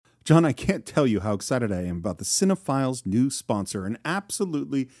John, I can't tell you how excited I am about the Cinephiles' new sponsor, an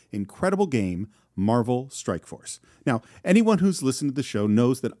absolutely incredible game, Marvel Strike Force. Now, anyone who's listened to the show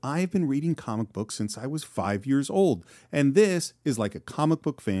knows that I've been reading comic books since I was 5 years old, and this is like a comic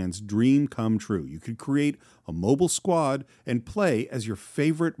book fan's dream come true. You could create a mobile squad and play as your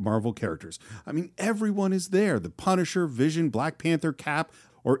favorite Marvel characters. I mean, everyone is there. The Punisher, Vision, Black Panther, Cap,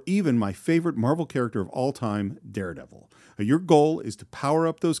 or even my favorite Marvel character of all time, Daredevil. Your goal is to power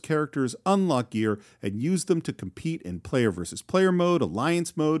up those characters, unlock gear, and use them to compete in player versus player mode,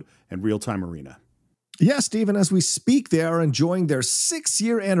 alliance mode, and real-time arena. Yes, Stephen, as we speak, they are enjoying their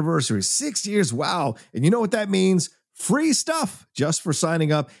 6-year anniversary. 6 years, wow. And you know what that means? Free stuff just for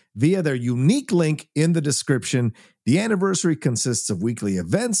signing up via their unique link in the description. The anniversary consists of weekly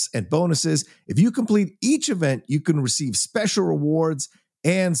events and bonuses. If you complete each event, you can receive special rewards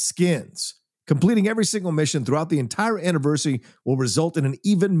and skins. Completing every single mission throughout the entire anniversary will result in an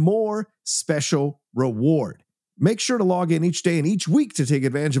even more special reward. Make sure to log in each day and each week to take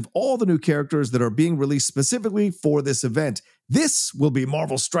advantage of all the new characters that are being released specifically for this event. This will be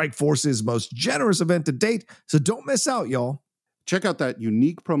Marvel Strike Force's most generous event to date, so don't miss out, y'all. Check out that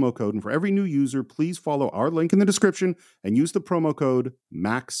unique promo code, and for every new user, please follow our link in the description and use the promo code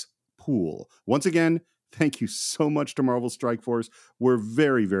MAXPOOL. Once again, thank you so much to Marvel Strike Force. We're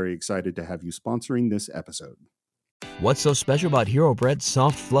very, very excited to have you sponsoring this episode. What's so special about Hero Bread's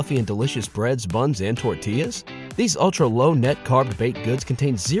soft, fluffy, and delicious breads, buns, and tortillas? These ultra-low net-carb baked goods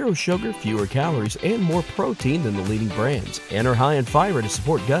contain zero sugar, fewer calories, and more protein than the leading brands, and are high in fiber to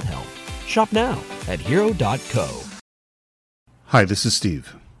support gut health. Shop now at hero.co. Hi, this is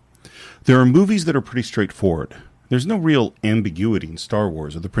Steve. There are movies that are pretty straightforward. There's no real ambiguity in Star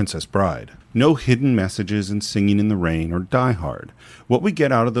Wars or The Princess Bride. No hidden messages in Singing in the Rain or Die Hard. What we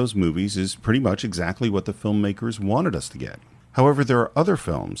get out of those movies is pretty much exactly what the filmmakers wanted us to get. However, there are other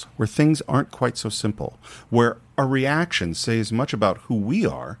films where things aren't quite so simple, where our reactions say as much about who we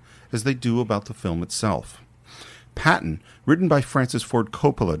are as they do about the film itself. Patton, written by Francis Ford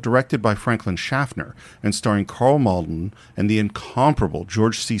Coppola, directed by Franklin Schaffner, and starring Karl Malden and the incomparable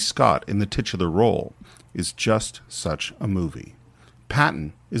George C. Scott in the titular role, is just such a movie.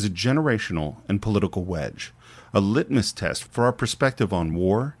 Patton is a generational and political wedge, a litmus test for our perspective on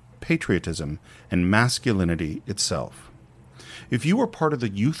war, patriotism, and masculinity itself. If you were part of the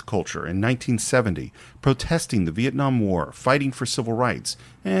youth culture in 1970, protesting the Vietnam War, fighting for civil rights,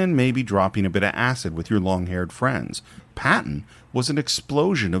 and maybe dropping a bit of acid with your long-haired friends, Patton was an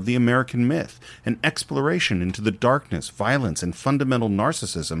explosion of the American myth, an exploration into the darkness, violence, and fundamental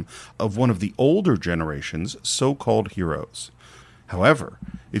narcissism of one of the older generation's so-called heroes. However,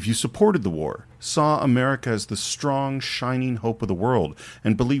 if you supported the war, saw America as the strong, shining hope of the world,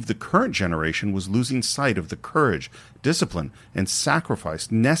 and believed the current generation was losing sight of the courage, discipline, and sacrifice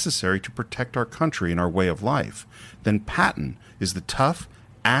necessary to protect our country and our way of life, then Patton is the tough,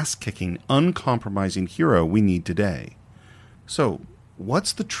 ass-kicking, uncompromising hero we need today. So,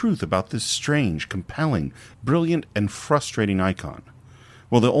 what's the truth about this strange, compelling, brilliant, and frustrating icon?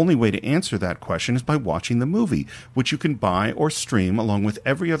 Well, the only way to answer that question is by watching the movie, which you can buy or stream along with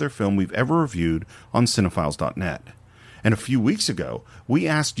every other film we've ever reviewed on cinephiles.net. And a few weeks ago, we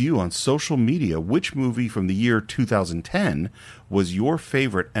asked you on social media which movie from the year 2010 was your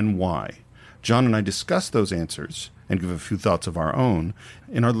favorite and why. John and I discussed those answers and give a few thoughts of our own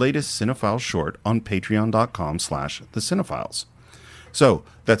in our latest Cinephiles short on patreon.com/thecинephiles. So,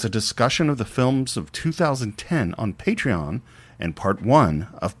 that's a discussion of the films of 2010 on Patreon, and part 1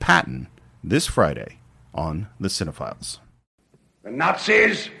 of Patton this Friday on The Cinephiles. The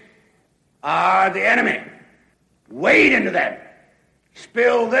Nazis are the enemy. Wade into them.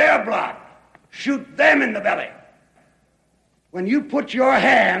 Spill their blood. Shoot them in the belly. When you put your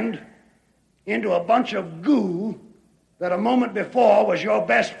hand into a bunch of goo that a moment before was your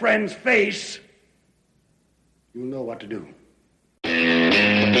best friend's face, you know what to do.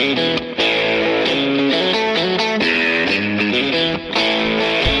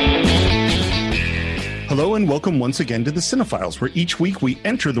 Hello and welcome once again to The Cinephiles, where each week we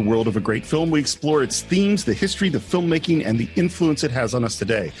enter the world of a great film. We explore its themes, the history, the filmmaking, and the influence it has on us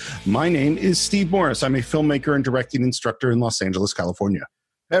today. My name is Steve Morris. I'm a filmmaker and directing instructor in Los Angeles, California.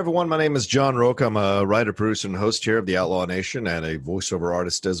 Hey everyone, my name is John Roque. I'm a writer, producer, and host here of The Outlaw Nation and a voiceover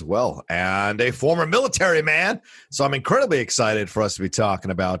artist as well, and a former military man. So I'm incredibly excited for us to be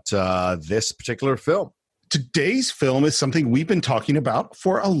talking about this particular film. Today's film is something we've been talking about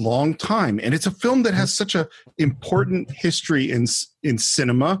for a long time, and it's a film that has such an important history in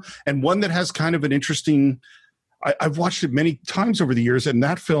cinema, and one that has kind of an I've watched it many times over the years, and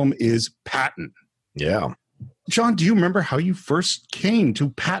that film is Patton. Yeah. John, do you remember how you first came to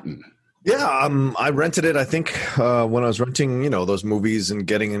Patton? Yeah, I rented it. I think when I was renting, those movies and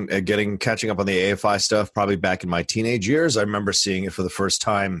catching up on the AFI stuff, probably back in my teenage years. I remember seeing it for the first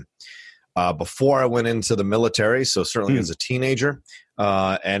time before I went into the military. So certainly as a teenager,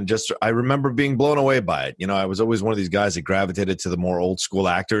 and I remember being blown away by it. I was always one of these guys that gravitated to the more old school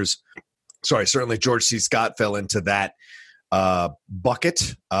actors. Sorry, certainly George C. Scott fell into that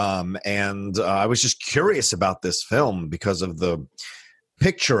bucket, and I was just curious about this film because of the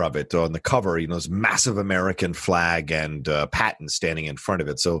picture of it on the cover, this massive American flag and Patton standing in front of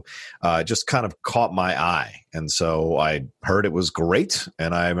it. So it just kind of caught my eye. And so I heard it was great.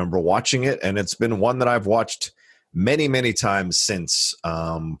 And I remember watching it. And it's been one that I've watched many, many times since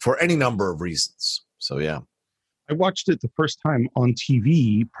for any number of reasons. So, yeah. I watched it the first time on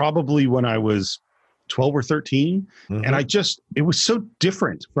TV, probably when I was 12 or 13. Mm-hmm. And it was so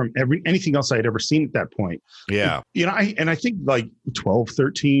different from anything else I had ever seen at that point. Yeah. I think like 12,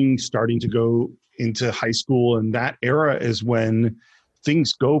 13, starting to go into high school, and that era is when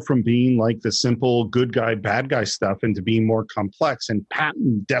things go from being like the simple good guy, bad guy stuff into being more complex. And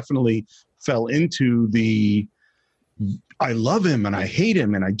Patton definitely fell into the I love him and I hate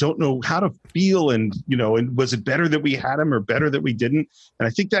him and I don't know how to feel. And was it better that we had him or better that we didn't? And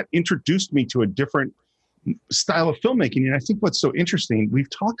I think that introduced me to a different style of filmmaking. And I think what's so interesting, we've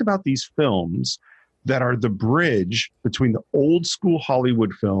talked about these films that are the bridge between the old school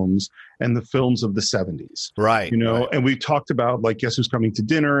Hollywood films and the films of the 70s. Right. Right. And we talked about like Guess Who's Coming to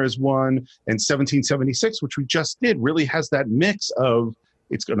Dinner as one, and 1776, which we just did, really has that mix of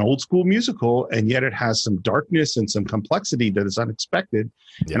it's an old school musical, and yet it has some darkness and some complexity that is unexpected.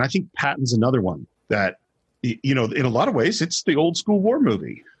 Yeah. And I think Patton's another one that, in a lot of ways, it's the old school war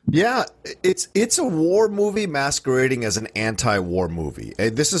movie. Yeah, it's a war movie masquerading as an anti-war movie.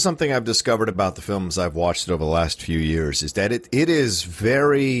 This is something I've discovered about the films I've watched over the last few years, is that it is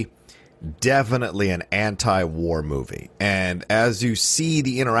very definitely an anti-war movie. And as you see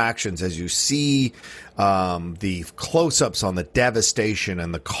the interactions, as you see the close-ups on the devastation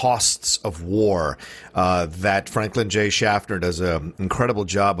and the costs of war that Franklin J. Schaffner does an incredible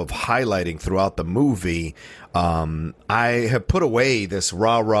job of highlighting throughout the movie, I have put away this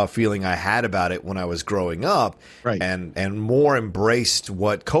rah-rah feeling I had about it when I was growing up, right, and more embraced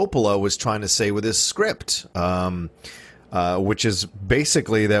what Coppola was trying to say with his script. Which is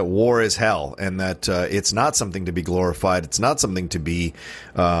basically that war is hell, and that it's not something to be glorified. It's not something to be,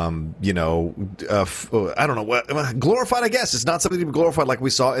 I don't know what glorified. I guess it's not something to be glorified like we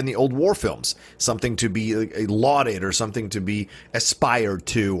saw in the old war films. Something to be lauded, or something to be aspired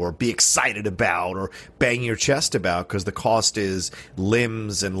to, or be excited about, or bang your chest about, because the cost is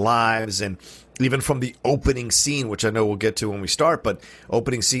limbs and lives. And even from the opening scene, which I know we'll get to when we start, but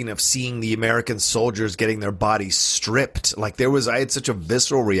opening scene of seeing the American soldiers getting their bodies stripped, I had such a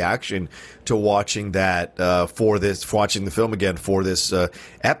visceral reaction to watching that watching the film again for this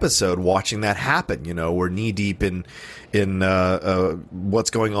episode, watching that happen. We're knee deep in what's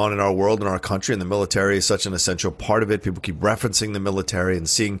going on in our world and our country, and the military is such an essential part of it. People keep referencing the military and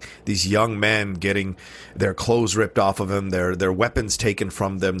seeing these young men getting their clothes ripped off of them, their weapons taken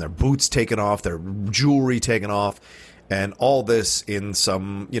from them, their boots taken off, their jewelry taken off, and all this in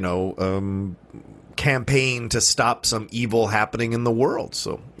some campaign to stop some evil happening in the world.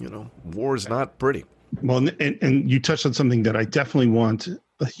 So war is not pretty. Well, and you touched on something that I definitely want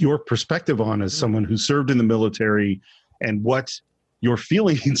your perspective on as someone who served in the military, and what your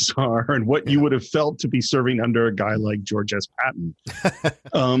feelings are, and what you would have felt to be serving under a guy like George S. Patton.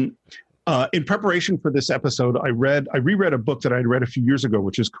 In preparation for this episode, I reread a book that I had read a few years ago,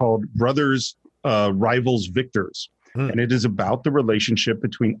 which is called Brothers, Rivals, Victors. And it is about the relationship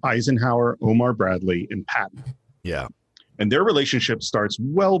between Eisenhower, Omar Bradley, and Patton. Yeah. And their relationship starts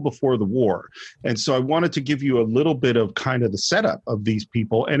well before the war. And so I wanted to give you a little bit of kind of the setup of these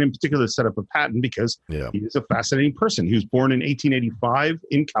people, and in particular the setup of Patton, because he is a fascinating person. He was born in 1885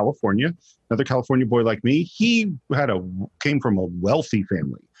 in California, another California boy like me. He came from a wealthy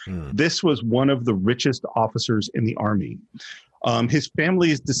family. This was one of the richest officers in the Army. His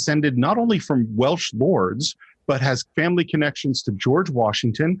family is descended not only from Welsh lords, but has family connections to George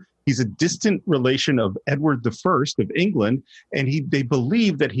Washington. He's a distant relation of Edward I of England, and they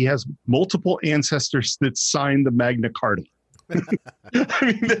believe that he has multiple ancestors that signed the Magna Carta. I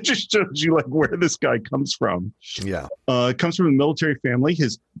mean, that just shows you where this guy comes from. Yeah. Comes from a military family.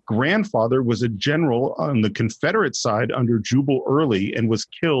 His grandfather was a general on the Confederate side under Jubal Early and was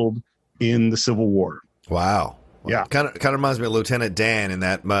killed in the Civil War. Wow. Yeah, kind of reminds me of Lieutenant Dan in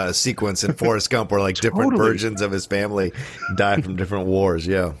that sequence in Forrest Gump, where different versions of his family died from different wars.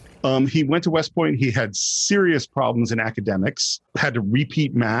 Yeah. He went to West Point. He had serious problems in academics, had to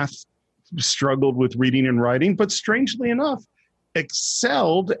repeat math, struggled with reading and writing, but strangely enough,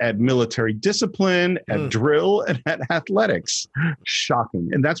 excelled at military discipline, at drill, and at athletics. Shocking.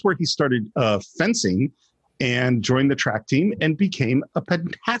 And that's where he started fencing and joined the track team and became a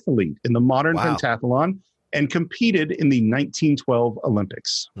pentathlete in the modern pentathlon and competed in the 1912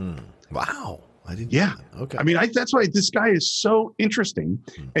 Olympics. Wow. I didn't. Yeah. Okay. I mean, that's why this guy is so interesting.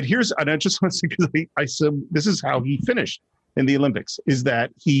 And I just want to say, I said, this is how he finished in the Olympics, is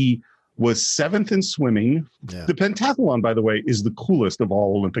that he was 7th in swimming. Yeah. The pentathlon, by the way, is the coolest of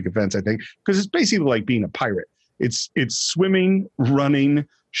all Olympic events, I think, because it's basically like being a pirate. It's swimming, running,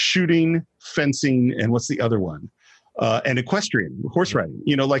 shooting, fencing, and what's the other one? And equestrian, horse riding.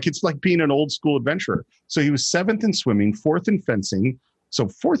 It's like being an old school adventurer. So he was 7th in swimming, 4th in fencing. So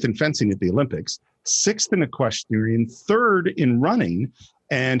 4th in fencing at the Olympics, 6th in equestrian, 3rd in running,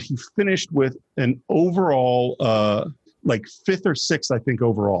 and he finished with an overall 5th or 6th, I think,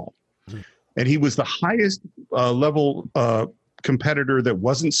 overall. And he was the highest level competitor that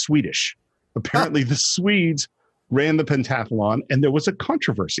wasn't Swedish. Apparently, the Swedes ran the pentathlon, and there was a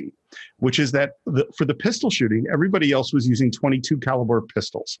controversy, which is that for the pistol shooting, everybody else was using 22 caliber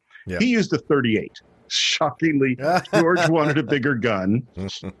pistols. Yeah. He used a 38. Shockingly, George wanted a bigger gun,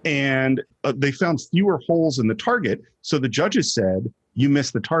 and they found fewer holes in the target. So the judges said, "You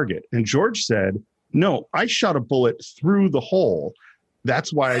missed the target," and George said, "No, I shot a bullet through the hole.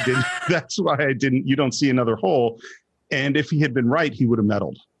 That's why I didn't. That's why I didn't. You don't see another hole." And if he had been right, he would have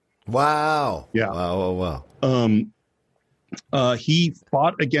medaled. Wow. Yeah. Wow. He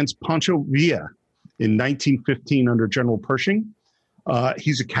fought against Pancho Villa in 1915 under General Pershing.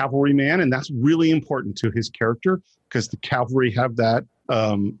 He's a cavalryman, and that's really important to his character because the cavalry have that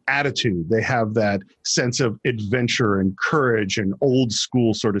attitude. They have that sense of adventure and courage and old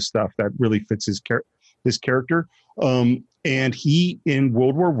school sort of stuff that really fits his character. And he, in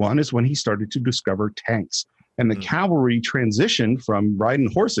World War I, is when he started to discover tanks. And the cavalry transitioned from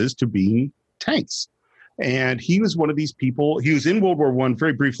riding horses to being tanks. And he was one of these people. He was in World War I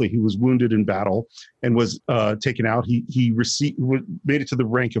very briefly. He was wounded in battle and was taken out. He made it to the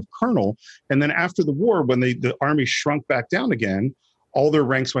rank of colonel. And then after the war, when the army shrunk back down again, all their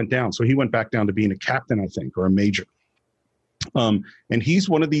ranks went down. So he went back down to being a captain, I think, or a major. And he's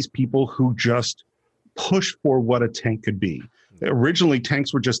one of these people who just pushed for what a tank could be. Originally,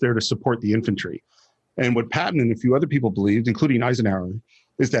 tanks were just there to support the infantry. And what Patton and a few other people believed, including Eisenhower,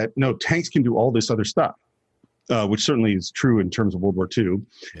 is that, no, tanks can do all this other stuff, which certainly is true in terms of World War II.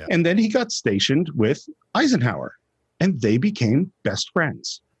 Yeah. And then he got stationed with Eisenhower, and they became best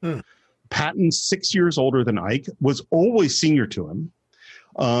friends. Patton, 6 years older than Ike, was always senior to him.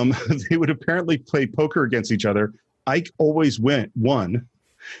 They would apparently play poker against each other. Ike always won,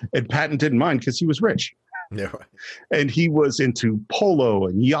 and Patton didn't mind because he was rich. Yeah, right. And he was into polo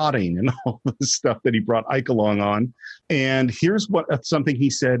and yachting and all this stuff that he brought Ike along on. And here's something he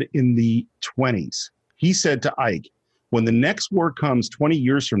said in the 1920s. He said to Ike, when the next war comes 20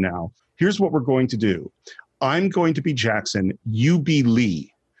 years from now, here's what we're going to do. I'm going to be Jackson. You be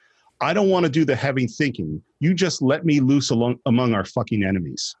Lee. I don't want to do the heavy thinking. You just let me loose among our fucking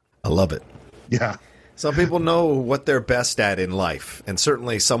enemies. I love it. Yeah. Some people know what they're best at in life, and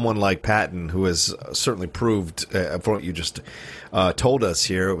certainly someone like Patton, who has certainly proved, from what you just told us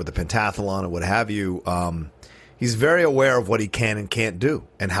here with the pentathlon and what have you, he's very aware of what he can and can't do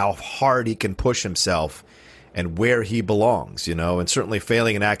and how hard he can push himself and where he belongs, and certainly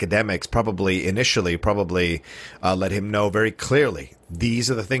failing in academics initially let him know very clearly, these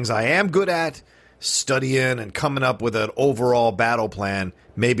are the things I am good at. Studying and coming up with an overall battle plan,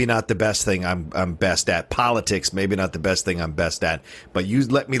 maybe not the best thing I'm best at. Politics, maybe not the best thing I'm best at. But you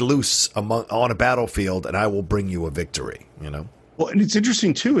let me loose on a battlefield, and I will bring you a victory. Well, and it's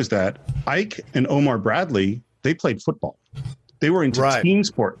interesting too is that Ike and Omar Bradley, they played football. They were into team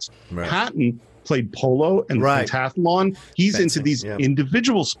sports. Right. Patton played polo and pentathlon. He's fencing, into these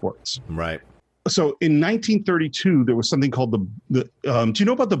individual sports. Right. So in 1932, there was something called do you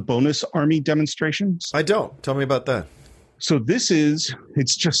know about the bonus army demonstrations? I don't. Tell me about that. So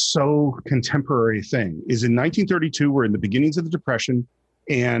it's just so contemporary thing. Is in 1932, we're in the beginnings of the Depression,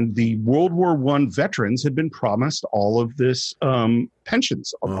 and the World War I veterans had been promised all of this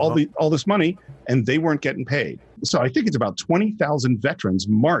pensions, all this money, and they weren't getting paid. So I think it's about 20,000 veterans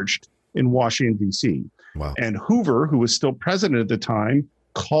marched in Washington, D.C. Wow. And Hoover, who was still president at the time,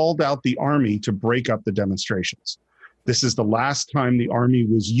 called out the army to break up the demonstrations. This is the last time the army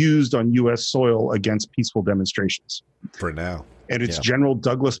was used on U.S. soil against peaceful demonstrations. For now. And it's General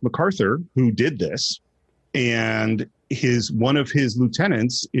Douglas MacArthur who did this. And one of his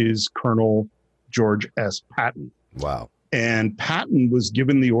lieutenants is Colonel George S. Patton. Wow. And Patton was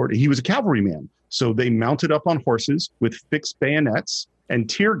given the order. He was a cavalryman. So they mounted up on horses with fixed bayonets and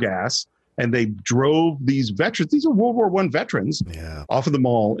tear gas, and they drove these veterans. These are World War I veterans off of the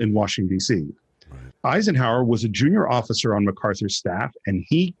mall in Washington, D.C. Right. Eisenhower was a junior officer on MacArthur's staff, and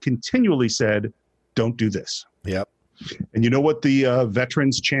he continually said, don't do this. Yep. And you know what the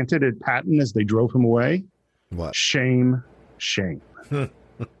veterans chanted at Patton as they drove him away? What? Shame, shame.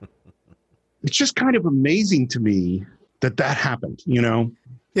 It's just kind of amazing to me that happened, you know?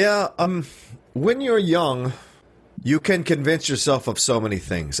 Yeah. When you're young, you can convince yourself of so many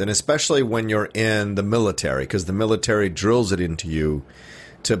things, and especially when you're in the military, because the military drills it into you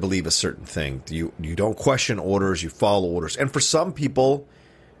to believe a certain thing. You don't question orders, you follow orders. And for some people,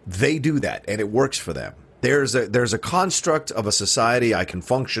 they do that, and it works for them. There's a construct of a society I can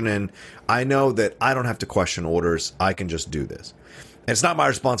function in. I know that I don't have to question orders. I can just do this. And it's not my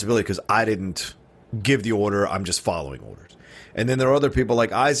responsibility because I didn't give the order. I'm just following orders. And then there are other people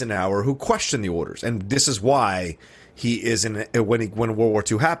like Eisenhower who question the orders. And this is why he is when World War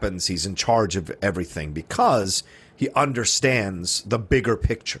II happens, he's in charge of everything, because he understands the bigger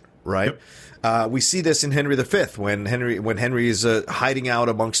picture, right? Yep. We see this in Henry V when Henry is hiding out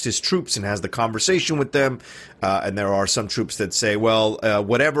amongst his troops and has the conversation with them. And there are some troops that say, well,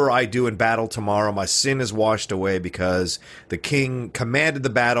 whatever I do in battle tomorrow, my sin is washed away because the king commanded the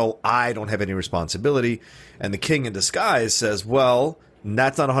battle. I don't have any responsibility. And the king in disguise says, well,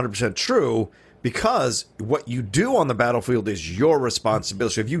 that's not 100% true, because what you do on the battlefield is your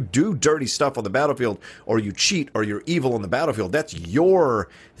responsibility. So if you do dirty stuff on the battlefield, or you cheat, or you're evil on the battlefield, that's your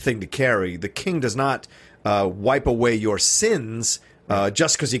thing to carry. The king does not wipe away your sins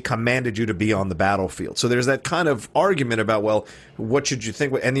just because he commanded you to be on the battlefield. So there's that kind of argument about, well, what should you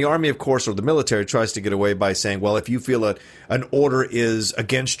think? And the army, of course, or the military tries to get away by saying, well, if you feel an order is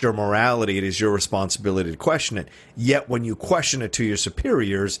against your morality, it is your responsibility to question it. Yet when you question it to your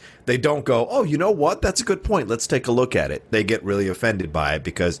superiors, they don't go, oh, you know what? That's a good point. Let's take a look at it. They get really offended by it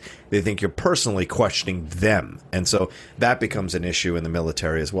because they think you're personally questioning them. And so that becomes an issue in the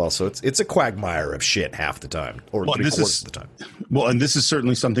military as well. So it's a quagmire of shit half the time, or three-quarters of the time. Well, and this is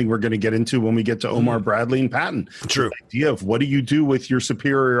certainly something we're going to get into when we get to Omar Bradley and Patton. True. The idea of what do you do with your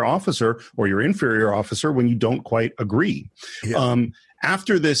superior officer or your inferior officer when you don't quite agree? Yeah.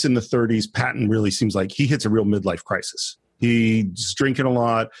 After this in the 30s, Patton really seems like he hits a real midlife crisis. He's drinking a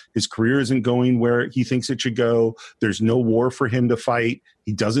lot. His career isn't going where he thinks it should go. There's no war for him to fight.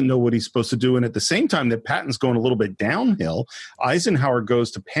 He doesn't know what he's supposed to do. And at the same time that Patton's going a little bit downhill, Eisenhower goes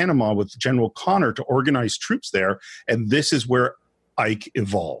to Panama with General Connor to organize troops there. And this is where Ike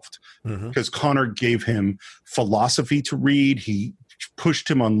evolved, because Connor gave him philosophy to read. He pushed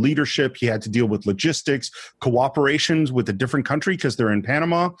him on leadership. He had to deal with logistics, cooperations with a different country because they're in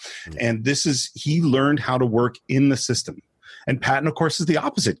Panama. And he learned how to work in the system. And Patton, of course, is the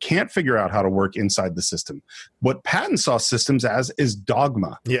opposite. Can't figure out how to work inside the system. What Patton saw systems as is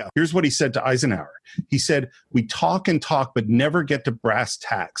dogma. Yeah. Here's what he said to Eisenhower. He said, we talk and talk, but never get to brass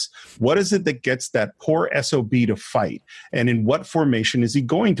tacks. What is it that gets that poor SOB to fight? And in what formation is he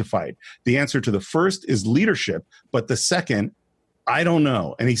going to fight? The answer to the first is leadership, but the second, I don't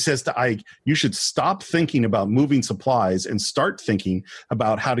know. And he says to Ike, you should stop thinking about moving supplies and start thinking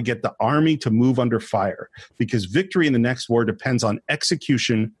about how to get the army to move under fire, because victory in the next war depends on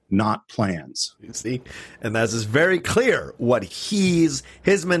execution, not plans. You see, and that's just very clear what his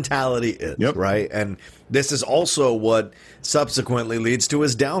mentality is, right? And this is also what subsequently leads to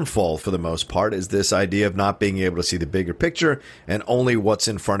his downfall for the most part, is this idea of not being able to see the bigger picture and only what's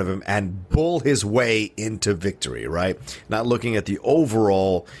in front of him and bull his way into victory, right? Not looking at the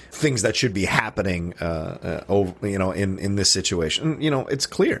overall things that should be happening, in this situation. It's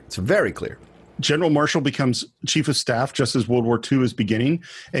clear. It's very clear. General Marshall becomes chief of staff just as World War II is beginning.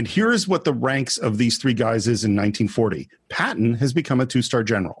 And here is what the ranks of these three guys is in 1940. Patton has become a two-star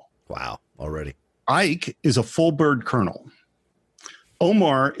general. Wow, already. Ike is a full bird colonel.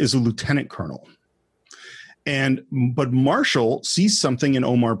 Omar is a lieutenant colonel. But Marshall sees something in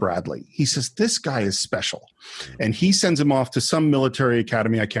Omar Bradley. He says, this guy is special. And he sends him off to some military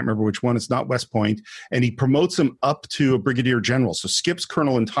academy. I can't remember which one. It's not West Point. And he promotes him up to a brigadier general. So skips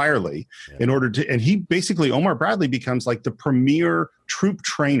colonel entirely and he basically, Omar Bradley becomes like the premier troop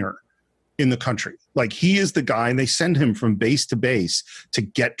trainer in the country. Like, he is the guy, and they send him from base to base to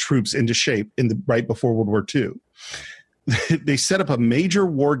get troops into shape right before World War II. They set up a major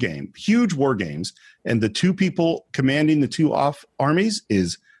war game, huge war games, and the two people commanding the two armies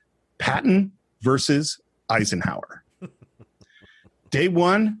is Patton versus Eisenhower. Day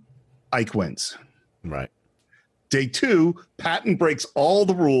one, Ike wins. Right. Day 2, Patton breaks all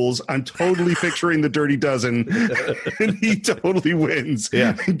the rules. I'm totally picturing the Dirty Dozen, and he totally wins.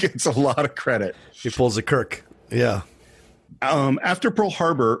 Yeah. And gets a lot of credit. He pulls a Kirk. Yeah. After Pearl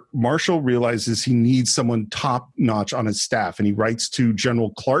Harbor, Marshall realizes he needs someone top-notch on his staff, and he writes to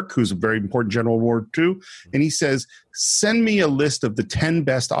General Clark, who's a very important general in World War II, and he says, send me a list of the 10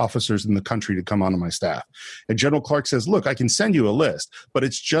 best officers in the country to come onto my staff. And General Clark says, look, I can send you a list, but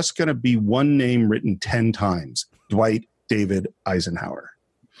it's just going to be one name written 10 times, Dwight David Eisenhower.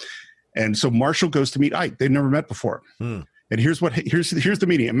 And so Marshall goes to meet Ike. They've never met before. And here's the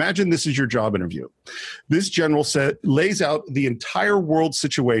meeting. Imagine this is your job interview. This general lays out the entire world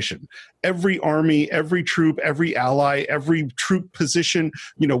situation, every army, every troop, every ally, every troop position,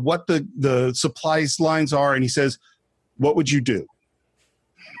 what the supplies lines are. And he says, what would you do?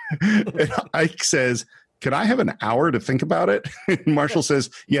 And Ike says, can I have an hour to think about it? And Marshall says,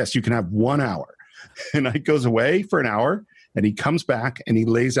 yes, you can have 1 hour. And Ike goes away for an hour. And he comes back and he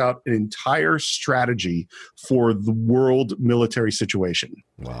lays out an entire strategy for the world military situation.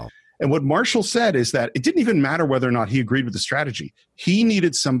 Wow. And what Marshall said is that it didn't even matter whether or not he agreed with the strategy. He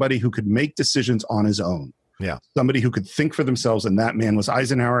needed somebody who could make decisions on his own. Yeah. Somebody who could think for themselves. And that man was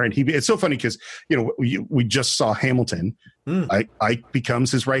Eisenhower. And it's so funny because, we just saw Hamilton. Ike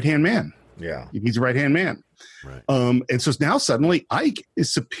becomes his right-hand man. Yeah. He's a right-hand man. Right. And so now suddenly Ike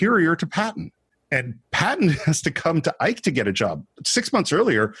is superior to Patton. And Patton has to come to Ike to get a job. 6 months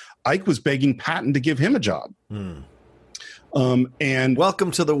earlier, Ike was begging Patton to give him a job. And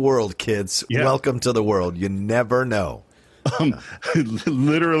welcome to the world, kids. Yeah. Welcome to the world. You never know.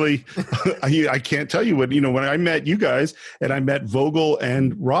 Literally, I can't tell you when I met you guys and I met Vogel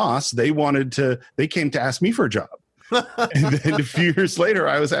and Ross, they came to ask me for a job. And then a few years later,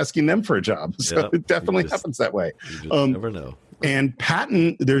 I was asking them for a job. So it definitely happens that way. You just never know. And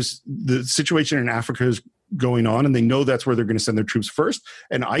Patton, there's the situation in Africa is going on, and they know that's where they're going to send their troops first.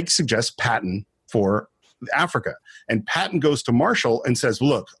 And Ike suggests Patton for Africa. And Patton goes to Marshall and says,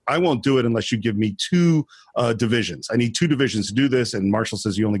 look, I won't do it unless you give me 2 divisions. I need 2 divisions to do this. And Marshall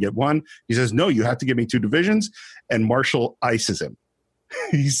says, you only get 1. He says, no, you have to give me 2 divisions. And Marshall ices him.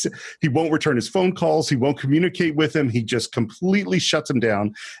 He won't return his phone calls. He won't communicate with him. He just completely shuts him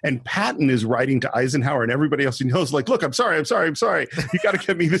down. And Patton is writing to Eisenhower and everybody else he knows, like, look, I'm sorry. You got to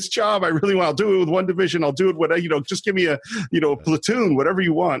get me this job. I really want. I'll do it with 1 division. I'll do it with, just give me a platoon, whatever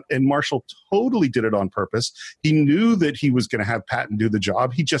you want. And Marshall totally did it on purpose. He knew that he was going to have Patton do the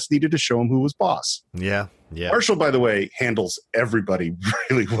job. He just needed to show him who was boss. Yeah. Yeah. Marshall, by the way, handles everybody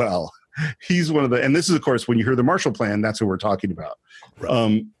really well. He's one of the, and this is, of course, when you hear the Marshall Plan, that's who we're talking about.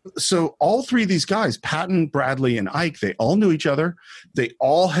 Right. So all 3 of these guys, Patton, Bradley, and Ike, they all knew each other. They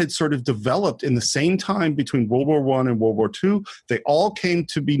all had sort of developed in the same time between World War I and World War II. They all came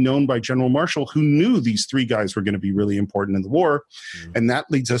to be known by General Marshall, who knew these 3 guys were going to be really important in the war. And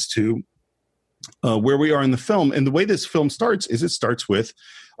that leads us to where we are in the film. And the way this film starts is it starts with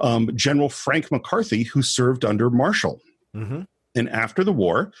General Frank McCarthy, who served under Marshall. Mm-hmm. And after the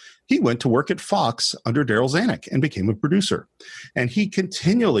war, he went to work at Fox under Daryl Zanuck and became a producer. And he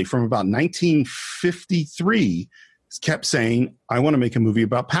continually, from about 1953, kept saying, I want to make a movie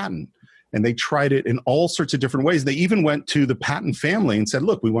about Patton. And they tried it in all sorts of different ways. They even went to the Patton family and said,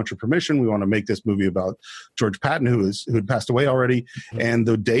 look, we want your permission. We want to make this movie about George Patton, who had passed away already. Mm-hmm. And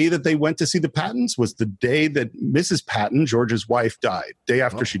the day that they went to see the Pattons was the day that Mrs. Patton, George's wife, died, day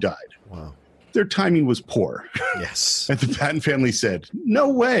after she died. Wow. Their timing was poor. Yes. And the Patton family said, no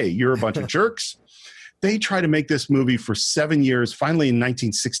way, you're a bunch of jerks. They tried to make this movie for 7 years. Finally, in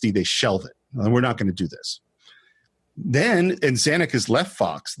 1960, they shelved it. We're not going to do this. Then, and Zanuck has left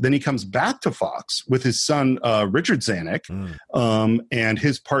Fox. Then he comes back to Fox with his son, Richard Zanuck, and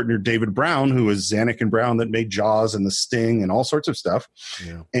his partner, David Brown, who was Zanuck and Brown that made Jaws and The Sting and all sorts of stuff.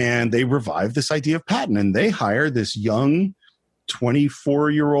 Yeah. And they revived this idea of Patton. And they hired this young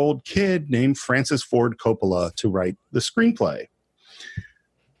 24-year-old kid named Francis Ford Coppola to write the screenplay.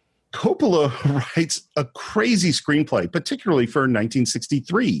 Coppola writes a crazy screenplay, particularly for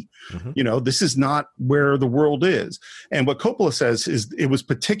 1963. Mm-hmm. This is not where the world is. And what Coppola says is it was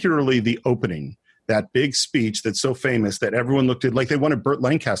particularly the opening, that big speech that's so famous that everyone looked at, like they wanted Burt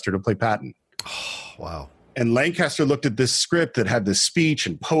Lancaster to play Patton. Oh, wow. And Lancaster looked at this script that had this speech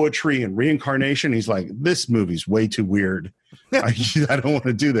and poetry and reincarnation. He's like, this movie's way too weird. I don't want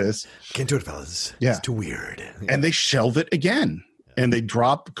to do this. Can't do it, fellas. Yeah. It's too weird. Yeah. And they shelve it again. And they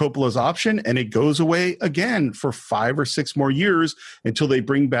drop Coppola's option, and it goes away again for 5 or 6 more years until they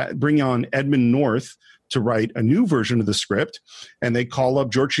bring on Edmund North to write a new version of the script. And they call up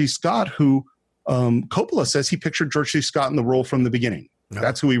George C. Scott, who Coppola says he pictured George C. Scott in the role from the beginning.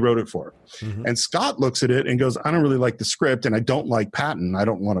 That's who he wrote it for. And Scott looks at it and goes, I don't really like the script, and I don't like Patton. I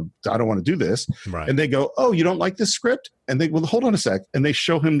don't want to do this. Right. And they go, oh, you don't like this script? And they, well, hold on a sec. And they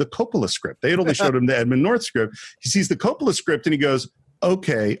show him the Coppola script. They had only showed him the Edmund North script. He sees the Coppola script and he goes,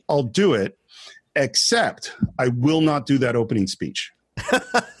 okay, I'll do it, except I will not do that opening speech. He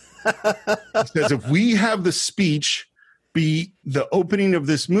says, if we have the speech be the opening of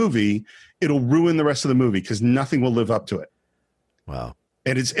this movie, it'll ruin the rest of the movie because nothing will live up to it. Wow.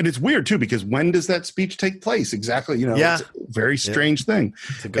 And it's weird too, because when does that speech take place? Exactly. It's a very strange thing.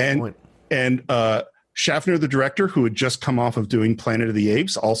 That's a good point. And Schaffner, the director, who had just come off of doing Planet of the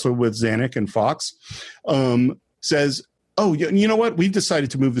Apes, also with Zanuck and Fox, says, oh, you know what? We've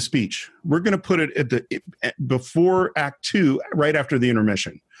decided to move the speech. We're going to put it before Act 2, right after the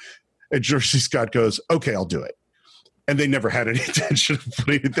intermission. And George C. Scott goes, okay, I'll do it. And they never had any intention of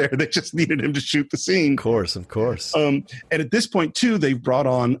putting it there. They just needed him to shoot the scene. Of course. And at this point, too, they've brought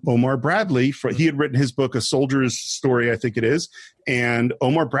on Omar Bradley. He had written his book, A Soldier's Story, I think it is. And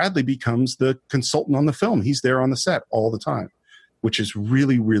Omar Bradley becomes the consultant on the film. He's there on the set all the time, which is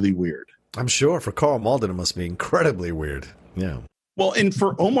really, really weird. I'm sure for Carl Malden, it must be incredibly weird. Yeah. Well, and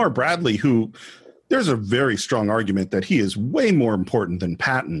for Omar Bradley, who there's a very strong argument that he is way more important than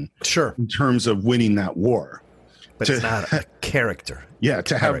Patton. Sure. In terms of winning that war. But it's not a character. Yeah,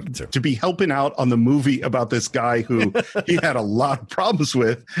 to be helping out on the movie about this guy who he had a lot of problems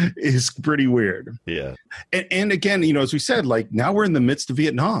with is pretty weird. Yeah. And again, as we said, like now we're in the midst of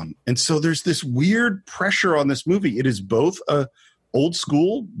Vietnam. And so there's this weird pressure on this movie. It is both a old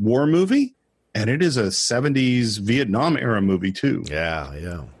school war movie and it is a 70s Vietnam era movie too.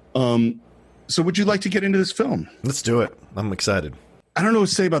 Yeah. So would you like to get into this film? Let's do it. I'm excited. I don't know what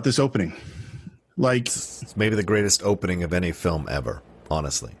to say about this opening. Like, it's maybe the greatest opening of any film ever,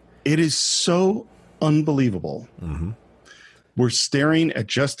 honestly. It is so unbelievable. Mm-hmm. We're staring at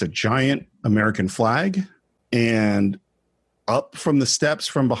just a giant American flag, and up from the steps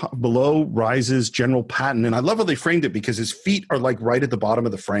from below rises General Patton. And I love how they framed it because his feet are like right at the bottom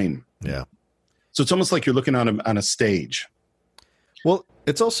of the frame. Yeah. So it's almost like you're looking on a stage. Well,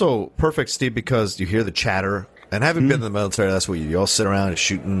 it's also perfect, Steve, because you hear the chatter. And having been in the military, that's what you all sit around and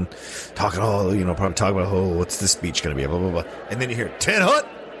shooting, talking, probably talking about, what's this speech going to be, blah, blah, blah. And then you hear, 10 hut!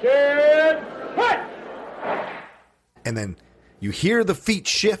 10 hut! And then you hear the feet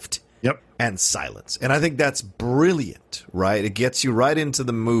shift and silence. And I think that's brilliant, right? It gets you right into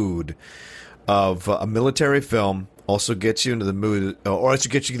the mood of a military film, also gets you into the mood, or also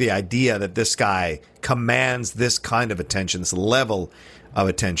gets you the idea that this guy commands this kind of attention, this level of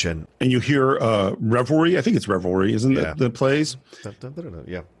attention. And you hear Revelry. I think it's Revelry, isn't it? The plays?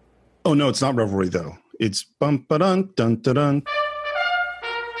 Yeah. Oh, no, it's not Revelry, though. It's bum ba dun dun dun dun.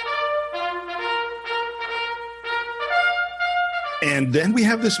 And then we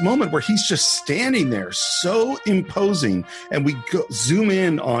have this moment where he's just standing there, so imposing. And we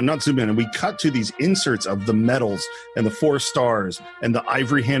and we cut to these inserts of the medals and the 4 stars and the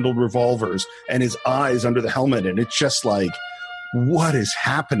ivory-handled revolvers and his eyes under the helmet. And it's just like, what is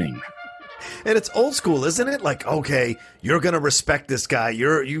happening? And it's old school, isn't it? Like, okay, you're going to respect this guy.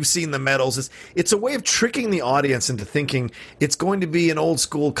 You've seen the medals. It's a way of tricking the audience into thinking it's going to be an old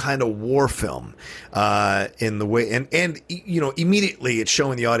school kind of war film in the way. And immediately it's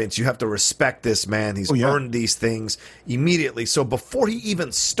showing the audience you have to respect this man. He's earned these things immediately. So before he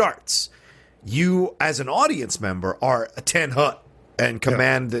even starts, you as an audience member are a 10 hut and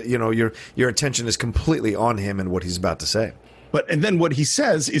command, your attention is completely on him and what he's about to say. And then what he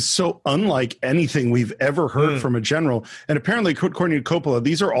says is so unlike anything we've ever heard from a general. And apparently, according to Coppola,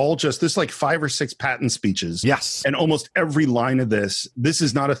 these are all this like 5 or 6 Patton speeches. Yes. And almost every line of this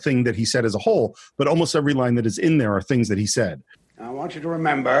is not a thing that he said as a whole, but almost every line that is in there are things that he said. I want you to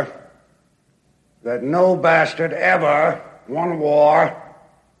remember that no bastard ever won a war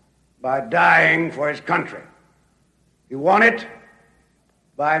by dying for his country. He won it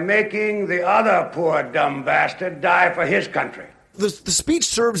by making the other poor dumb bastard die for his country. The speech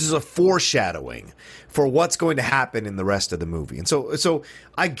serves as a foreshadowing for what's going to happen in the rest of the movie. And so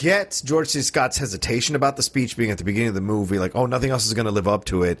I get George C. Scott's hesitation about the speech being at the beginning of the movie, like, oh, nothing else is going to live up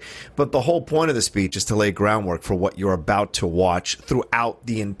to it. But the whole point of the speech is to lay groundwork for what you're about to watch throughout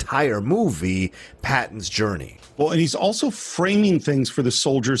the entire movie, Patton's journey. Well, and he's also framing things for the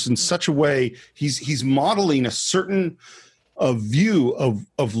soldiers in such a way, he's modeling a certain view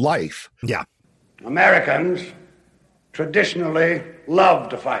of life. Yeah. Americans traditionally love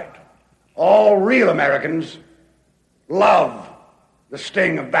to fight. All real Americans love the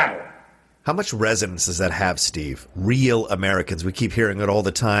sting of battle. How much resonance does that have, Steve? Real Americans. We keep hearing it all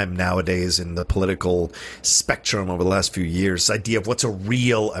the time nowadays in the political spectrum over the last few years. This idea of what's a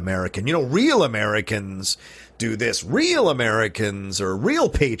real American. You know, real Americans do this. Real Americans are real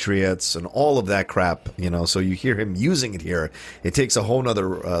patriots and all of that crap, you know. So you hear him using it here. It takes a whole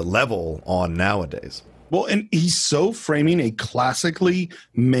nother level on nowadays. Well, and he's so framing a classically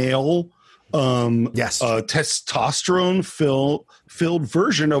male testosterone filled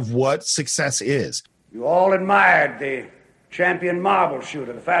version of what success is. You all admired the champion marble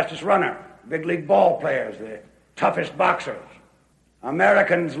shooter, the fastest runner, big league ball players, the toughest boxers.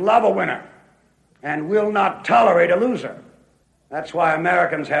 Americans love a winner and will not tolerate a loser. That's why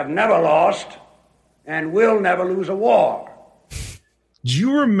Americans have never lost and will never lose a war. Do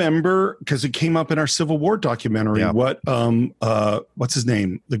you remember, because it came up in our Civil War documentary, what's his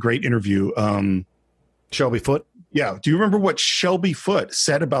name? The great interview. Shelby Foote? Yeah. Do you remember what Shelby Foote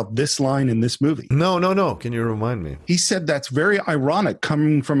said about this line in this movie? No. Can you remind me? He said that's very ironic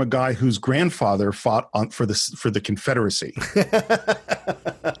coming from a guy whose grandfather fought for the Confederacy.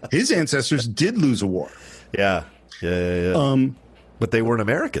 His ancestors did lose a war. Yeah. But they weren't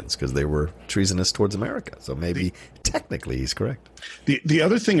Americans because they were treasonous towards America. So maybe technically he's correct. The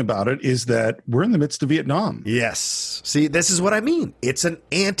other thing about it is that we're in the midst of Vietnam. Yes. See, this is what I mean. It's an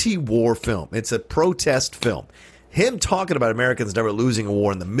anti-war film. It's a protest film. Him talking about Americans never losing a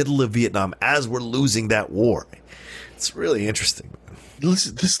war in the middle of Vietnam as we're losing that war. It's really interesting.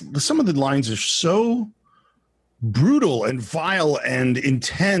 Listen, some of the lines are so brutal and vile and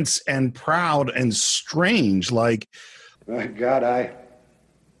intense and proud and strange. Like, by God, I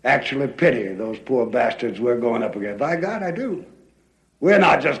actually pity those poor bastards we're going up against. By God, I do. We're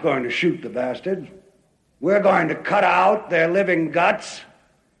not just going to shoot the bastards. We're going to cut out their living guts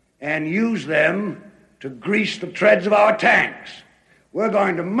and use them to grease the treads of our tanks. We're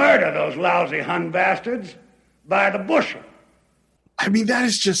going to murder those lousy Hun bastards by the bushel. I mean, that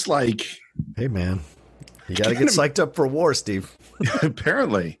is just like... Hey, man. You got to get psyched up for war, Steve.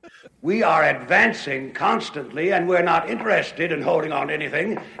 Apparently. We are advancing constantly, and we're not interested in holding on to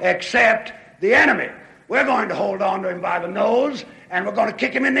anything except the enemy. We're going to hold on to him by the nose, and we're going to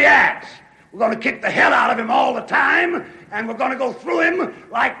kick him in the ass. We're going to kick the hell out of him all the time, and we're going to go through him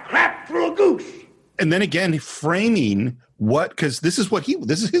like crap through a goose. And then again, framing because this is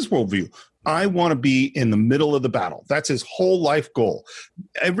his worldview. I want to be in the middle of the battle. That's his whole life goal.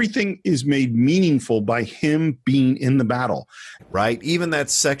 Everything is made meaningful by him being in the battle. Right? Even that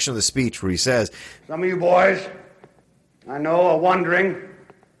section of the speech where he says, some of you boys, I know, are wondering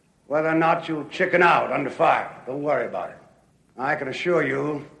whether or not you'll chicken out under fire. Don't worry about it. I can assure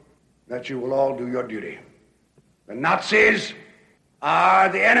you that you will all do your duty. The Nazis are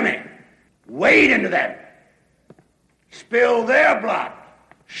the enemy. Wade into them. Spill their blood.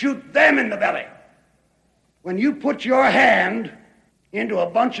 Shoot them in the belly. When you put your hand into a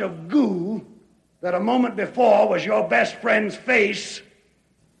bunch of goo that a moment before was your best friend's face,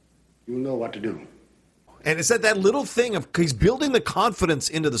 you'll know what to do. And it's that little thing of he's building the confidence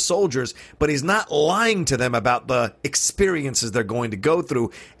into the soldiers, but he's not lying to them about the experiences they're going to go through.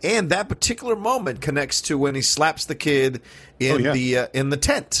 And that particular moment connects to when he slaps the kid in the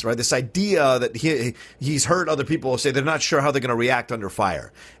tent, right? This idea that he's heard other people say they're not sure how they're going to react under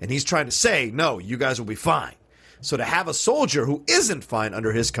fire, and he's trying to say, no, you guys will be fine. So to have a soldier who isn't fine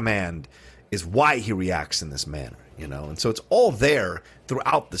under his command is why he reacts in this manner, you know. And so it's all there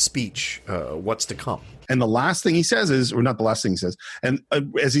throughout the speech, what's to come. And the last thing he says is, or not the last thing he says, and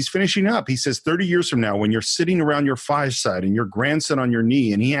as he's finishing up, he says, 30 years from now, when you're sitting around your fireside and your grandson on your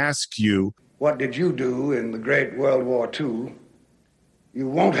knee, and he asks you, what did you do in the Great World War II? You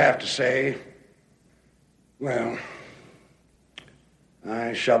won't have to say, well,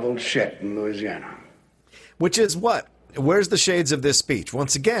 I shoveled shit in Louisiana. Which is what? Where's the shades of this speech?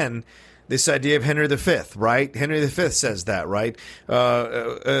 Once again, this idea of Henry V, right? Henry V says that, right?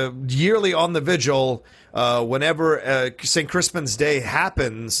 Yearly on the vigil, whenever St. Crispin's Day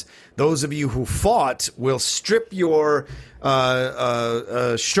happens, those of you who fought will strip your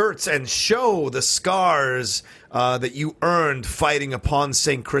shirts and show the scars that you earned fighting upon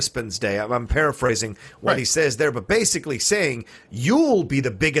St. Crispin's Day. I'm paraphrasing what he says there, but basically saying you'll be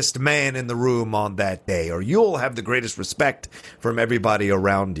the biggest man in the room on that day, or you'll have the greatest respect from everybody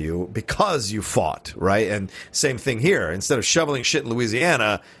around you because you fought, right? And same thing here. Instead of shoveling shit in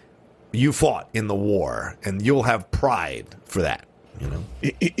Louisiana, you fought in the war, and you'll have pride for that. You know,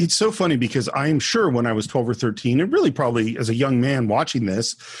 it's so funny because I'm sure when I was 12 or 13, and really probably as a young man watching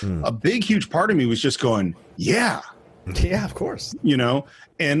this, a big, huge part of me was just going, yeah, Yeah, of course. You know,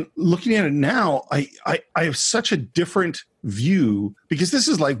 and looking at it now, I have such a different view, because this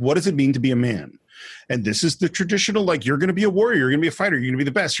is like, what does it mean to be a man? And this is the traditional, like, you're going to be a warrior, you're going to be a fighter, you're going to be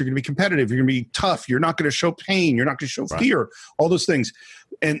the best, you're going to be competitive, you're going to be tough, you're not going to show pain, you're not going to show fear, all those things.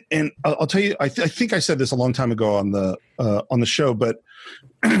 And I'll tell you, I think I said this a long time ago on the show, but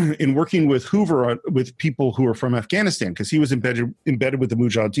in working with Hoover, with people who are from Afghanistan, because he was embedded with the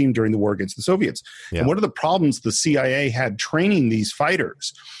Mujahideen during the war against the Soviets. Yeah. And one of the problems the CIA had training these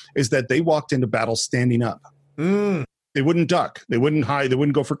fighters is that they walked into battle standing up. They wouldn't duck. They wouldn't hide. They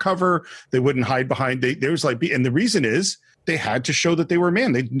wouldn't go for cover. They wouldn't hide behind. There was like, and the reason is they had to show that they were a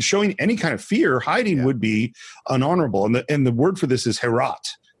man. Showing any kind of fear, hiding would be unhonorable. And the word for this is herat.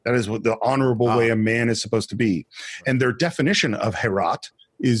 That is what the honorable way a man is supposed to be. And their definition of herat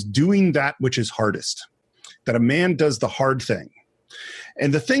is doing that which is hardest. That a man does the hard thing.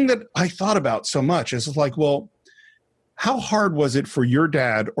 And the thing that I thought about so much is like, well, how hard was it for your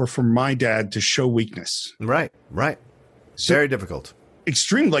dad or for my dad to show weakness? Right. So, very difficult.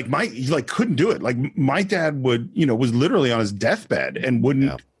 Extreme. Like he couldn't do it. Like my dad would, was literally on his deathbed and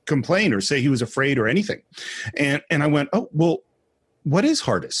wouldn't complain or say he was afraid or anything. And I went, oh, well, what is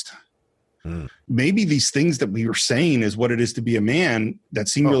hardest? Maybe these things that we were saying is what it is to be a man that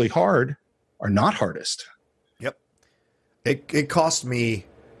seem really hard are not hardest. Yep. It cost me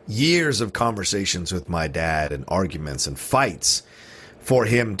years of conversations with my dad and arguments and fights for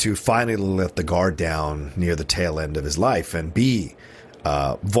him to finally let the guard down near the tail end of his life and be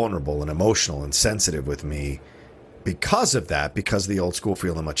vulnerable and emotional and sensitive with me because of that, because of the old school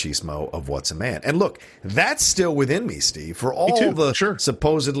feel and machismo of what's a man. And look, that's still within me, Steve, for all the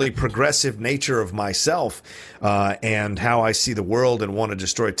supposedly progressive nature of myself and how I see the world and want to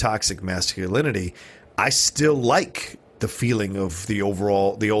destroy toxic masculinity. I still like the feeling of the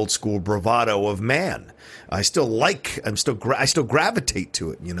old school bravado of man. I still gravitate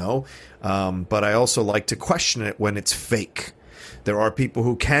to it, but I also like to question it when it's fake. There are people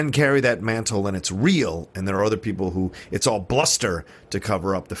who can carry that mantle and it's real, and there are other people who it's all bluster to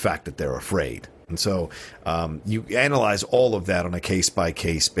cover up the fact that they're afraid. And so you analyze all of that on a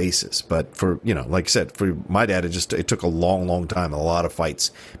case-by-case basis. But for, like I said, for my dad, it took a long, long time, a lot of fights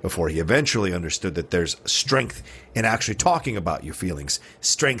before he eventually understood that there's strength in actually talking about your feelings,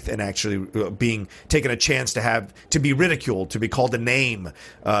 strength in actually taking a chance to be ridiculed, to be called a name,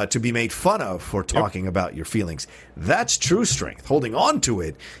 to be made fun of for talking about your feelings. That's true strength. Holding on to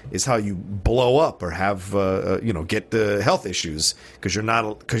it is how you blow up or have, get the health issues because you're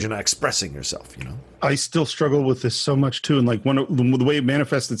not expressing yourself. I still struggle with this so much too, and like the way it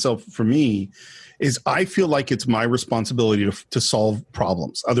manifests itself for me is I feel like it's my responsibility to solve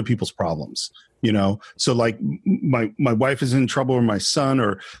problems, other people's problems. So like my wife is in trouble, or my son,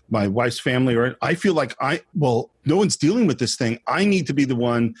 or my wife's family, or I feel like no one's dealing with this thing. I need to be the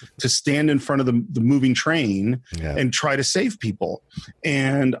one to stand in front of the moving train and try to save people.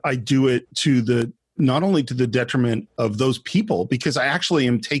 And I do it not only to the detriment of those people, because I actually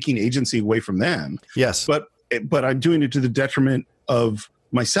am taking agency away from them. Yes. But I'm doing it to the detriment of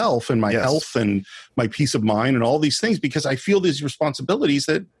myself and my health and my peace of mind and all these things, because I feel these responsibilities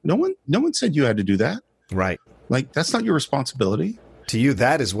that no one said you had to do that. Right. Like, that's not your responsibility. To you,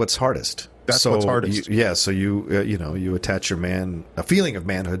 that is what's hardest. That's what's hardest. So you attach a feeling of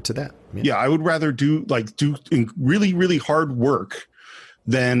manhood to that. Yeah, I would rather do really, really hard work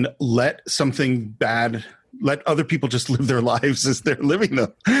than let other people just live their lives as they're living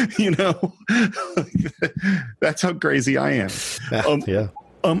them. That's how crazy I am.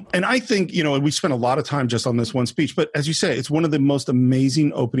 And I think, we spent a lot of time just on this one speech, but as you say, it's one of the most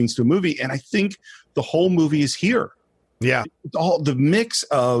amazing openings to a movie. And I think the whole movie is here. Yeah. It's all the mix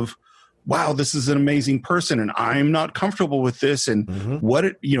of, wow, this is an amazing person, and I'm not comfortable with this. And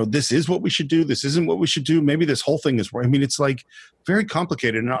this is what we should do. This isn't what we should do. Maybe this whole thing is wrong. I mean, it's like very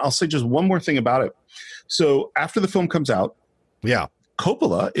complicated. And I'll say just one more thing about it. So after the film comes out,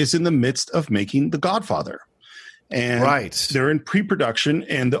 Coppola is in the midst of making The Godfather. And they're in pre-production,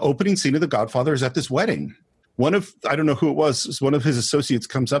 and the opening scene of The Godfather is at this wedding. I don't know who it was, one of his associates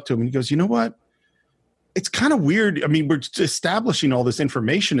comes up to him and he goes, you know what? It's kind of weird. I mean, we're establishing all this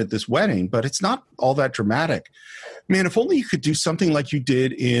information at this wedding, but it's not all that dramatic. Man, if only you could do something like you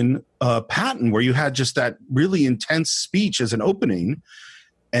did in Patton, where you had just that really intense speech as an opening.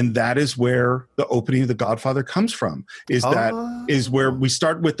 And that is where the opening of The Godfather comes from, is where we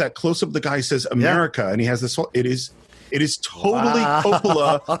start with that close up. The guy says America, and he has this whole, it is totally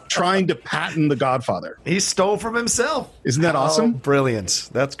Coppola trying to patent The Godfather. He stole from himself. Isn't that awesome? Brilliant.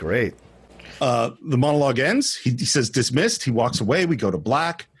 That's great. The monologue ends. He says dismissed. He walks away. We go to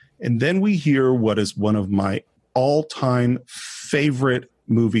black. And then we hear what is one of my all-time favorite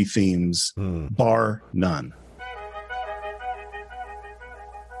movie themes, bar none.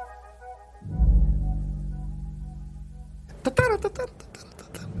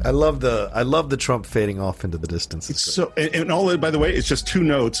 I love the Trump fading off into the distance. So, and all, by the way, it's just two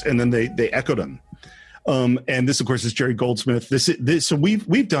notes, and then they echoed them. And this, of course, is Jerry Goldsmith. So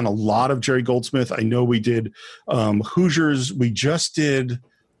we've done a lot of Jerry Goldsmith. I know we did Hoosiers. We just did.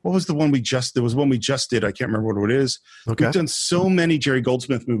 What was the one there was one we just did. I can't remember what it is. Okay. We've done so many Jerry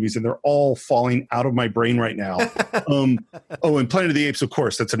Goldsmith movies, and they're all falling out of my brain right now. And Planet of the Apes, of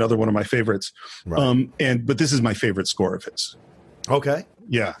course, that's another one of my favorites. Right. But this is my favorite score of his. Okay.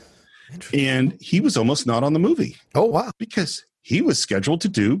 Yeah. And he was almost not on the movie. Oh, wow. Because he was scheduled to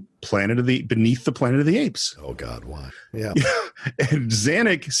do Beneath the Planet of the Apes. Oh, God, why? Yeah. And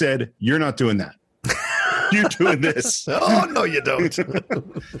Zanuck said, "You're not doing that. You're doing this." Oh, no, you don't.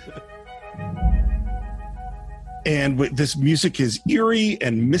 And this music is eerie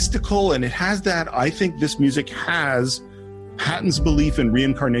and mystical, and it has that. I think this music has Patton's belief in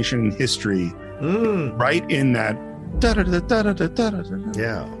reincarnation and history right in that.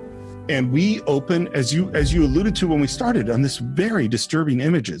 Yeah. And we open, as you alluded to when we started, on this very disturbing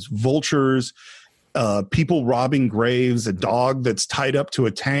images: vultures, people robbing graves, a dog that's tied up to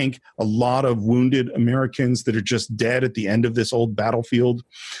a tank, a lot of wounded Americans that are just dead at the end of this old battlefield.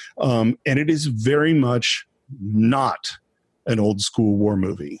 And it is very much not an old school war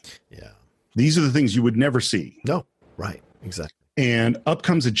movie. Yeah. These are the things you would never see. No, right, exactly. And up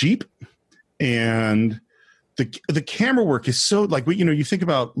comes a Jeep, and the camera work is so, like, you think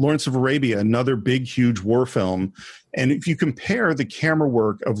about Lawrence of Arabia, another big, huge war film. And if you compare the camera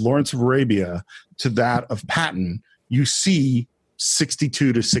work of Lawrence of Arabia to that of Patton, you see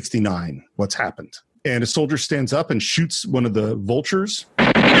 62 to 69, what's happened. And a soldier stands up and shoots one of the vultures.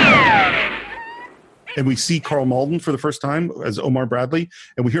 And we see Carl Malden for the first time as Omar Bradley.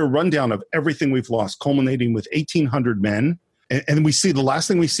 And we hear a rundown of everything we've lost, culminating with 1,800 men. And we see, the last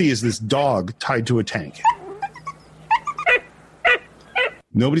thing we see is this dog tied to a tank.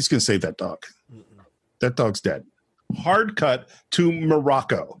 Nobody's going to save that dog. That dog's dead. Hard cut to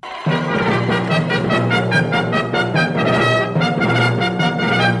Morocco.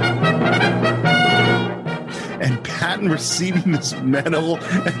 And Patton receiving this medal,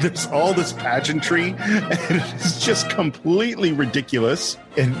 and there's all this pageantry, and it's just completely ridiculous.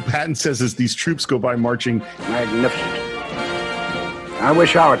 And Patton says as these troops go by marching, "Magnificent. I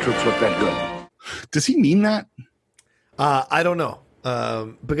wish our troops looked that good." Does he mean that? I don't know.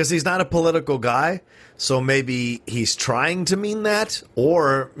 Because he's not a political guy, so maybe he's trying to mean that,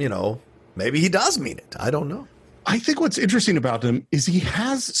 or, maybe he does mean it. I don't know. I think what's interesting about him is he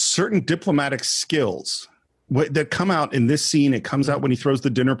has certain diplomatic skills that come out in this scene. It comes out when he throws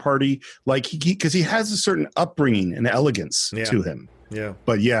the dinner party, because he has a certain upbringing and elegance to him. Yeah.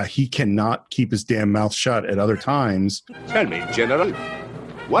 But yeah, he cannot keep his damn mouth shut at other times. Tell me, General,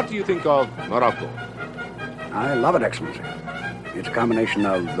 what do you think of Morocco? I love it, Excellency. It's a combination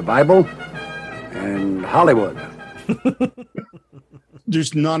of the Bible and Hollywood.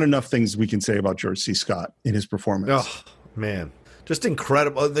 There's not enough things we can say about George C. Scott in his performance. Oh, man. Just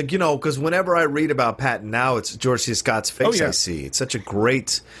incredible. Because whenever I read about Patton now, it's George C. Scott's face I see. It's such a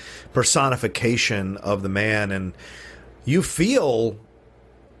great personification of the man. And you feel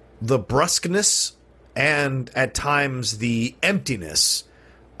the brusqueness and at times the emptiness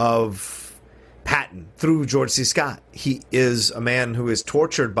of Patton through George C. Scott. He is a man who is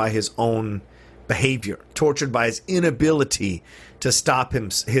tortured by his own behavior, tortured by his inability to stop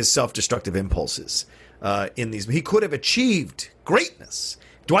his self-destructive impulses in these. He could have achieved greatness.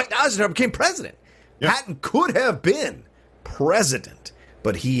 Dwight Eisenhower became president. Yep. Patton could have been president,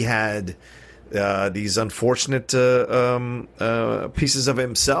 but he had these unfortunate pieces of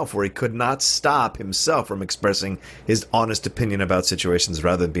himself where he could not stop himself from expressing his honest opinion about situations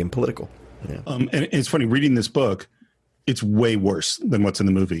rather than being political. Yeah. And it's funny, reading this book, it's way worse than what's in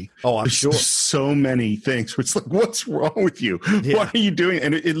the movie. Oh, I'm sure. There's so many things where it's like, what's wrong with you? Yeah. What are you doing?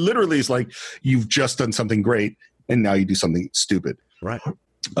 And it literally is like, you've just done something great, and now you do something stupid. Right.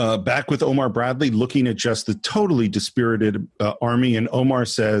 Back with Omar Bradley, looking at just the totally dispirited army, and Omar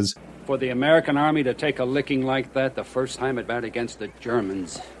says, "For the American army to take a licking like that the first time it went against the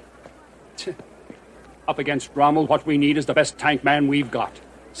Germans. Up against Rommel, what we need is the best tank man we've got.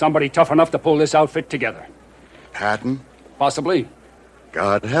 Somebody tough enough to pull this outfit together." Patton? Possibly.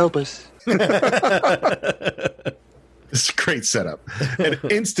 God help us. It's a great setup. An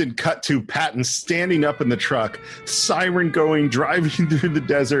instant cut to Patton standing up in the truck, siren going, driving through the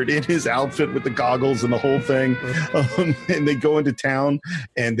desert in his outfit with the goggles and the whole thing. And they go into town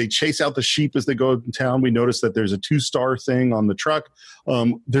and they chase out the sheep as they go into town. We notice that there's a 2-star thing on the truck.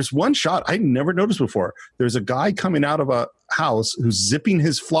 There's one shot I never noticed before. There's a guy coming out of a house who's zipping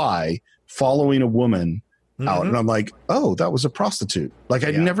his fly, following a woman out. And I'm like, oh, that was a prostitute. Like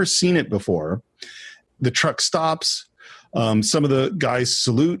I'd never seen it before. The truck stops. Some of the guys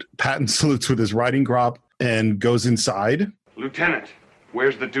salute. Patton salutes with his riding crop and goes inside. Lieutenant,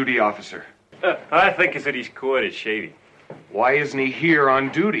 where's the duty officer? I think he's at his quarters shaving. Why isn't he here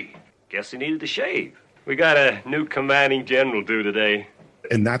on duty? Guess he needed to shave. We got a new commanding general due today.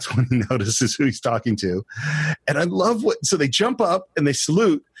 And that's when he notices who he's talking to. And I love so they jump up and they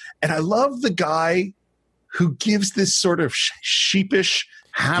salute. And I love the guy who gives this sort of sheepish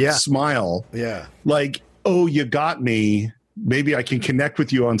half smile. Yeah. Like, oh, you got me. Maybe I can connect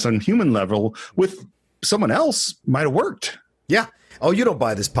with you on some human level. With someone else, might have worked. Yeah. Oh, you don't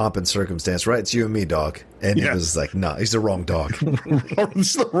buy this pomp and circumstance, right? It's you and me, dog. And he was like, no, he's the wrong dog.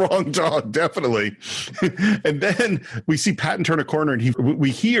 It's the wrong dog, definitely. And then we see Patton turn a corner and we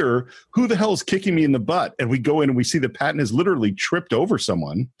hear, who the hell is kicking me in the butt? And we go in and we see that Patton has literally tripped over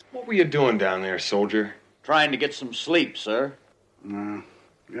someone. What were you doing down there, soldier? Trying to get some sleep, sir.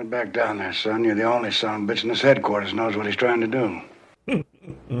 Get back down there, son. You're the only son bitch in this headquarters knows what he's trying to do.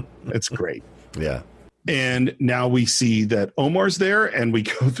 It's great. Yeah. And now we see that Omar's there, and we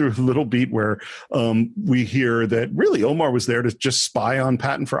go through a little beat where we hear that really Omar was there to just spy on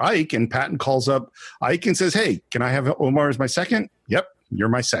Patton for Ike, and Patton calls up Ike and says, hey, can I have Omar as my second? Yep, you're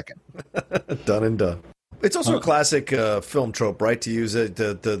my second. Done and done. It's also a classic film trope, right? To use it,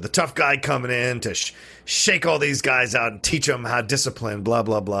 the tough guy coming in to shake all these guys out and teach them how discipline, blah,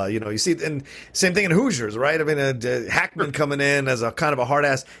 blah, blah. You know, you see, and same thing in Hoosiers, right? I mean, Hackman coming in as a kind of a hard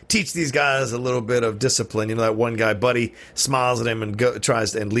ass, teach these guys a little bit of discipline. You know, that one guy, Buddy, smiles at him and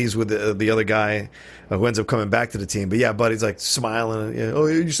tries and leaves with the other guy who ends up coming back to the team. But yeah, Buddy's like smiling. Oh,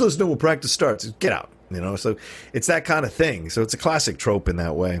 you're supposed to know when practice starts. Get out. You know, so it's that kind of thing. So it's a classic trope in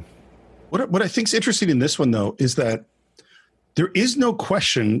that way. What I think is interesting in this one, though, is that there is no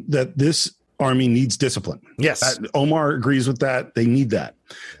question that this army needs discipline. Yes. Omar agrees with that. They need that.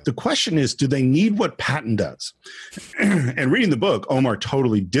 The question is, do they need what Patton does? And reading the book, Omar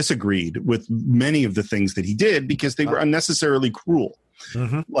totally disagreed with many of the things that he did because they were unnecessarily cruel.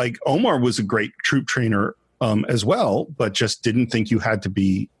 Mm-hmm. Like Omar was a great troop trainer as well, but just didn't think you had to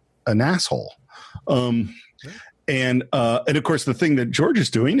be an asshole. And of course, the thing that George is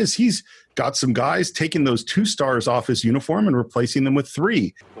doing is he's got some guys taking those 2 stars off his uniform and replacing them with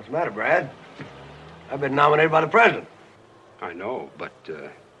 3. What's the matter, Brad? I've been nominated by the president. I know, but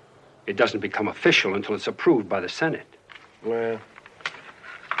it doesn't become official until it's approved by the Senate. Well,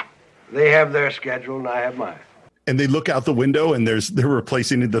 they have their schedule and I have mine. And they look out the window and they're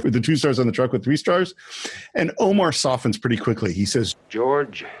replacing the 2 stars on the truck with 3 stars. And Omar softens pretty quickly. He says,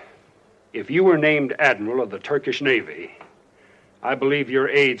 George, if you were named Admiral of the Turkish Navy, I believe your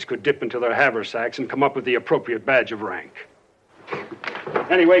aides could dip into their haversacks and come up with the appropriate badge of rank.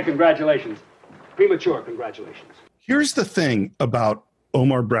 Anyway, congratulations. Premature congratulations. Here's the thing about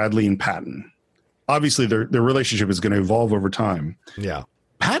Omar Bradley and Patton. Obviously, their relationship is going to evolve over time. Yeah.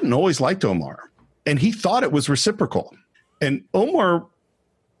 Patton always liked Omar, and he thought it was reciprocal. And Omar,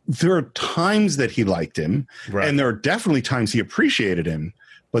 there are times that he liked him, right, and there are definitely times he appreciated him,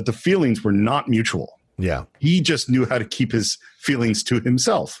 but the feelings were not mutual. Yeah. He just knew how to keep his feelings to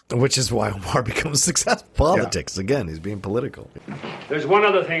himself. Which is why Omar becomes successful. Politics, again, he's being political. There's one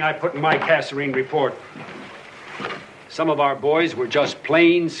other thing I put in my Kasserine report. Some of our boys were just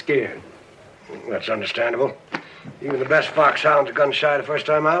plain scared. That's understandable. Even the best foxhounds are gun shy the first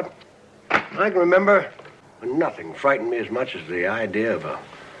time out. I can remember when nothing frightened me as much as the idea of a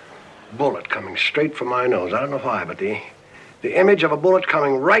bullet coming straight for my nose. I don't know why, but the image of a bullet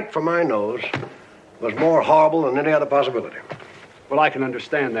coming right for my nose was more horrible than any other possibility. Well, I can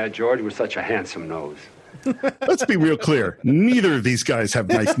understand that, George, with such a handsome nose. Let's be real clear. Neither of these guys have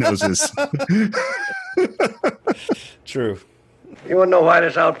nice noses. True. You want to know why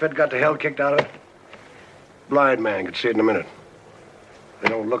this outfit got the hell kicked out of it? Blind man could see it in a minute. They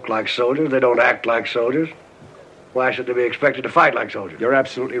don't look like soldiers. They don't act like soldiers. Why should they be expected to fight like soldiers? You're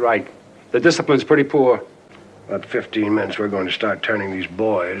absolutely right. The discipline's pretty poor. About 15 minutes, we're going to start turning these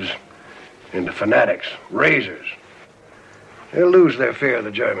boys into fanatics, razors. They'll lose their fear of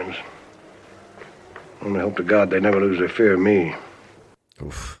the Germans. Only hope to God they never lose their fear of me.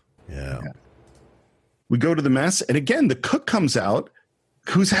 Oof. Yeah. We go to the mess, and again, the cook comes out,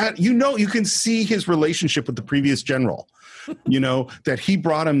 who's had, you can see his relationship with the previous general, that he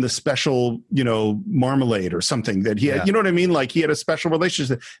brought him the special, marmalade or something that he had, you know what I mean? Like he had a special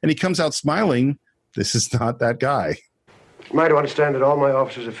relationship and he comes out smiling. This is not that guy. Am I to understand that all my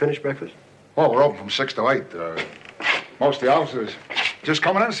officers have finished breakfast? Oh, we're open from 6 to 8. Most of the officers just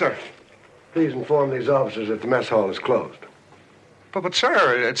coming in, sir. Please inform these officers that the mess hall is closed. But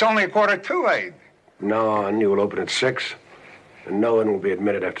sir, it's only 8:45. No, and you will open at 6, and no one will be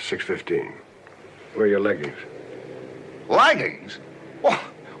admitted after 6:15. Where are your leggings? Leggings? Well,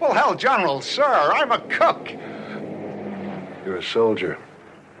 hell, General, sir, I'm a cook. You're a soldier.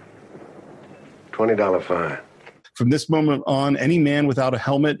 $20 fine. From this moment on, any man without a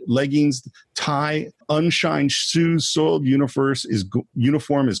helmet, leggings, tie, unshined shoes, soiled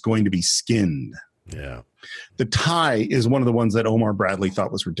uniform is going to be skinned. Yeah. The tie is one of the ones that Omar Bradley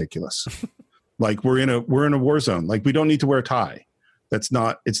thought was ridiculous. Like we're in a war zone. Like we don't need to wear a tie. It's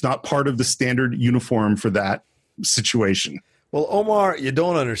not part of the standard uniform for that situation. Well, Omar, you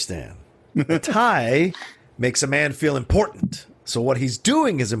don't understand. A tie makes a man feel important. So what he's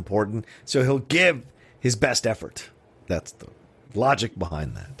doing is important. So he'll give his best effort. That's the logic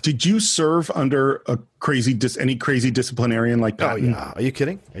behind that. Did you serve under any crazy disciplinarian like Patton? Oh, yeah. Are you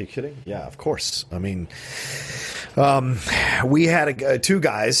kidding? Yeah, of course. I mean, we had two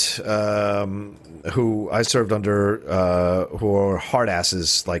guys who I served under who were hard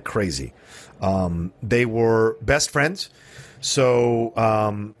asses like crazy. They were best friends. So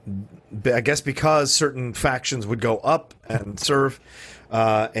I guess because certain factions would go up and serve,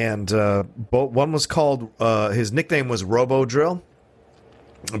 one was called, his nickname was Robo Drill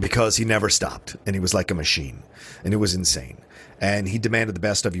because he never stopped and he was like a machine and it was insane. And he demanded the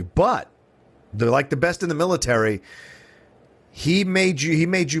best of you, but they're like the best in the military. He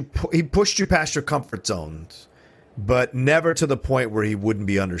pushed you past your comfort zones, but never to the point where he wouldn't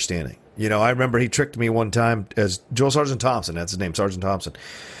be understanding. I remember he tricked me one time as Joel Sergeant Thompson. That's his name, Sergeant Thompson.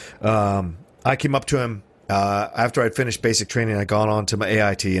 I came up to him after I'd finished basic training. I'd gone on to my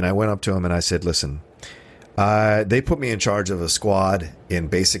AIT, and I went up to him and I said, listen, they put me in charge of a squad in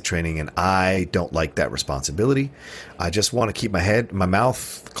basic training, and I don't like that responsibility. I just want to keep my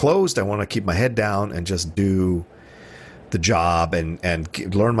mouth closed. I want to keep my head down and just do the job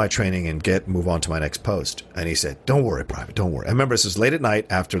and learn my training and move on to my next post. And he said, don't worry, Private, don't worry. I remember this was late at night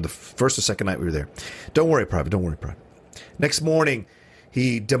after the first or second night we were there. Don't worry, Private, don't worry, Private. Next morning,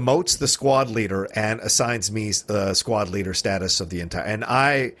 he demotes the squad leader and assigns me squad leader status of the entire. And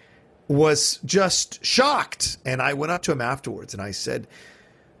I was just shocked. And I went up to him afterwards and I said,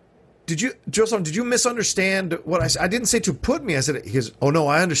 Joseph, did you misunderstand what I said? I didn't say to put me. I said, he goes, oh no,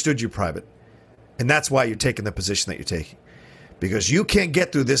 I understood you, Private. And that's why you're taking the position that you're taking. Because you can't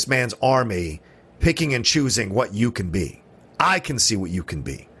get through this man's army picking and choosing what you can be. I can see what you can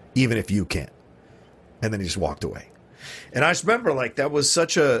be, even if you can't. And then he just walked away. And I just remember, that was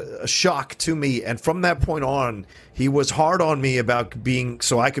such a shock to me. And from that point on, he was hard on me about being,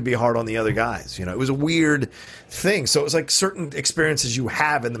 so I could be hard on the other guys. It was a weird thing. So it was like certain experiences you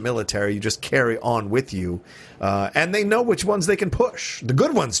have in the military, you just carry on with you. And they know which ones they can push. The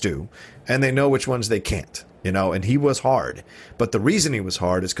good ones do. And they know which ones they can't. And he was hard. But the reason he was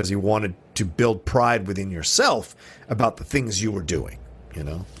hard is because he wanted to build pride within yourself about the things you were doing,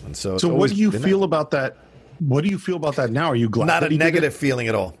 And so what do you feel about that? What do you feel about that now? Are you glad? Not a negative feeling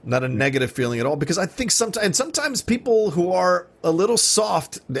at all. Not a negative feeling at all. Because I think sometimes people who are a little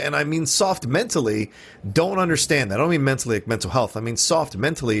soft, and I mean soft mentally, don't understand that. I don't mean mentally like mental health. I mean soft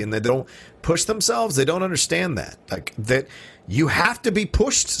mentally, and they don't push themselves. They don't understand that. That you have to be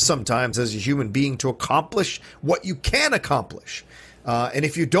pushed sometimes as a human being to accomplish what you can accomplish. And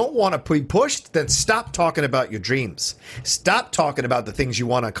if you don't want to be pushed, then stop talking about your dreams. Stop talking about the things you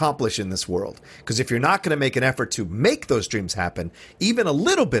want to accomplish in this world. Because if you're not going to make an effort to make those dreams happen, even a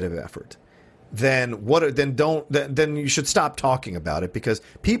little bit of effort, then you should stop talking about it, because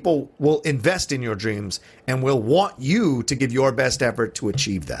people will invest in your dreams and will want you to give your best effort to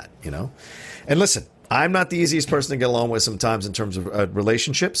achieve that, And listen, I'm not the easiest person to get along with sometimes in terms of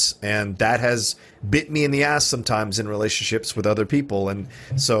relationships, and that has bit me in the ass sometimes in relationships with other people. And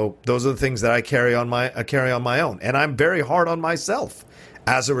so those are the things that I carry on my own, and I'm very hard on myself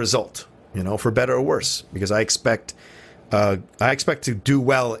as a result, for better or worse, because I expect to do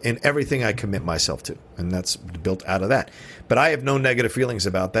well in everything I commit myself to, and that's built out of that. But I have no negative feelings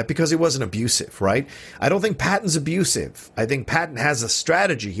about that because he wasn't abusive, right? I don't think Patton's abusive. I think Patton has a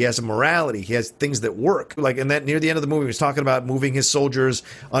strategy. He has a morality. He has things that work. Near the end of the movie, he was talking about moving his soldiers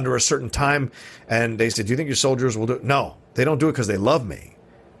under a certain time, and they said, do you think your soldiers will do it? No, they don't do it because they love me.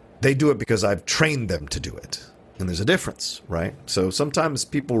 They do it because I've trained them to do it. And there's a difference, right? So sometimes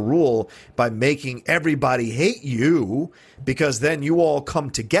people rule by making everybody hate you because then you all come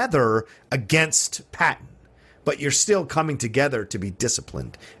together against Patton. But you're still coming together to be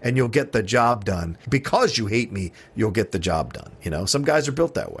disciplined, and you'll get the job done. Because you hate me, you'll get the job done. You know, some guys are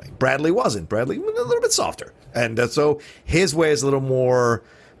built that way. Bradley wasn't. Bradley was a little bit softer. And so his way is a little more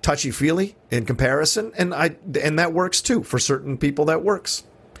touchy-feely in comparison, and that works too. For certain people, that works.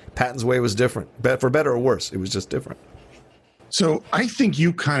 Patton's way was different. For better or worse, it was just different. So I think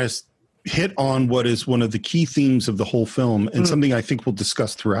you kind of hit on what is one of the key themes of the whole film, and something I think we'll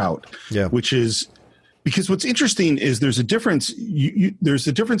discuss throughout, which is, because what's interesting is there's a difference. There's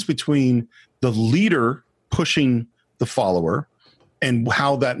a difference between the leader pushing the follower and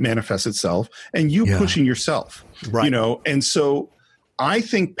how that manifests itself, and you pushing yourself. Right. You know, and so I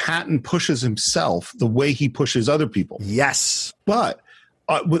think Patton pushes himself the way he pushes other people. Yes. But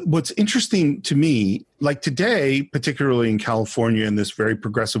what's interesting to me, like today, particularly in California, in this very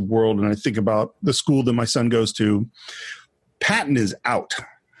progressive world, and I think about the school that my son goes to, Patton is out.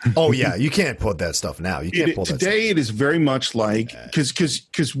 Oh yeah, you can't put that stuff now. You can't pull that today. It is very much like because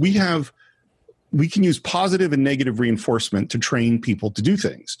we can use positive and negative reinforcement to train people to do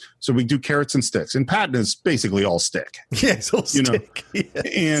things. So we do carrots and sticks, and Patton is basically all stick. Yeah, it's all stick.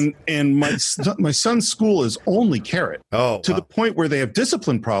 Yes. And my son's school is only carrot. To the point where they have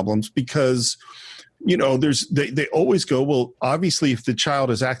discipline problems because, you know, they always go, well, obviously if the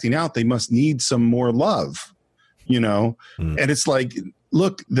child is acting out, they must need some more love, you know, and it's like,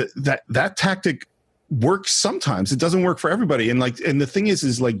 look, that tactic works sometimes. It doesn't work for everybody. And the thing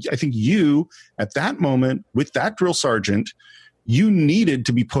is like, I think you at that moment with that drill sergeant, you needed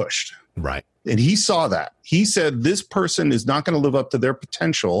to be pushed. Right. And he saw that. He said, this person is not going to live up to their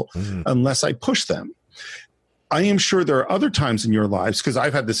potential unless I push them. I am sure there are other times in your lives, because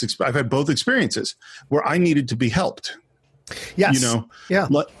I've had both experiences where I needed to be helped. Yes. You know? Yeah.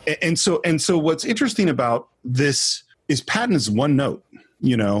 And so what's interesting about this is Patton is one note,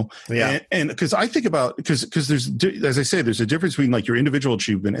 you know? Yeah. And because I think about, because there's, as I say, there's a difference between like your individual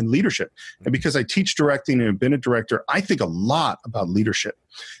achievement and leadership. And because I teach directing and have been a director, I think a lot about leadership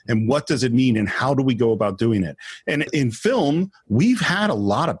and what does it mean and how do we go about doing it? And in film, we've had a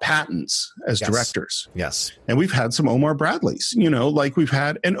lot of Pattons as directors. Yes. And we've had some Omar Bradleys, you know, like we've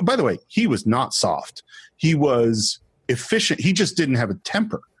had, and by the way, he was not soft. He was efficient. He just didn't have a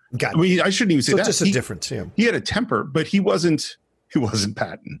temper. I mean, I shouldn't even say that. Just a difference. Yeah. He had a temper, but he wasn't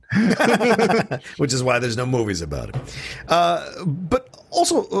Patton. Which is why there's no movies about it. But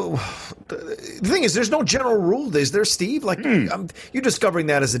also, the thing is, there's no general rule, is there, Steve? Like, you're discovering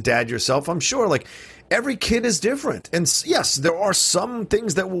that as a dad yourself, I'm sure. Like, every kid is different. And yes, there are some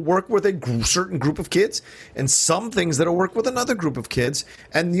things that will work with a certain group of kids and some things that will work with another group of kids.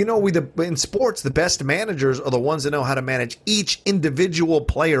 And, you know, in sports, the best managers are the ones that know how to manage each individual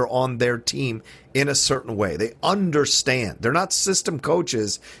player on their team in a certain way. They understand. They're not system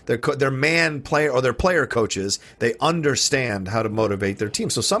coaches. They're man player or they're player coaches. They understand how to motivate their team.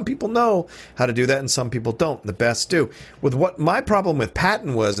 So some people know how to do that and some people don't. The best do. With what my problem with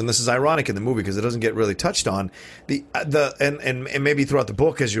Patton was, and this is ironic in the movie because it doesn't get really touched on, and maybe throughout the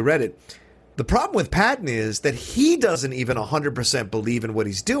book as you read it, the problem with Patton is that he doesn't even 100% believe in what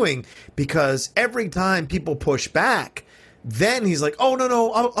he's doing because every time people push back, then he's like, oh,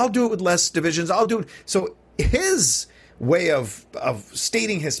 no, I'll do it with less divisions. I'll do it. So his way of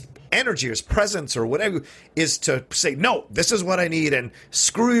stating his energy or his presence or whatever is to say, no, this is what I need, and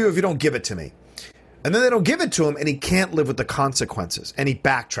screw you if you don't give it to me. And then they don't give it to him, and he can't live with the consequences, and he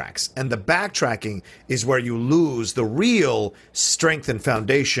backtracks. And the backtracking is where you lose the real strength and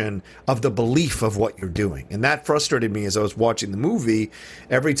foundation of the belief of what you're doing. And that frustrated me as I was watching the movie.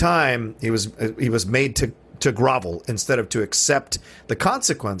 Every time he was made to grovel instead of to accept the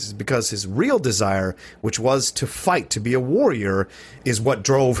consequences, because his real desire, which was to fight, to be a warrior, is what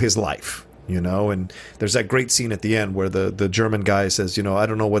drove his life. You know, and there's that great scene at the end where the German guy says, you know, I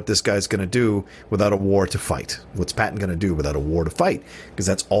don't know what this guy's going to do without a war to fight. What's Patton going to do without a war to fight? Because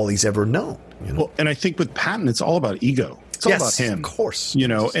that's all he's ever known. You know? Well, and I think with Patton, it's all about ego. It's all about him. Of course. You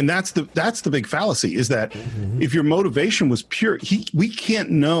know, and that's the big fallacy is that if your motivation was pure, we can't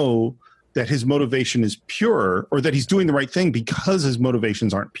know that his motivation is pure or that he's doing the right thing because his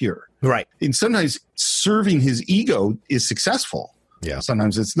motivations aren't pure. Right. And sometimes serving his ego is successful. Yeah.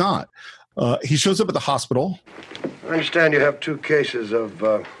 Sometimes it's not. He shows up at the hospital. I understand you have 2 cases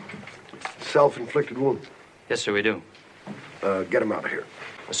of self-inflicted wounds. Yes, sir, we do. Get him out of here.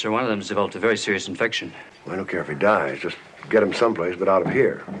 Well, sir, one of them's developed a very serious infection. Well, I don't care if he dies. Just get him someplace, but out of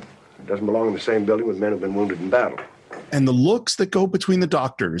here. He doesn't belong in the same building with men who've been wounded in battle. And the looks that go between the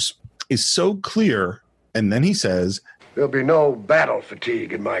doctors is so clear And then he says, there'll be no battle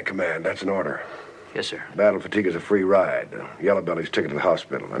fatigue in my command. That's an order. Yes, sir. Battle fatigue is a free ride. Yellow Belly's ticket to the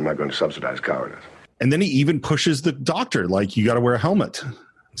hospital. I'm not going to subsidize cowardice. and then he even pushes the doctor, like, you got to wear a helmet.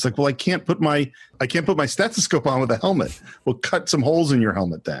 It's like, well, I can't put my stethoscope on with a helmet. We'll cut some holes in your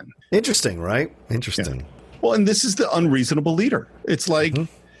helmet then. Interesting, right? Interesting. Yeah. Well, and this is the unreasonable leader. It's like,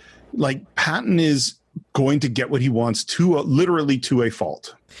 like Patton is going to get what he wants literally to a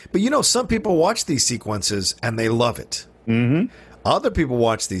fault. But some people watch these sequences and they love it. Mm-hmm. Other people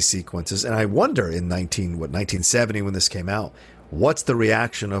watch these sequences, and I wonder in 1970 when this came out, what's the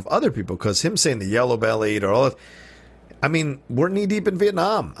reaction of other people? Because him saying the yellow bellied or all of, I mean, we're knee deep in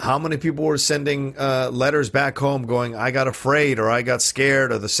Vietnam. How many people were sending letters back home going, I got afraid or I got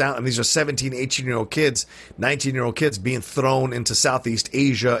scared, or the sound? And these are 17, 18-year-old kids, 19-year-old kids being thrown into Southeast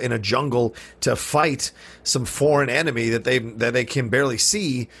Asia in a jungle to fight some foreign enemy that they can barely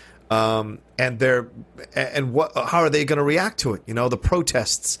see. How are they going to react to it? The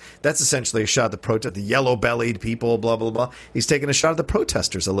protests. That's essentially a shot at the protest. The yellow-bellied people, blah blah blah. He's taking a shot at the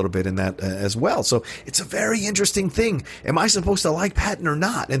protesters a little bit in that as well. So it's a very interesting thing. Am I supposed to like Patton or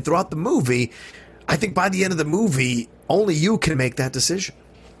not? And throughout the movie, I think by the end of the movie, only you can make that decision.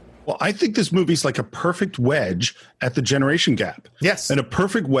 Well, I think this movie's like a perfect wedge at the generation gap. Yes, and a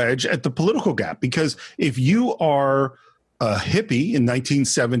perfect wedge at the political gap, because if you are a hippie in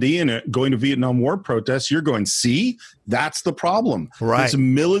 1970 and going to Vietnam War protests, you're going, see, that's the problem. Right. It's a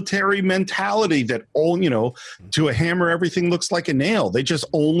military mentality that to a hammer, everything looks like a nail. They just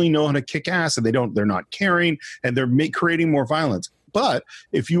only know how to kick ass, and they're not caring, and they're creating more violence. But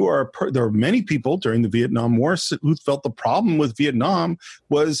if you are, there are many people during the Vietnam War who felt the problem with Vietnam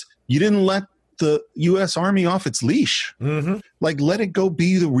was you didn't let the U.S. Army off its leash. Mm-hmm. Like, let it go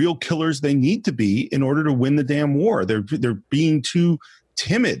be the real killers they need to be in order to win the damn war. They're being too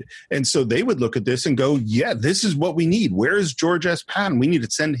timid. And so they would look at this and go, yeah, this is what we need. Where is George S. Patton? We need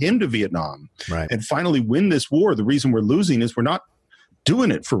to send him to Vietnam and finally win this war. The reason we're losing is we're not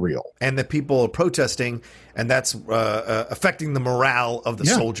doing it for real. And the people are protesting, and that's affecting the morale of the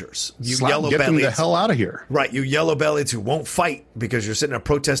soldiers. You yellow-bellied, get them the hell out of here. Right, you yellow-bellied who won't fight because you're sitting there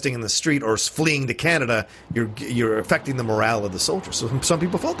protesting in the street or fleeing to Canada. You're affecting the morale of the soldiers. So some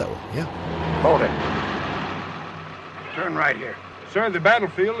people felt that way. Yeah. Hold it. Turn right here. Sir, the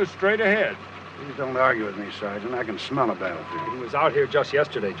battlefield is straight ahead. Please don't argue with me, Sergeant. I can smell a battlefield. He was out here just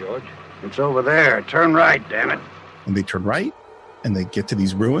yesterday, George. It's over there. Turn right, damn it. And they turn right, and they get to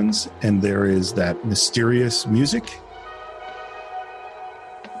these ruins, and there is that mysterious music.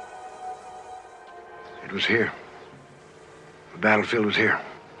 It was here. The battlefield was here.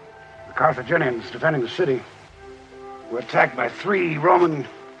 The Carthaginians defending the city were attacked by 3 Roman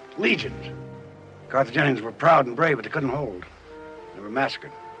legions. The Carthaginians were proud and brave, but they couldn't hold. They were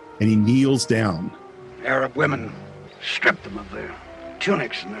massacred. And he kneels down. Arab women stripped them of their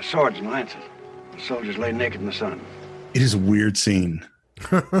tunics and their swords and lances. The soldiers lay naked in the sun. It is a weird scene.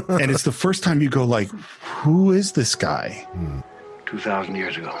 And it's the first time you go like, who is this guy? 2,000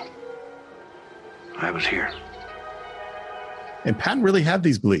 years ago, I was here. And Patton really had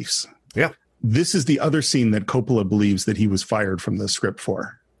these beliefs. Yeah. This is the other scene that Coppola believes that he was fired from the script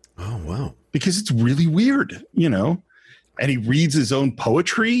for. Oh, wow. Because it's really weird, and he reads his own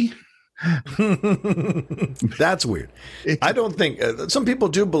poetry. That's weird. I don't think some people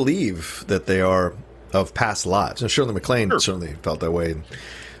do believe that they are of past lives. And Shirley MacLaine certainly felt that way.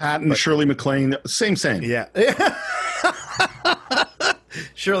 Patton, Shirley MacLaine, same. Yeah.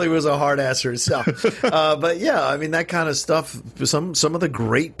 Shirley was a hard ass herself. But yeah, I mean, that kind of stuff, some of the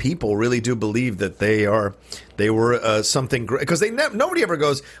great people really do believe that they were something great. Because nobody ever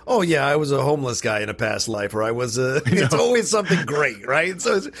goes, oh yeah, I was a homeless guy in a past life, or I was it's always something great, right?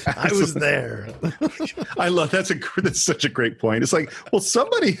 So I was there. I love, that's such a great point. It's like, well,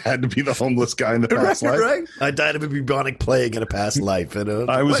 somebody had to be the homeless guy in the past life. Right? I died of a bubonic plague in a past life. And,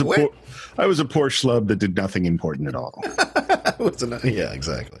 I was a poor schlub that did nothing important at all. Yeah,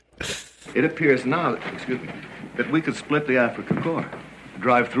 exactly. It appears now, that we could split the African Corps,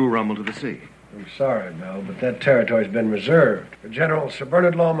 drive through Rommel to the sea. I'm sorry, Mel, but that territory's been reserved for General Sir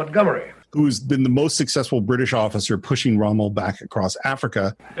Bernard Law Montgomery, who's been the most successful British officer pushing Rommel back across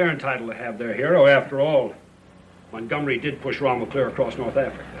Africa. They're entitled to have their hero. After all, Montgomery did push Rommel clear across North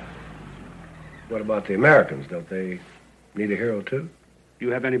Africa. What about the Americans? Don't they need a hero, too? Do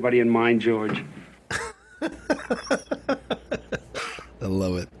you have anybody in mind, George? I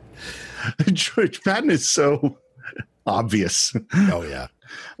love it. George Patton is so obvious. Oh, yeah.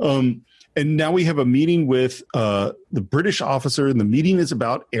 And now we have a meeting with the British officer, and the meeting is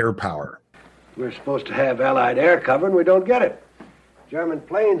about air power. We're supposed to have Allied air cover, and we don't get it. German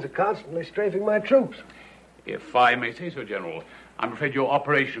planes are constantly strafing my troops. If I may say so, General, I'm afraid your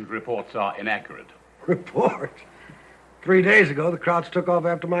operations reports are inaccurate. Report? 3 days ago, the Krauts took off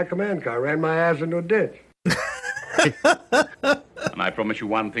after my command car, ran my ass into a ditch. And I promise you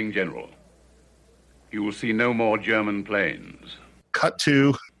one thing, General. You will see no more German planes. Cut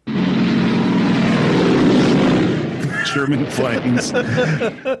to German planes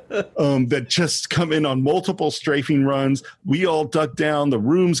that just come in on multiple strafing runs. We all duck down. The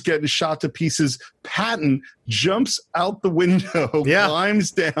room's getting shot to pieces. Patton jumps out the window,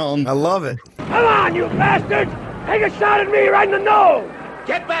 climbs down. I love it. Come on, you bastards! Take a shot at me right in the nose!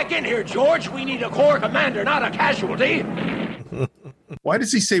 Get back in here, George. We need a corps commander, not a casualty. Why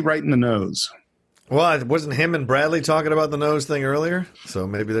does he say right in the nose? Well, it wasn't him and Bradley talking about the nose thing earlier? So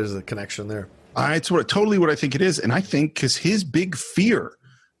maybe there's a connection there. It's totally what I think it is. And I think because his big fear,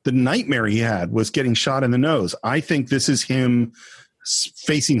 the nightmare he had, was getting shot in the nose. I think this is him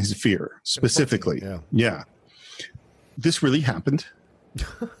facing his fear specifically. Yeah. This really happened.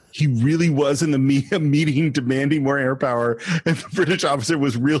 He really was in the meeting demanding more air power. And the British officer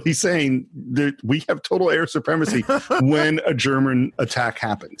was really saying that we have total air supremacy when a German attack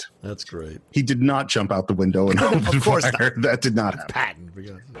happened. That's great. He did not jump out the window and open fire. That did not happen.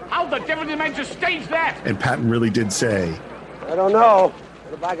 Patton. How the devil did you manage to stage that? And Patton really did say, I don't know,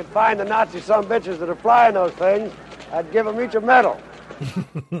 but if I could find the Nazi sumbitches that are flying those things, I'd give them each a medal.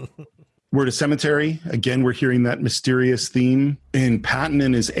 We're at a cemetery. Again, we're hearing that mysterious theme. And Patton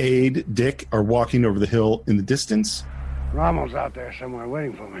and his aide, Dick, are walking over the hill in the distance. Rommel's out there somewhere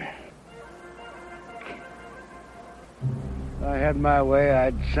waiting for me. If I had my way,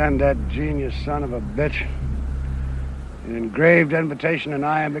 I'd send that genius son of a bitch an engraved invitation in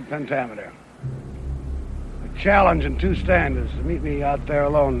iambic pentameter. A challenge and 2 standards to meet me out there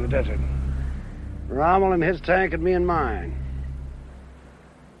alone in the desert. Rommel in his tank and me in mine.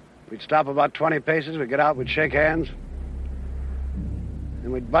 We'd stop about 20 paces, we'd get out, we'd shake hands,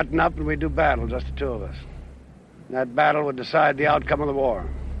 then we'd button up and we'd do battle, just the 2 of us. And that battle would decide the outcome of the war.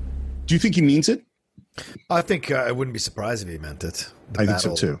 Do you think he means it? I think I wouldn't be surprised if he meant it. I think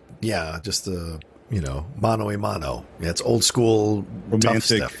so too. Yeah, just mano a mano. Yeah, it's old school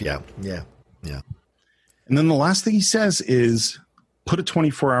romantic tough stuff. Yeah. And then the last thing he says is, put a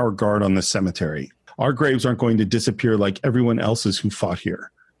 24-hour guard on this cemetery. Our graves aren't going to disappear like everyone else's who fought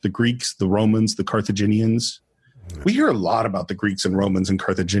here. The Greeks, the Romans, the Carthaginians. We hear a lot about the Greeks and Romans and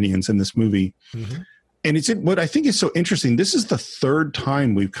Carthaginians in this movie. Mm-hmm. And what I think is so interesting, this is the 3rd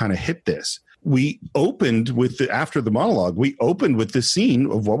time we've kind of hit this. We opened with after the monologue, we opened with this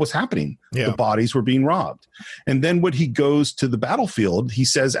scene of what was happening. Yeah. The bodies were being robbed. And then when he goes to the battlefield, he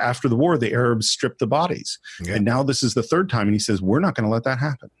says after the war, the Arabs stripped the bodies. Okay. And now this is the 3rd time. And he says, we're not going to let that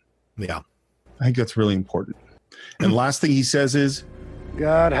happen. Yeah. I think that's really important. And last thing he says is,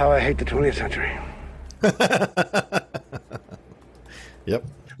 God, how I hate the 20th century. Yep.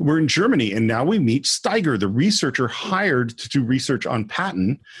 We're in Germany, and now we meet Steiger, the researcher hired to do research on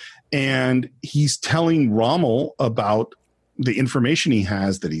Patton, and he's telling Rommel about the information he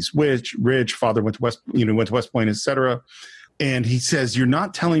has, that he's rich, father went to West Point, etc. And he says, "You're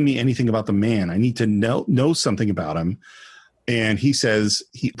not telling me anything about the man. I need to know something about him." And he says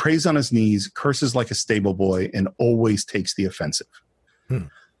he prays on his knees, curses like a stable boy, and always takes the offensive.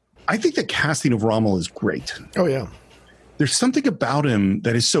 I think the casting of Rommel is great. Oh, yeah. There's something about him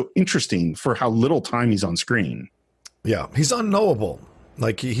that is so interesting for how little time he's on screen. Yeah, he's unknowable.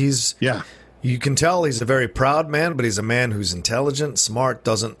 Like you can tell he's a very proud man, but he's a man who's intelligent, smart,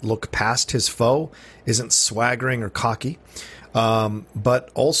 doesn't look past his foe, isn't swaggering or cocky, but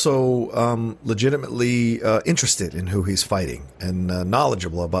also legitimately interested in who he's fighting and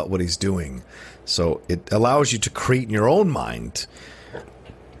knowledgeable about what he's doing. So it allows you to create in your own mind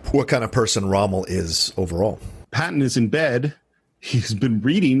what kind of person Rommel is overall. Patton is in bed. He's been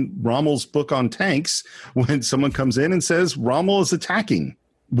reading Rommel's book on tanks when someone comes in and says Rommel is attacking.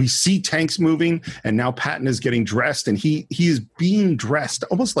 We see tanks moving, and now Patton is getting dressed, and he is being dressed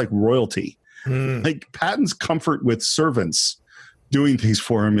almost like royalty. Like Patton's comfort with servants doing things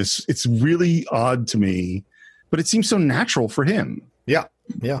for him it's really odd to me, but it seems so natural for him. Yeah.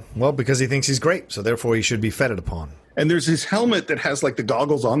 Well, because he thinks he's great, so therefore he should be feted upon. And there's his helmet that has like the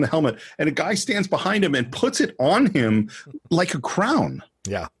goggles on the helmet, and a guy stands behind him and puts it on him like a crown.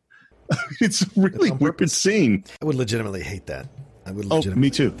 Yeah. It's really wicked scene. I would legitimately hate that. Me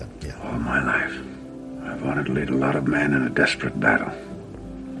too. Yeah. All my life, I've wanted to lead a lot of men in a desperate battle.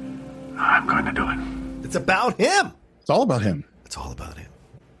 I'm going to do it. It's about him. It's all about him. It's all about him.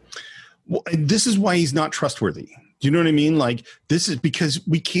 Well, and this is why he's not trustworthy. Do you know what I mean? Like, this is because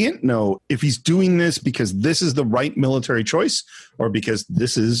we can't know if he's doing this because this is the right military choice or because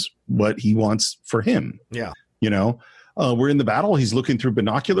this is what he wants for him. Yeah. You know, we're in the battle. He's looking through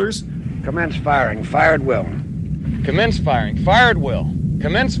binoculars. Commence firing. Fire at will. Commence firing. Fire at will.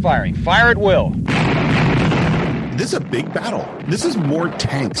 Commence firing. Fire at will. This is a big battle. This is more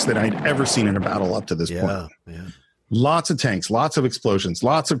tanks than I'd ever seen in a battle up to this point. Yeah. Lots of tanks, lots of explosions,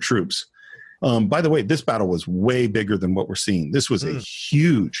 lots of troops. By the way, this battle was way bigger than what we're seeing. This was a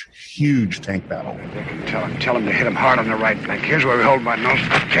huge, huge tank battle. Tell him to hit him hard on the right flank. Here's where we hold my nose.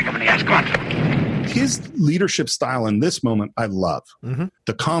 Kick him in the ass. Come on. His leadership style in this moment, I love.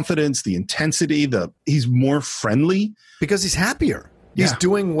 The confidence, the intensity, he's more friendly. Because he's happier. He's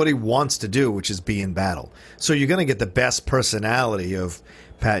doing what he wants to do, which is be in battle. So you're going to get the best personality of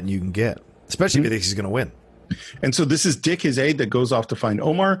Patton you can get, especially if you think he's going to win. And so this is Dick, his aide, that goes off to find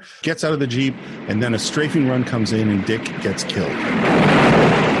Omar, gets out of the Jeep, and then a strafing run comes in and Dick gets killed.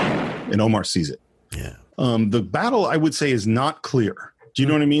 And Omar sees it. Yeah. The battle, I would say, is not clear. Do you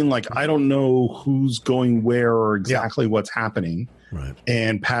know what I mean? Like, I don't know who's going where or exactly what's happening. Right.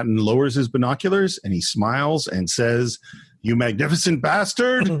 And Patton lowers his binoculars and he smiles and says, "You magnificent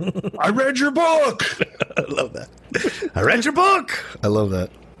bastard, I read your book." I love that. I read your book. I love that.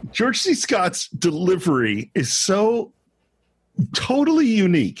 George C. Scott's delivery is so totally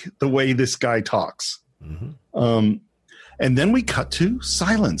unique, the way this guy talks. And then we cut to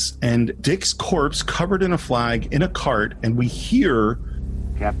silence and Dick's corpse covered in a flag in a cart, and we hear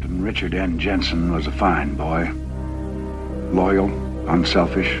Captain Richard N. Jensen was a fine boy. Loyal,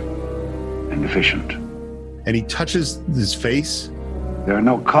 unselfish, and efficient. And he touches his face. There are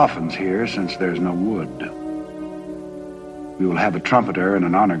no coffins here since there's no wood. We will have a trumpeter and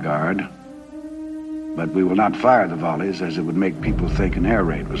an honor guard, but we will not fire the volleys as it would make people think an air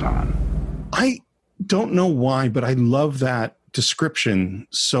raid was on. I don't know why, but I love that description.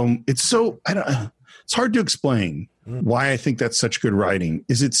 It's hard to explain why I think that's such good writing.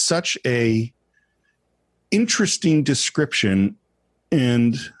 Is it such a interesting description,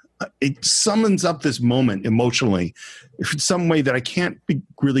 and it summons up this moment emotionally in some way that I can't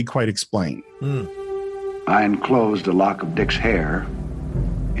really quite explain. I enclosed a lock of Dick's hair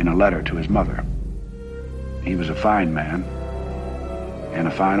in a letter to his mother. He was a fine man and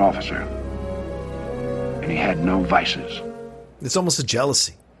a fine officer, and he had no vices. It's almost a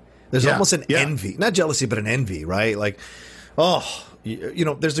jealousy. There's almost an envy. Not jealousy, but an envy, right? Like, you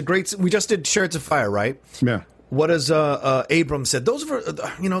know, there's a great... We just did Chariots of Fire, right? Yeah. What does Abram said? Those of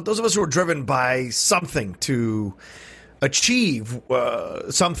us who are driven by something to achieve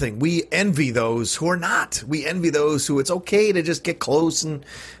something, we envy those who are not. We envy those who it's okay to just get close, and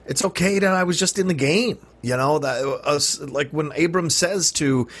it's okay that I was just in the game. You know, like when Abram says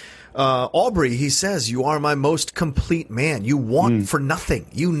to Aubrey, he says, "You are my most complete man. You want for nothing.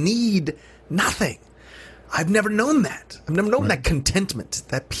 You need nothing." I've never known that. I've never known that contentment,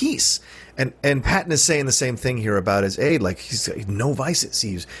 that peace. And Patton is saying the same thing here about his aide. Like, he's no vices.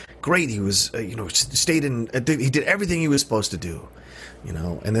 He's great. He was, stayed in. He did everything he was supposed to do. You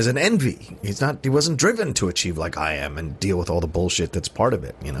know, and there's an envy. He wasn't driven to achieve like I am and deal with all the bullshit that's part of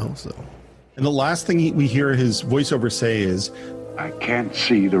it. You know, so. And the last thing we hear his voiceover say is, "I can't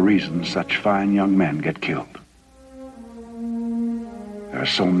see the reason such fine young men get killed. There are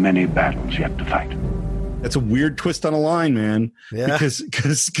so many battles yet to fight." That's a weird twist on a line, man. Yeah. Because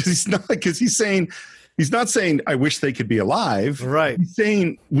he's not saying I wish they could be alive. Right. He's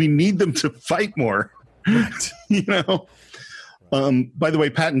saying we need them to fight more. Right. You know. By the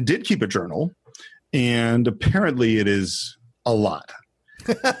way, Patton did keep a journal, and apparently it is a lot.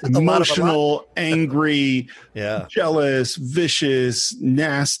 Emotional, angry, jealous, vicious,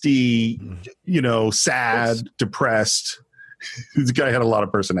 nasty, sad, depressed. This guy had a lot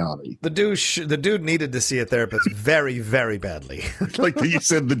of personality. The dude needed to see a therapist very, very badly. Like you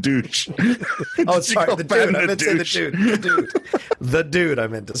said, the douche. Oh, sorry, the dude. I meant to say the dude. The dude, I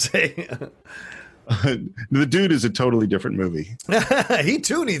meant to say. The Dude is a totally different movie. He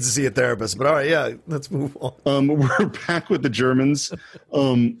too needs to see a therapist, but all right, let's move on. We're back with the Germans.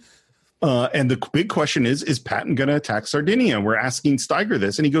 And the big question is Patton going to attack Sardinia? We're asking Steiger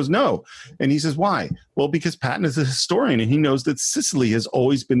this, and he goes, no. And he says, why? Well, because Patton is a historian, and he knows that Sicily has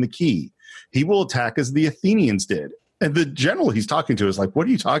always been the key. He will attack as the Athenians did. And the general he's talking to is like, what are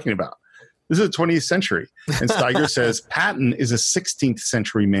you talking about? This is the 20th century. And Steiger says, Patton is a 16th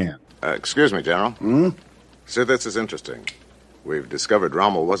century man. Excuse me, General. So this is interesting. We've discovered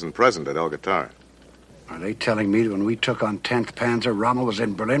Rommel wasn't present at El Guitar. Are they telling me that when we took on 10th Panzer, Rommel was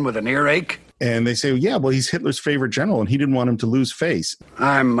in Berlin with an earache? And they say, yeah, well, he's Hitler's favorite general, and he didn't want him to lose face.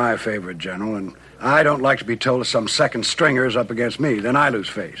 I'm my favorite general, and I don't like to be told if some second stringer's up against me. Then I lose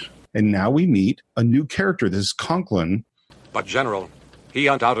face. And now we meet a new character. This is Conklin. But, General, he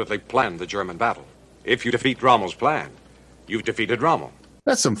undoubtedly planned the German battle. If you defeat Rommel's plan, you've defeated Rommel.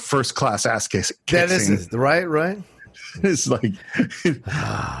 That's some first-class ass kissing. That is right. It's like, and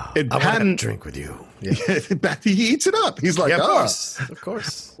I want to Patton drink with you. Yeah. He eats it up. He's like, of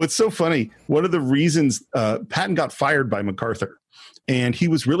course. What's so funny? One of the reasons Patton got fired by MacArthur, and he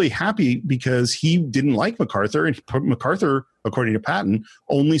was really happy because he didn't like MacArthur, and MacArthur, according to Patton,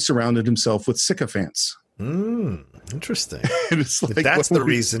 only surrounded himself with sycophants. Interesting. And it's like, if that's the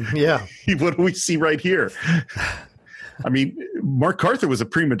reason, yeah. What do we see right here? I mean, MacArthur was a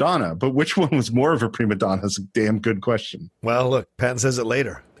prima donna, but which one was more of a prima donna is a damn good question. Well, look, Patton says it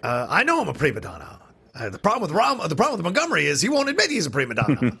later. I know I'm a prima donna. The problem with Montgomery is he won't admit he's a prima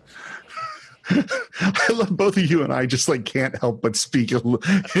donna. I love both of you, and I just can't help but speak.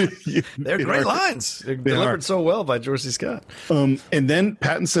 They're great lines. They're delivered so well by George C. Scott. And then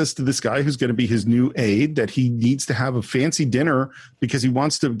Patton says to this guy who's going to be his new aide that he needs to have a fancy dinner because he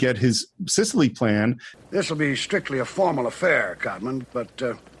wants to get his Sicily plan. This will be strictly a formal affair, Codman, but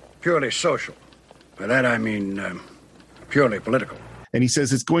purely social. By that I mean purely political. And he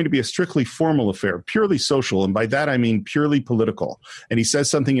says it's going to be a strictly formal affair, purely social. And by that, I mean purely political. And he says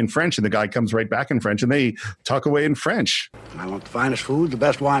something in French, and the guy comes right back in French, and they talk away in French. I want the finest food, the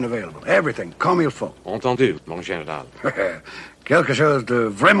best wine available. Everything, comme il faut. Entendu, mon général. Quelque chose de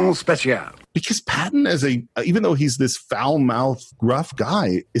vraiment spécial. Because Patton, even though he's this foul-mouthed, gruff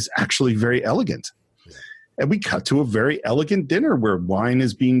guy, is actually very elegant. And we cut to a very elegant dinner where wine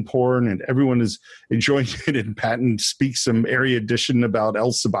is being poured and everyone is enjoying it. And Patton speaks some erudition about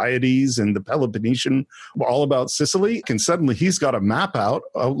Alcibiades and the Peloponnesian, all about Sicily. And suddenly he's got a map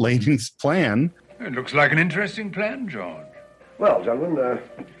outlining his plan. It looks like an interesting plan, George. Well, gentlemen,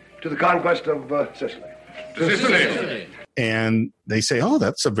 to the conquest of Sicily. To Sicily. And they say, oh,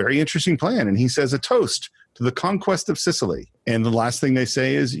 that's a very interesting plan. And he says a toast to the conquest of Sicily. And the last thing they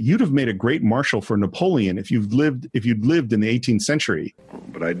say is, you'd have made a great marshal for Napoleon if you'd lived in the 18th century.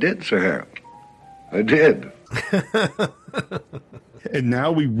 But I did, Sir Harold. I did. And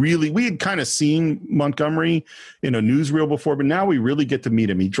now we had kind of seen Montgomery in a newsreel before, but now we really get to meet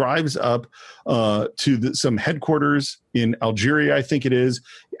him. He drives up to some headquarters in Algeria, I think it is,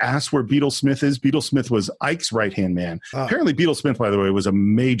 asks where Beetle Smith is. Beetle Smith was Ike's right-hand man. Apparently Beetle Smith, by the way, was a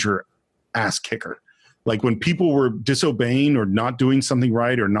major ass kicker. Like when people were disobeying or not doing something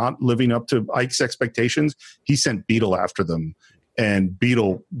right or not living up to Ike's expectations, he sent Beetle after them. And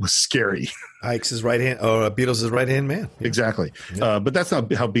Beetle was scary. Beetle's right-hand man. Yeah. Exactly. Yeah. But that's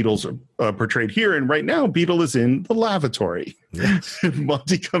not how Beetle's portrayed here. And right now, Beetle is in the lavatory. Yeah.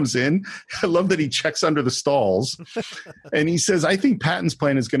 Monty comes in. I love that he checks under the stalls. And he says, I think Patton's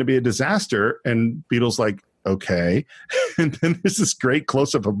plan is going to be a disaster. And Beetle's like, okay. And then there's this great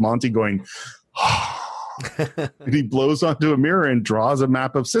close-up of Monty going, and he blows onto a mirror and draws a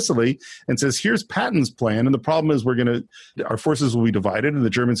map of Sicily and says, here's Patton's plan. And the problem is our forces will be divided and the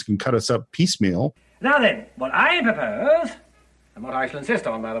Germans can cut us up piecemeal. Now then, what I propose, and what I shall insist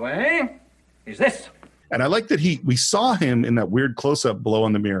on, by the way, is this. And I like that we saw him in that weird close-up below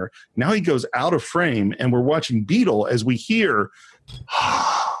on the mirror. Now he goes out of frame and we're watching Beetle as we hear,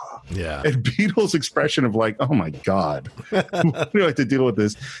 yeah. And Beetle's expression of like, oh my God, what do I have to deal with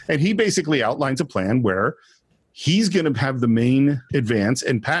this? And he basically outlines a plan where he's going to have the main advance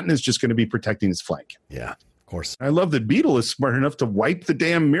and Patton is just going to be protecting his flank. Yeah, of course. I love that Beetle is smart enough to wipe the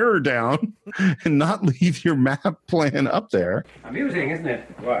damn mirror down and not leave your map plan up there. Amusing, isn't it?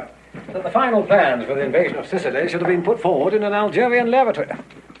 What? That the final plans for the invasion of Sicily should have been put forward in an Algerian lavatory.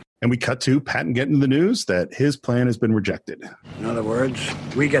 And we cut to Patton getting the news that his plan has been rejected. In other words,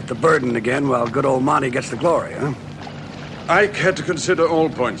 we get the burden again while good old Monty gets the glory, huh? Ike had to consider all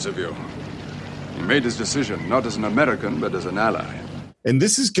points of view. He made his decision not as an American, but as an ally. And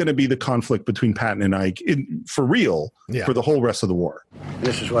this is going to be the conflict between Patton and Ike for real for the whole rest of the war.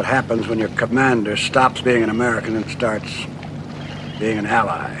 This is what happens when your commander stops being an American and starts being an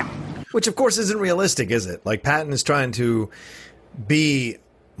ally. Which, of course, isn't realistic, is it? Like, Patton is trying to be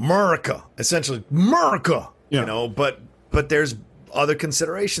America, essentially America, you know, but there's other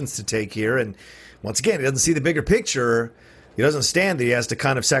considerations to take here. And once again, he doesn't see the bigger picture. He doesn't understand that he has to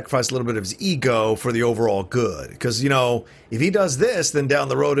kind of sacrifice a little bit of his ego for the overall good. Because, you know, if he does this, then down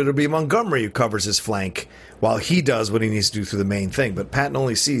the road it'll be Montgomery who covers his flank while he does what he needs to do through the main thing. But Patton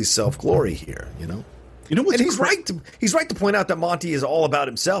only sees self-glory here, you know. You know what's and he's right to point out that Monty is all about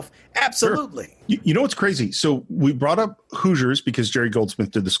himself. Absolutely. Sure. You know what's crazy? So we brought up Hoosiers because Jerry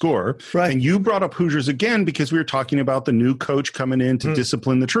Goldsmith did the score. Right. And you brought up Hoosiers again because we were talking about the new coach coming in to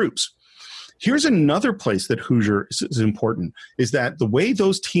discipline the troops. Here's another place that Hoosier is important, is that the way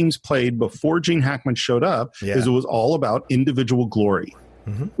those teams played before Gene Hackman showed up is it was all about individual glory,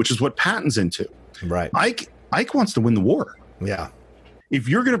 which is what Patton's into. Right. Ike wants to win the war. Yeah. If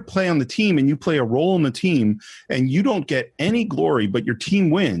you're going to play on the team and you play a role in the team and you don't get any glory, but your team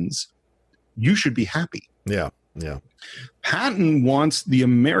wins, you should be happy. Yeah. Yeah. Patton wants the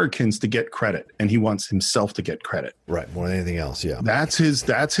Americans to get credit, and he wants himself to get credit. Right. More than anything else. Yeah. That's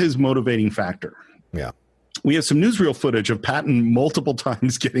his motivating factor. Yeah. We have some newsreel footage of Patton multiple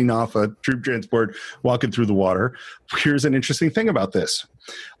times getting off a troop transport, walking through the water. Here's an interesting thing about this.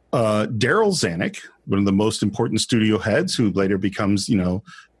 Daryl Zanuck, one of the most important studio heads, who later becomes,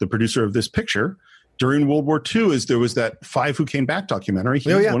 the producer of this picture, during World War II, there was that Five Who Came Back documentary.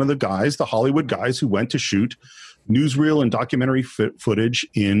 He was one of the guys, the Hollywood guys, who went to shoot newsreel and documentary footage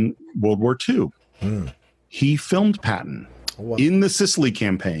in World War II. He filmed Patton in the Sicily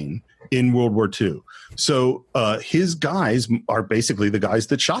campaign in World War II. So his guys are basically the guys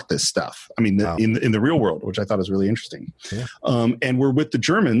that shot this stuff. I mean, in the real world, which I thought was really interesting. Yeah. And we're with the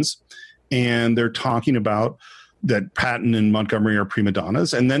Germans, and they're talking about that Patton and Montgomery are prima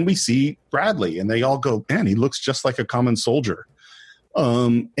donnas. And then we see Bradley, and they all go, man, he looks just like a common soldier.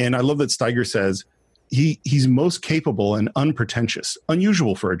 And I love that Steiger says, he's most capable and unpretentious,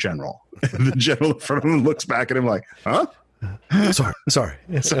 unusual for a general. The general in front of him looks back at him like, huh? Sorry.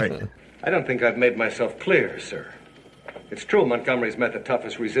 I don't think I've made myself clear, sir. It's true Montgomery's met the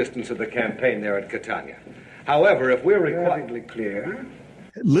toughest resistance of the campaign there at Catania. However, if we're required clear...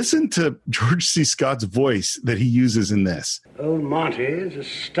 Listen to George C. Scott's voice that he uses in this. Old Monty is as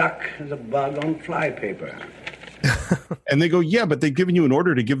stuck as a bug on flypaper. And they go, yeah, but they've given you an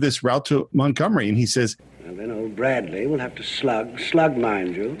order to give this route to Montgomery. And he says... And then old Bradley will have to slug,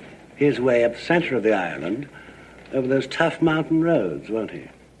 mind you, his way up the center of the island over those tough mountain roads, won't he?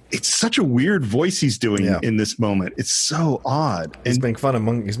 It's such a weird voice he's doing in this moment. It's so odd. He's making fun of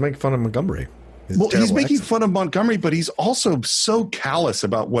Montgomery. He's making fun of Montgomery, but he's also so callous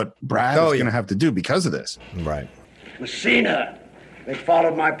about what Brad is going to have to do because of this. Right. Messina. If they'd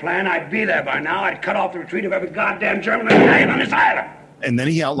followed my plan, I'd be there by now. I'd cut off the retreat of every goddamn German battalion on this island. And then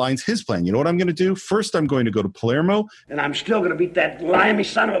he outlines his plan. You know what I'm going to do? First, I'm going to go to Palermo. And I'm still going to beat that limey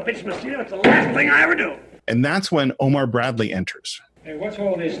son of a bitch Messina. It's the last thing I ever do. And that's when Omar Bradley enters. Hey, what's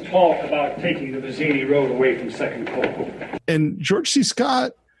all this talk about taking the Mazzini Road away from Second Corps? And George C.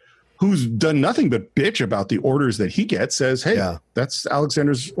 Scott, who's done nothing but bitch about the orders that he gets, says, hey, that's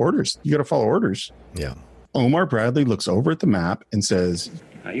Alexander's orders. You got to follow orders. Yeah. Omar Bradley looks over at the map and says,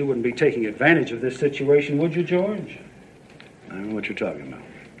 now, you wouldn't be taking advantage of this situation, would you, George? I don't know what you're talking about.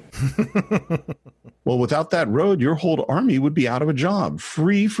 Well, without that road, your whole army would be out of a job,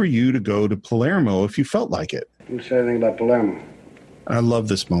 free for you to go to Palermo if you felt like it. Didn't say anything about Palermo. I love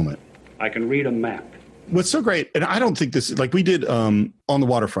this moment. I can read a map. What's so great, and I don't think this is like we did On the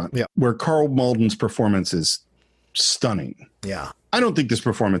Waterfront, where Carl Malden's performance is stunning. Yeah. I don't think this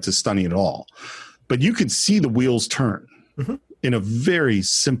performance is stunning at all, but you could see the wheels turn in a very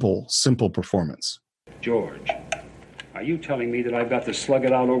simple performance. George, are you telling me that I've got to slug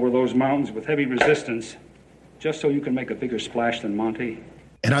it out over those mountains with heavy resistance just so you can make a bigger splash than Monty?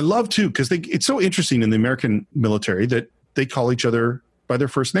 And I love, too, because it's so interesting in the American military that they call each other by their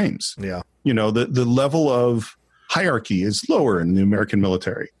first names. Yeah. You know, the level of hierarchy is lower in the American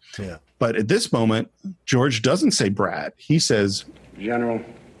military. Yeah. But at this moment, George doesn't say Brad. He says, General,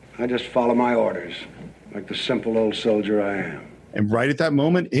 I just follow my orders like the simple old soldier I am. And right at that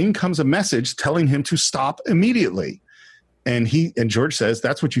moment, in comes a message telling him to stop immediately. And George says,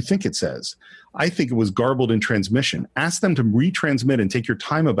 that's what you think it says. I think it was garbled in transmission. Ask them to retransmit and take your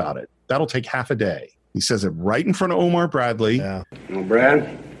time about it. That'll take half a day. He says it right in front of Omar Bradley. Yeah. Well,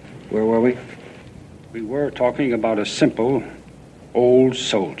 Brad, where were we? We were talking about a simple old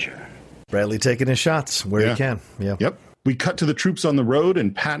soldier. Bradley taking his shots where he can. Yeah. Yep. We cut to the troops on the road,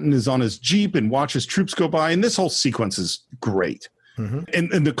 and Patton is on his Jeep and watches troops go by. And this whole sequence is great.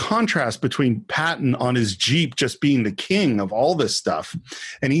 Mm-hmm. And the contrast between Patton on his Jeep just being the king of all this stuff.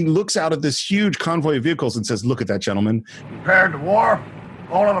 And he looks out at this huge convoy of vehicles and says, look at that, gentlemen. Compared to war,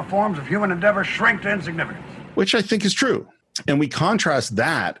 all other forms of human endeavor shrink to insignificance. Which I think is true. And we contrast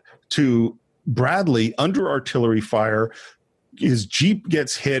that to Bradley under artillery fire, his Jeep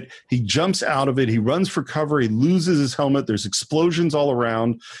gets hit. He jumps out of it. He runs for cover. He loses his helmet. There's explosions all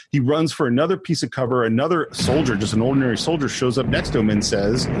around. He runs for another piece of cover. Another soldier, just an ordinary soldier, shows up next to him and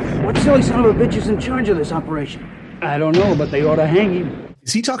says, "What silly son of a bitch is in charge of this operation?" I don't know, but they ought to hang him.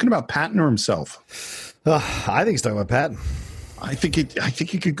 Is he talking about Patton or himself? I think he's talking about Patton. I think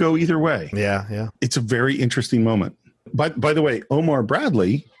it could go either way. Yeah. It's a very interesting moment. By the way, Omar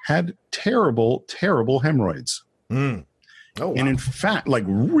Bradley had terrible, terrible hemorrhoids. Oh, wow. And in fact, like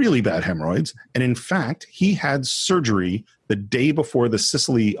really bad hemorrhoids. And in fact, he had surgery the day before the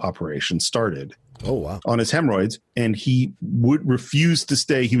Sicily operation started. Oh, wow. On his hemorrhoids. And he would refuse to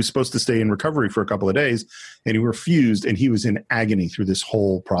stay. He was supposed to stay in recovery for a couple of days, and he refused. And he was in agony through this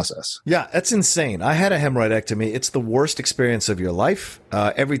whole process. Yeah, that's insane. I had a hemorrhoidectomy. It's the worst experience of your life.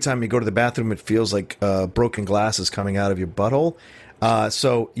 Every time you go to the bathroom, it feels like broken glass is coming out of your butthole.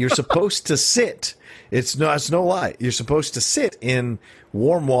 So you're supposed to sit. It's no lie. You're supposed to sit in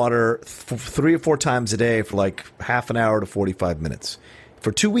warm water 3 or 4 times a day for like half an hour to 45 minutes.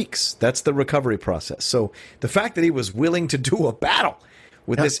 For 2 weeks. That's the recovery process. So the fact that he was willing to do a battle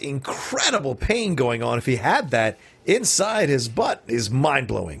with this incredible pain going on, if he had that inside his butt, is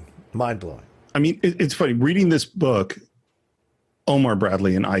mind-blowing. Mind-blowing. I mean, it's funny. Reading this book, Omar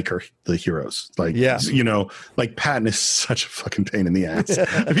Bradley and Ike are the heroes. Like, like Patton is such a fucking pain in the ass.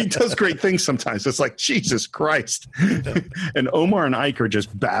 I mean, he does great things sometimes. It's like, Jesus Christ. And Omar and Ike are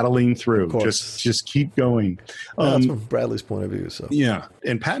just battling through. Just keep going. That's from Bradley's point of view. So yeah.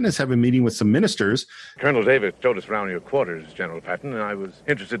 And Patton is having a meeting with some ministers. Colonel Davis showed us around your quarters, General Patton, and I was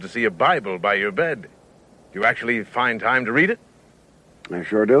interested to see a Bible by your bed. Do you actually find time to read it? I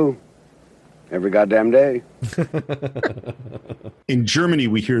sure do. Every goddamn day. In Germany,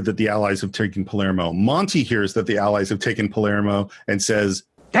 we hear that the Allies have taken Palermo. Monty hears that the Allies have taken Palermo and says,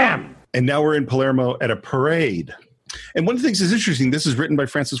 "Damn!" And now we're in Palermo at a parade. And one of the things that's interesting, this is written by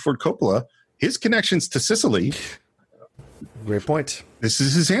Francis Ford Coppola. His connections to Sicily. Great point. This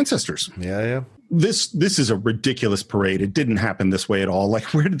is his ancestors. Yeah. This is a ridiculous parade. It didn't happen this way at all. Like,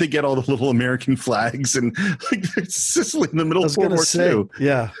 where did they get all the little American flags and like Sicily in the middle of World War II?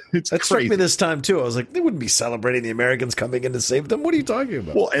 Yeah, it's that crazy. struck me this time too. I was like, they wouldn't be celebrating the Americans coming in to save them. What are you talking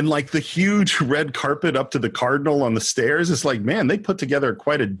about? Well, and like the huge red carpet up to the Cardinal on the stairs. It's like, man, they put together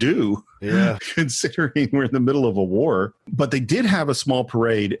quite a do. Yeah, considering we're in the middle of a war. But they did have a small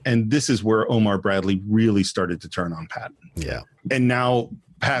parade, and this is where Omar Bradley really started to turn on Patton. Yeah, and now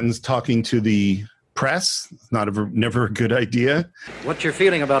Patton's talking to the press. Never a good idea. What's your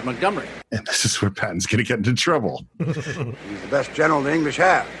feeling about Montgomery? And this is where Patton's going to get into trouble. He's the best general the English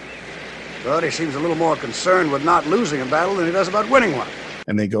have. But he seems a little more concerned with not losing a battle than he does about winning one.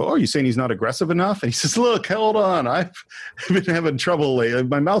 And they go, "Oh, you're saying he's not aggressive enough?" And he says, "Look, hold on. I've been having trouble lately.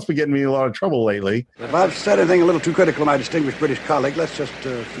 My mouth's been getting me in a lot of trouble lately." If I've said anything a little too critical of my distinguished British colleague, let's just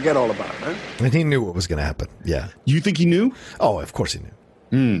forget all about it. And he knew what was going to happen. Yeah. You think he knew? Oh, of course he knew.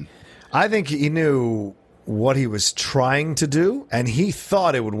 I think he knew what he was trying to do, and he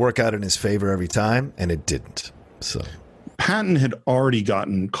thought it would work out in his favor every time, and it didn't. So Patton had already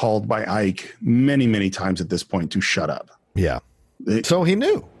gotten called by Ike many, many times at this point to shut up. Yeah. So he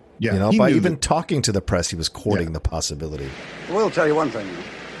knew. Yeah. By even talking to the press, he was courting the possibility. I will tell you one thing,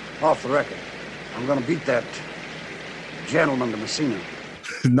 off the record. I'm going to beat that gentleman to Messina.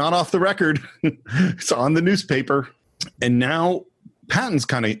 Not off the record. It's on the newspaper. And now Patton's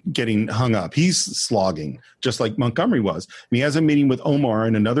kind of getting hung up. He's slogging, just like Montgomery was. And he has a meeting with Omar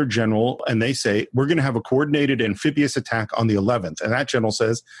and another general, and they say, "We're going to have a coordinated amphibious attack on the 11th. And that general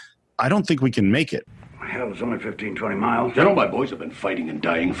says, "I don't think we can make it." Hell, it's only 15, 20 miles. General, my boys have been fighting and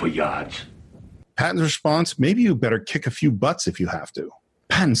dying for yards. Patton's response, "Maybe you better kick a few butts if you have to."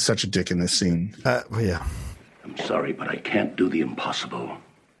 Patton's such a dick in this scene. Yeah. I'm sorry, but I can't do the impossible.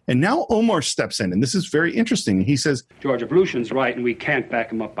 And now Omar steps in, and this is very interesting. He says, "George, if Lucian's right and we can't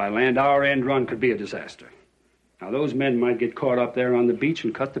back him up by land, our end run could be a disaster. Now, those men might get caught up there on the beach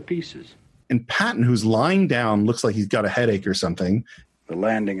and cut to pieces." And Patton, who's lying down, looks like he's got a headache or something. The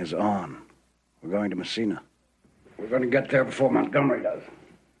landing is on. We're going to Messina. We're going to get there before Montgomery does.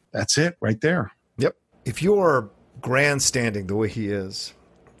 That's it right there. Yep. If you're grandstanding the way he is,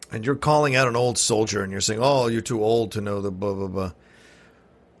 and you're calling out an old soldier and you're saying, "Oh, you're too old to know the blah, blah, blah."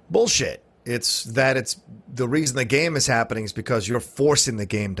 Bullshit. It's the reason the game is happening is because you're forcing the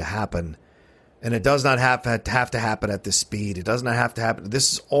game to happen. And it does not have to happen at this speed. It does not have to happen.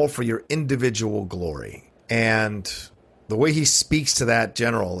 This is all for your individual glory. And the way he speaks to that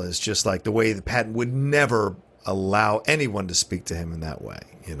general is just like the way that Patton would never allow anyone to speak to him in that way,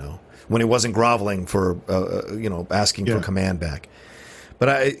 when he wasn't groveling for, asking for command back.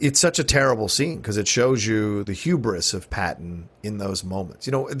 But it's such a terrible scene because it shows you the hubris of Patton in those moments.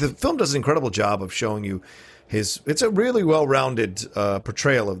 You know, the film does an incredible job of showing you it's a really well-rounded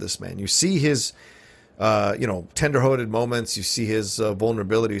portrayal of this man. You see his, tender-hearted moments. You see his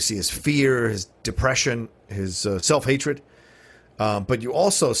vulnerability. You see his fear, his depression, his self-hatred. But you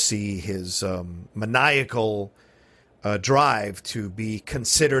also see his maniacal drive to be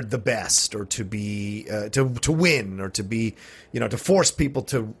considered the best, or to be to win, or to be, to force people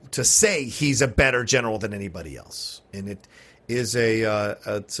to say he's a better general than anybody else. And it is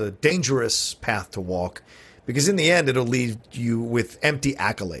it's a dangerous path to walk, because in the end it'll leave you with empty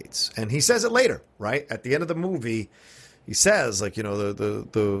accolades. And he says it later, right at the end of the movie. He says,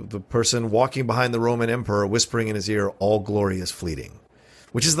 the person walking behind the Roman emperor whispering in his ear, "All glory is fleeting,"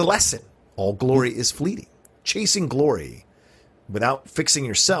 which is the lesson. All glory is fleeting. Chasing glory without fixing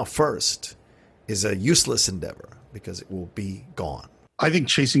yourself first is a useless endeavor, because it will be gone. I think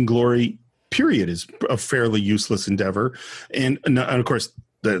chasing glory, period, is a fairly useless endeavor. And of course,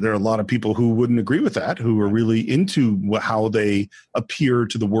 there are a lot of people who wouldn't agree with that, who are really into how they appear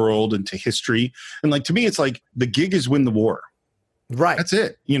to the world and to history. And to me, it's like the gig is win the war. Right. That's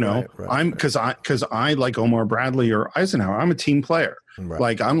it. Because I like Omar Bradley or Eisenhower, I'm a team player.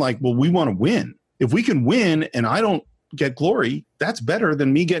 Right. I'm like, well, we want to win. If we can win and I don't get glory, that's better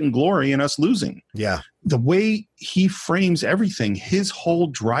than me getting glory and us losing. Yeah. The way he frames everything, his whole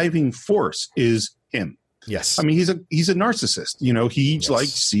driving force is him. Yes. I mean, he's a narcissist. He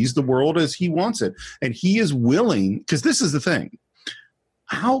sees the world as he wants it. And he is willing, because this is the thing.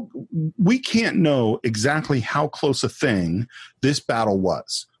 How we can't know exactly how close a thing this battle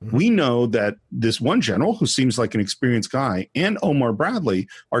was. Mm-hmm. We know that this one general, who seems like an experienced guy, and Omar Bradley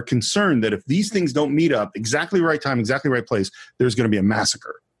are concerned that if these things don't meet up exactly right time, exactly right place, there's going to be a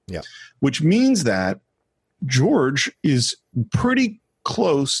massacre. Yeah. Which means that George is pretty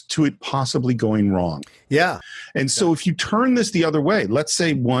close to it possibly going wrong. Yeah. And so if you turn this the other way, let's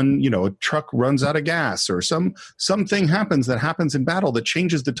say a truck runs out of gas, or something happens in battle that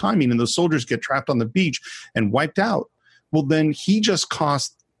changes the timing, and those soldiers get trapped on the beach and wiped out. Well, then he just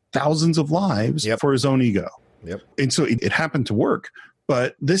cost thousands of lives for his own ego. Yep. And so it happened to work.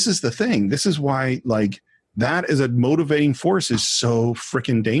 But this is the thing. This is why, that as a motivating force is so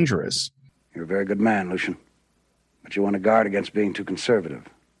freaking dangerous. You're a very good man, Lucian. But you want to guard against being too conservative.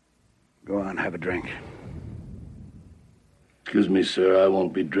 Go on, have a drink. Excuse me, sir. I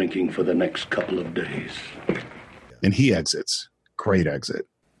won't be drinking for the next couple of days. And he exits. Great exit.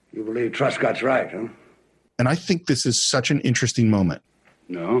 You believe Truscott's right, huh? And I think this is such an interesting moment.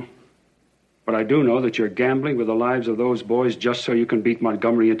 No. But I do know that you're gambling with the lives of those boys just so you can beat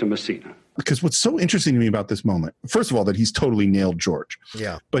Montgomery into Messina. Because what's so interesting to me about this moment, first of all, that he's totally nailed George.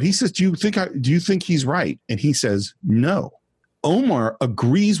 Yeah. But he says, do you think he's right? And he says, no. Omar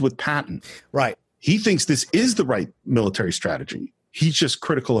agrees with Patton. Right. He thinks this is the right military strategy. He's just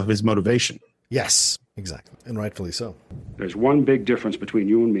critical of his motivation. Yes, exactly. And rightfully so. There's one big difference between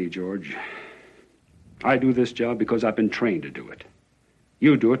you and me, George. I do this job because I've been trained to do it.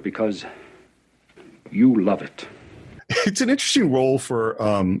 You do it because you love it. It's an interesting role for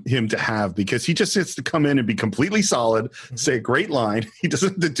him to have, because he just gets to come in and be completely solid, say a great line. He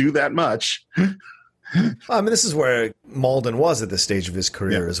doesn't have to do that much. I mean, this is where Malden was at this stage of his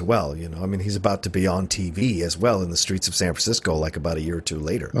career as well. I mean, he's about to be on TV as well in the streets of San Francisco, about a year or two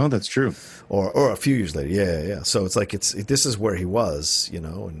later. Oh, that's true. Or a few years later. Yeah. So it's this is where he was,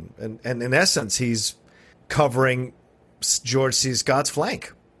 and in essence, he's covering George C. Scott's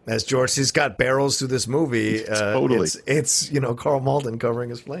flank. As George C. Scott barrels through this movie, totally. It's Carl Malden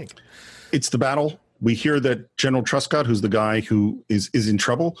covering his flank. It's the battle. We hear that General Truscott, who's the guy who is in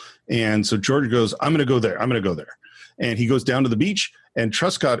trouble, and so George goes, "I'm going to go there. I'm going to go there," and he goes down to the beach. And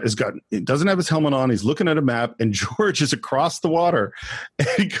Truscott doesn't have his helmet on. He's looking at a map, and George is across the water. And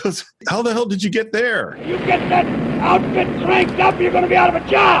he goes, "How the hell did you get there?" You get that outfit cranked up, you're going to be out of a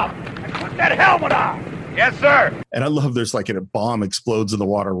job. Put that helmet on. Yes, sir. And I love there's a bomb explodes in the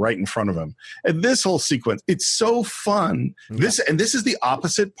water right in front of him. And this whole sequence, it's so fun. Yeah. This is the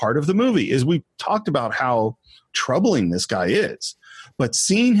opposite part of the movie, is we talked about how troubling this guy is. But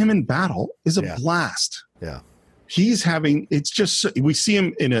seeing him in battle is a blast. Yeah. We see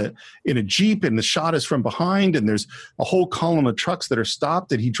him in a Jeep, and the shot is from behind, and there's a whole column of trucks that are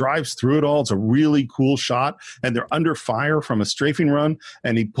stopped, and he drives through it all. It's a really cool shot, and they're under fire from a strafing run,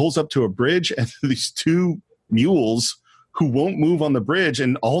 and he pulls up to a bridge, and these two mules who won't move on the bridge,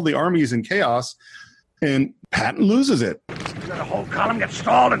 and all the army is in chaos, and Patton loses it. You got a whole column get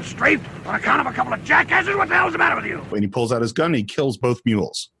stalled and strafed on account of a couple of jackasses? What the hell's the matter with you? And he pulls out his gun, and he kills both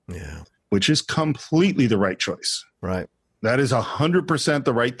mules. Yeah. Which is completely the right choice. Right. That is 100%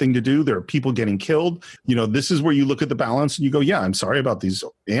 the right thing to do. There are people getting killed. This is where you look at the balance and you go, yeah, I'm sorry about these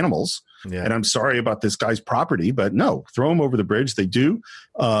animals. Yeah. And I'm sorry about this guy's property, but no, throw him over the bridge. They do.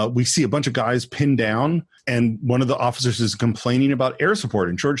 We see a bunch of guys pinned down, and one of the officers is complaining about air support.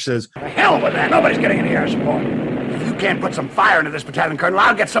 And George says, The hell with that. Nobody's getting any air support. If you can't put some fire into this battalion, Colonel,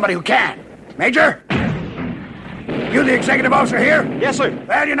 I'll get somebody who can. Major? You the executive officer here? Yes, sir.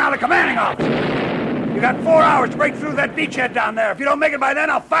 Well, you're now the commanding officer. You got 4 hours to break through that beachhead down there. If you don't make it by then,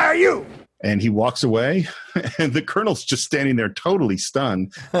 I'll fire you. and he walks away, and the colonel's just standing there totally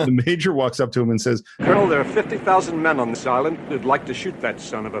stunned. The major walks up to him and says, Colonel, there are 50,000 men on this island who'd like to shoot that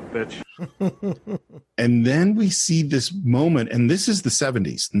son of a bitch. And then we see this moment, and this is the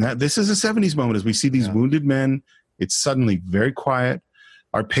 70s. And this is a 70s moment as we see these wounded men. It's suddenly very quiet.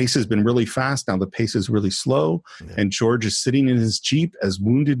 Our pace has been really fast. Now the pace is really slow. Yeah. And George is sitting in his Jeep as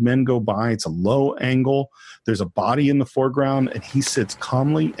wounded men go by. It's a low angle. There's a body in the foreground, and he sits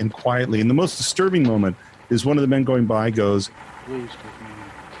calmly and quietly. And the most disturbing moment is one of the men going by goes, "Please take me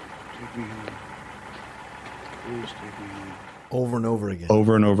home. Take me home. Please take me home." Over and over again.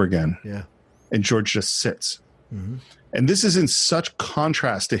 Over and over again. Yeah. And George just sits. Mm-hmm. And this is in such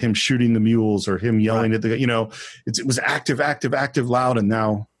contrast to him shooting the mules or him yelling at the, it was active, loud. And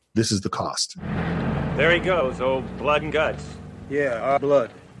now this is the cost. There he goes, old blood and guts. Yeah, our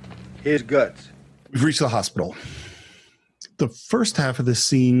blood. His guts. We've reached the hospital. The first half of this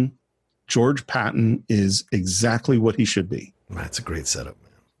scene, George Patton is exactly what he should be. That's a great setup,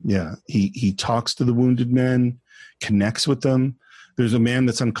 man. Yeah. He talks to the wounded men, connects with them. There's a man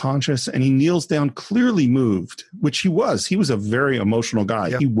that's unconscious, and he kneels down, clearly moved, which he was. He was a very emotional guy.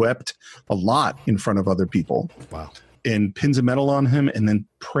 Yep. He wept a lot in front of other people. Wow. And pins a medal on him and then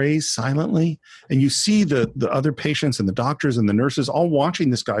prays silently. And you see the other patients and the doctors and the nurses all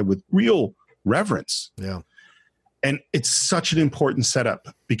watching this guy with real reverence. Yeah. And it's such an important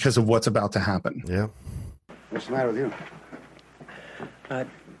setup because of what's about to happen. Yeah. What's the matter with you?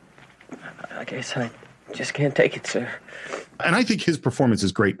 I guess I just can't take it, sir. And I think his performance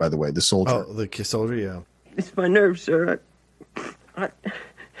is great, by the way, the soldier. Oh, the soldier, yeah. It's my nerves, sir.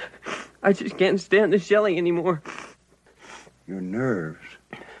 I just can't stand the shelling anymore. Your nerves?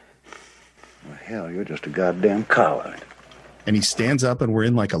 Well, hell, you're just a goddamn coward. And he stands up, and we're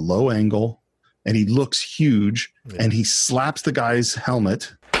in like a low angle, and he looks huge, and he slaps the guy's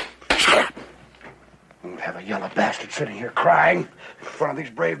helmet. Shut up! We don't have a yellow bastard sitting here crying in front of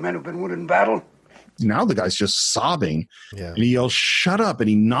these brave men who've been wounded in battle. Now the guy's just sobbing, and he yells, "Shut up!" and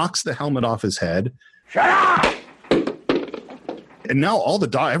he knocks the helmet off his head. Shut up! And now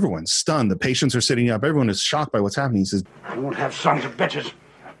everyone's stunned. The patients are sitting up. Everyone is shocked by what's happening. He says, "I won't have sons of bitches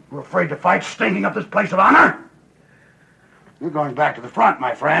who are afraid to fight, stinking up this place of honor. You're going back to the front,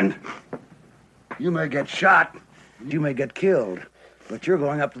 my friend. You may get shot, you may get killed, but you're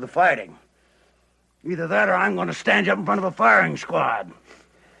going up to the fighting. Either that or I'm going to stand you up in front of a firing squad.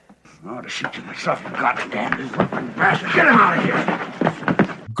 I ought to shoot you myself, you goddamn bastard. Get him out of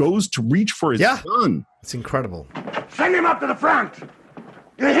here." Goes to reach for his gun. It's incredible. Send him up to the front.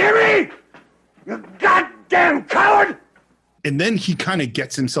 You hear me? You goddamn coward! And then he kind of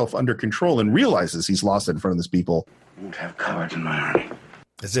gets himself under control and realizes he's lost it in front of these people. I won't have cowards in my army.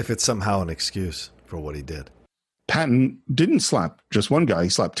 As if it's somehow an excuse for what he did. Patton didn't slap just one guy. He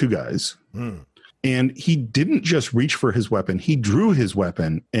slapped two guys. And he didn't just reach for his weapon. He drew his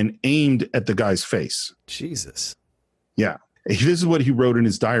weapon and aimed at the guy's face. Jesus. Yeah. This is what he wrote in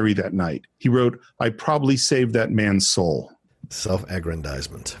his diary that night. He wrote, "I probably saved that man's soul."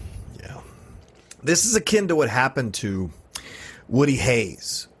 Self-aggrandizement. Yeah. This is akin to what happened to Woody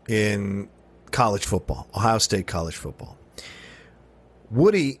Hayes in college football, Ohio State college football.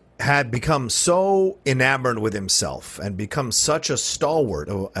 Woody had become so enamored with himself and become such a stalwart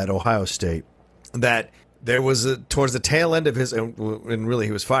at Ohio State that there was towards the tail end of his, and really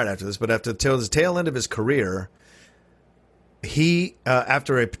he was fired after this, but towards the tail end of his career, he,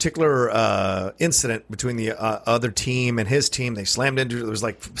 after a particular incident between the other team and his team, they slammed into, there was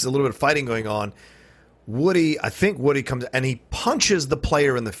like a little bit of fighting going on. I think Woody comes and he punches the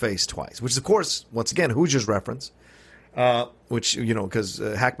player in the face twice, which is, of course, once again, Hoosiers reference, which, because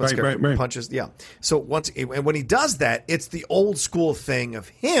Hackman's character punches. Yeah. So when he does that, it's the old school thing of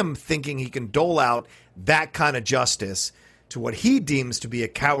him thinking he can dole out that kind of justice to what he deems to be a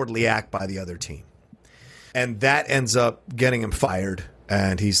cowardly act by the other team. And that ends up getting him fired.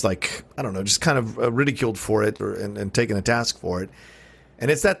 And he's like, I don't know, just kind of ridiculed for it and taken a task for it.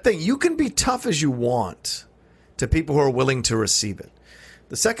 And it's that thing. You can be tough as you want to people who are willing to receive it.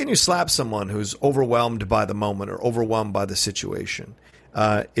 The second you slap someone who's overwhelmed by the moment or overwhelmed by the situation,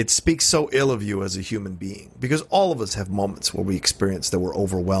 it speaks so ill of you as a human being, because all of us have moments where we experience that we're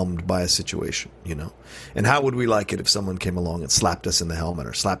overwhelmed by a situation, you know. And how would we like it if someone came along and slapped us in the helmet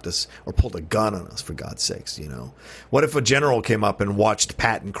or slapped us or pulled a gun on us, for God's sakes, you know? What if a general came up and watched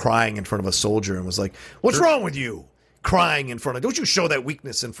Patton crying in front of a soldier and was like, "What's wrong with you?" Crying in front of, don't you show that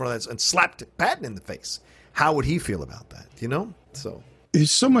weakness in front of that, and slapped Patton in the face. How would he feel about that, you know? So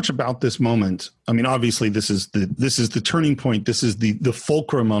there's so much about this moment. I mean, obviously, this is the turning point. This is the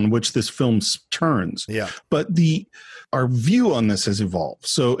fulcrum on which this film turns. Yeah. But our view on this has evolved.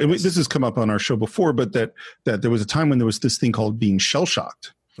 So this has come up on our show before, but that there was a time when there was this thing called being shell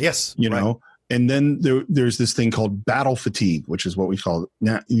shocked. Yes. You know. And then there's this thing called battle fatigue, which is what we call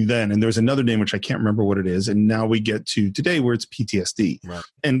it then. And there's another name, which I can't remember what it is. And now we get to today where it's PTSD. Right.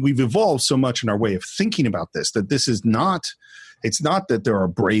 And we've evolved so much in our way of thinking about this, that this is not, it's not that there are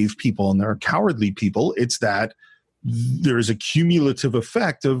brave people and there are cowardly people. It's that there's a cumulative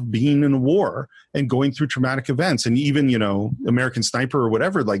effect of being in a war and going through traumatic events. And even, you know, American Sniper or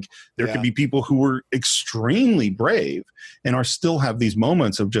whatever, like there could be people who were extremely brave and are still have these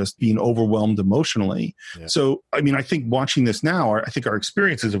moments of just being overwhelmed emotionally. Yeah. So, I mean, I think watching this now, I think our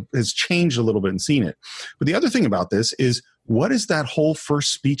experiences has changed a little bit and seen it. But the other thing about this is, what is that whole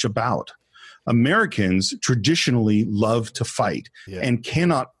first speech about? Americans traditionally love to fight and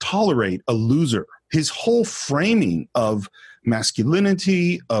cannot tolerate a loser. His whole framing of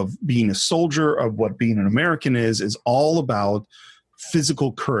masculinity, of being a soldier, of what being an American is all about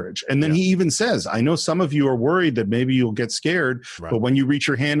physical courage. And then he even says, I know some of you are worried that maybe you'll get scared, but when you reach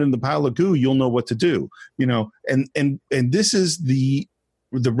your hand in the pile of goo, you'll know what to do. You know, and this is the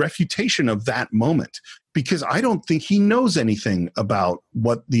refutation of that moment, because I don't think he knows anything about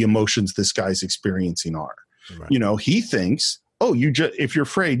what the emotions this guy's experiencing are. Right. You know, he thinks, oh, if you're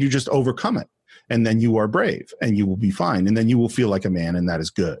afraid, you just overcome it. And then you are brave and you will be fine. And then you will feel like a man, and that is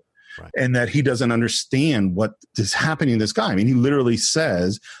good. Right. And that he doesn't understand what is happening to this guy. I mean, he literally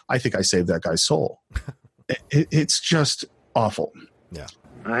says, I think I saved that guy's soul. It's just awful. Yeah.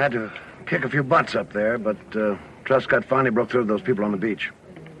 I had to kick a few butts up there, but Truscott finally broke through those people on the beach.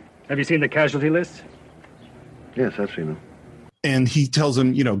 Have you seen the casualty list? Yes, I've seen them. And he tells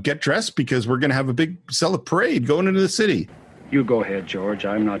him, you know, get dressed because we're going to have a big parade going into the city. You go ahead, George.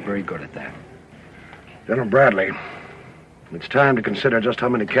 I'm not very good at that. General Bradley, it's time to consider just how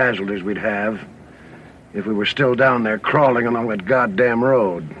many casualties we'd have if we were still down there crawling along that goddamn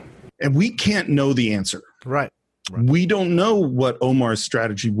road. And we can't know the answer. Right. We don't know what Omar's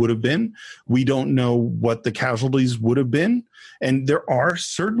strategy would have been. We don't know what the casualties would have been. And there are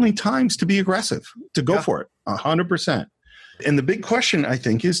certainly times to be aggressive, to go for it, 100%. And the big question, I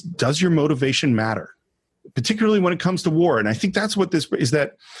think, is, does your motivation matter? Particularly when it comes to war. And I think that's what this is.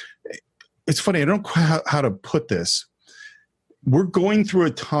 That it's funny, I don't know how to put this. We're going through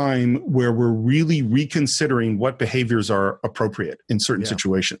a time where we're really reconsidering what behaviors are appropriate in certain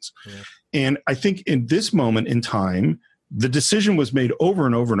situations. Yeah. And I think in this moment in time, the decision was made over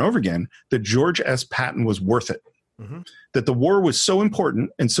and over and over again that George S. Patton was worth it. Mm-hmm. That the war was so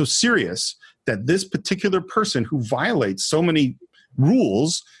important and so serious that this particular person who violates so many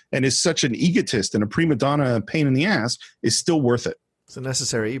rules and is such an egotist and a prima donna pain in the ass is still worth it. It's a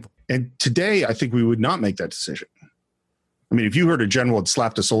necessary evil. And today, I think we would not make that decision. I mean, if you heard a general had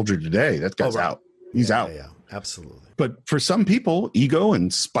slapped a soldier today, that guy's out. He's out. Yeah, absolutely. But for some people, ego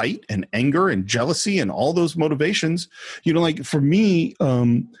and spite and anger and jealousy and all those motivations, you know, like for me,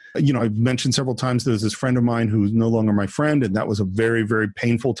 you know, I've mentioned several times there's this friend of mine who's no longer my friend, and that was a very, very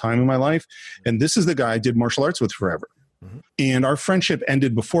painful time in my life. And this is the guy I did martial arts with forever. Mm-hmm. And our friendship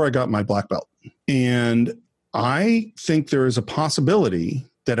ended before I got my black belt. And I think there is a possibility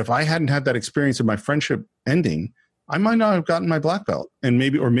that if I hadn't had that experience of my friendship ending, I might not have gotten my black belt, and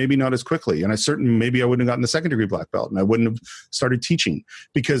maybe not as quickly. And maybe I wouldn't have gotten the second degree black belt, and I wouldn't have started teaching,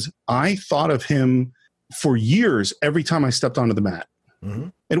 because I thought of him for years every time I stepped onto the mat. Mm-hmm.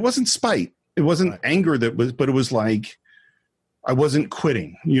 And it wasn't spite. It wasn't anger but it was like, I wasn't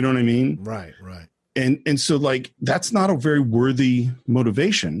quitting. You know what I mean? Right. And so like, that's not a very worthy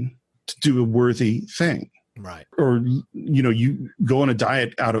motivation to do a worthy thing. Right. Or, you know, you go on a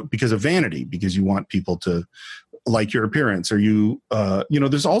diet because of vanity, because you want people to like your appearance, or you know,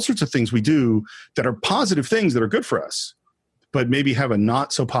 there's all sorts of things we do that are positive things that are good for us, but maybe have a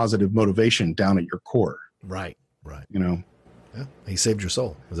not so positive motivation down at your core. Right. You know? Yeah. He saved your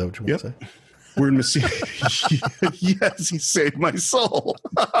soul. Is that what you want to say? We're in the Yes, he saved my soul.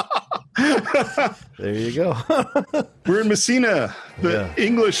 There you go. We're in Messina. The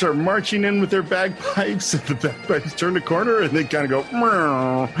English are marching in with their bagpipes, and the bagpipes turn the corner, and they kind of go,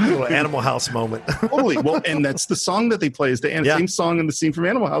 meow. Little Animal House moment. Totally. Well, and that's the song that they play is the same song in the scene from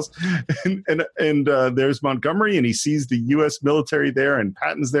Animal House. And there's Montgomery, and he sees the U.S. military there, and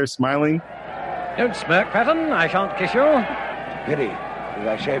Patton's there smiling. Don't smirk, Patton. I shan't kiss you. Pity, because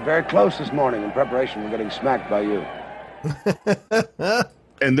I shaved very close this morning in preparation for getting smacked by you.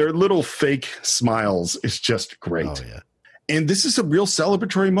 And their little fake smiles is just great. Oh, yeah. And this is a real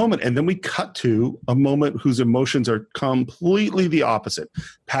celebratory moment. And then we cut to a moment whose emotions are completely the opposite.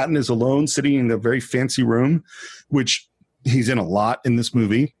 Patton is alone, sitting in a very fancy room, which he's in a lot in this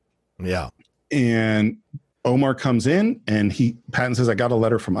movie. Yeah. And Omar comes in, and Patton says, I got a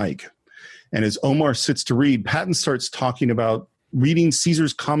letter from Ike. And as Omar sits to read, Patton starts talking about reading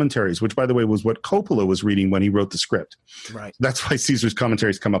Caesar's commentaries, which, by the way, was what Coppola was reading when he wrote the script. Right. That's why Caesar's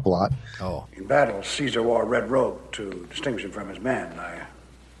commentaries come up a lot. Oh. In battle, Caesar wore a red robe to distinguish him from his men. I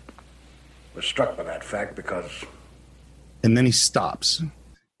was struck by that fact because... And then he stops,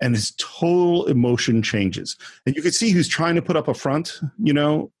 and his total emotion changes. And you can see he's trying to put up a front,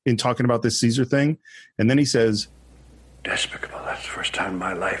 in talking about this Caesar thing. And then he says... Despicable. That's the first time in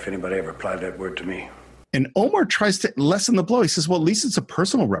my life anybody ever applied that word to me. And Omar tries to lessen the blow. He says, well, at least it's a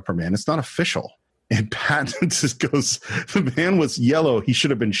personal reprimand. It's not official. And Patton just goes, the man was yellow. He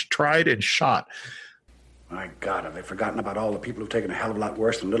should have been tried and shot. My God, have they forgotten about all the people who've taken a hell of a lot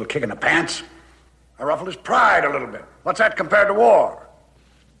worse than a little kick in the pants? I ruffled his pride a little bit. What's that compared to war?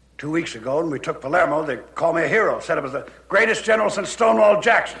 2 weeks ago, when we took Palermo, they called me a hero, said I was the greatest general since Stonewall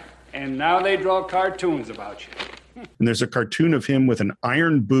Jackson. And now they draw cartoons about you. And there's a cartoon of him with an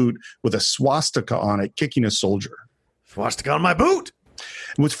iron boot with a swastika on it, kicking a soldier. Swastika on my boot.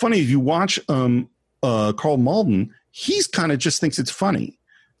 And what's funny, if you watch Carl Malden, he's kind of just thinks it's funny.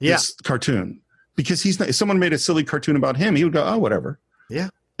 This cartoon, because he's not. If someone made a silly cartoon about him, he would go, "Oh, whatever." Yeah.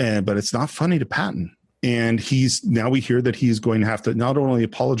 But it's not funny to Patton. And now we hear that he's going to have to not only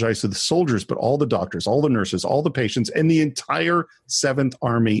apologize to the soldiers, but all the doctors, all the nurses, all the patients, and the entire 7th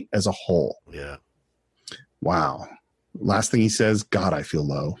Army as a whole. Yeah. Wow. Last thing he says, God, I feel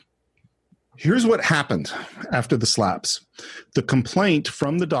low. Here's what happened after the slaps. The complaint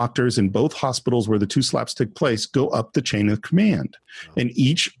from the doctors in both hospitals where the 2 slaps took place go up the chain of command. And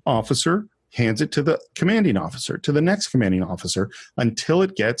each officer hands it to the commanding officer, to the next commanding officer, until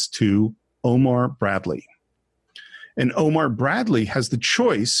it gets to Omar Bradley. And Omar Bradley has the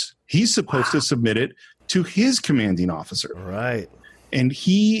choice. He's supposed to submit it to his commanding officer. Right. And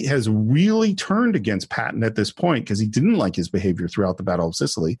he has really turned against Patton at this point because he didn't like his behavior throughout the Battle of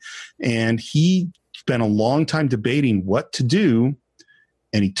Sicily. And he spent a long time debating what to do.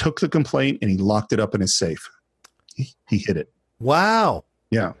 And he took the complaint and he locked it up in his safe. He hid it. Wow.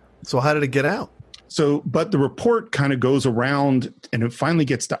 Yeah. So how did it get out? But the report kind of goes around and it finally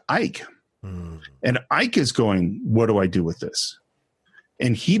gets to Ike. And Ike is going, what do I do with this?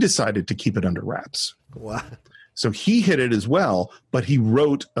 And he decided to keep it under wraps. Wow. So he hid it as well, but he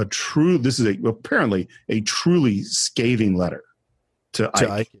wrote apparently a truly scathing letter to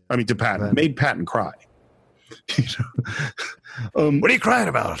Ike. To Patton. Right. Made Patton cry. What are you crying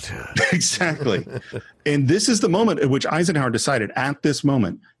about? Exactly. And this is the moment at which Eisenhower decided at this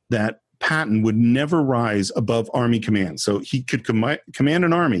moment that Patton would never rise above Army command. So he could command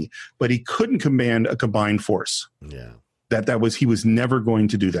an army, but he couldn't command a combined force. Yeah. He was never going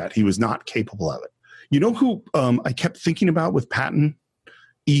to do that. He was not capable of it. You know who I kept thinking about with Patton?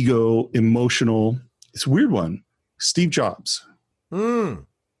 Ego, emotional. It's a weird one. Steve Jobs.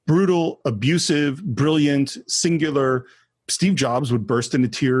 Brutal, abusive, brilliant, singular. Steve Jobs would burst into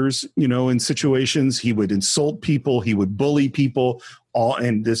tears, in situations. He would insult people. He would bully people.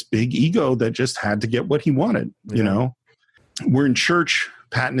 And this big ego that just had to get what he wanted, We're in church.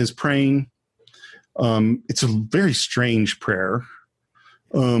 Patton is praying. It's a very strange prayer.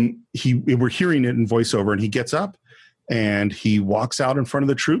 We're hearing it in voiceover, and he gets up and he walks out in front of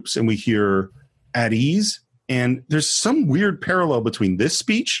the troops, and we hear at ease. And there's some weird parallel between this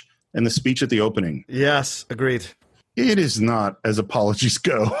speech and the speech at the opening. Yes, agreed. It is not, as apologies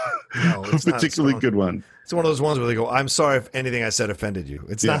go, no, a particularly good one. It's one of those ones where they go, I'm sorry if anything I said offended you.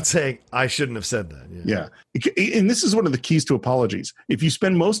 It's not saying I shouldn't have said that. Yeah. And this is one of the keys to apologies. If you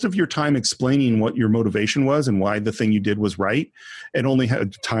spend most of your time explaining what your motivation was and why the thing you did was right, and only had a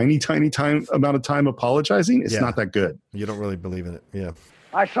tiny amount of time apologizing, it's not that good. You don't really believe in it. Yeah.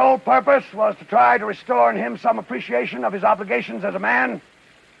 My sole purpose was to try to restore in him some appreciation of his obligations as a man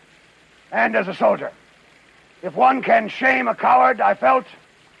and as a soldier. If one can shame a coward, I felt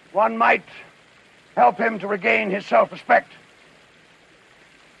one might help him to regain his self-respect.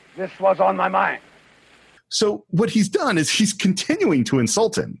 This was on my mind. So what he's done is he's continuing to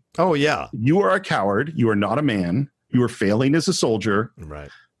insult him. Oh, yeah. You are a coward. You are not a man. You are failing as a soldier. Right.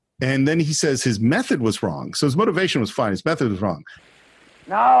 And then he says his method was wrong. So his motivation was fine. His method was wrong.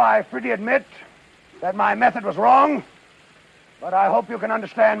 Now I freely admit that my method was wrong, but I hope you can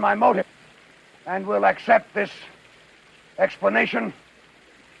understand my motive and will accept this explanation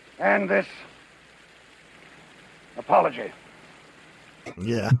and this apology.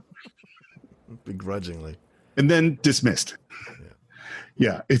 Yeah. Begrudgingly. And then dismissed.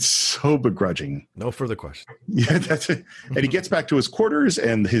 Yeah, it's so begrudging. No further question. Yeah, that's it. And he gets back to his quarters,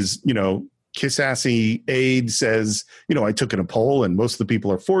 and his, kiss-assy aide says, I took in a poll, and most of the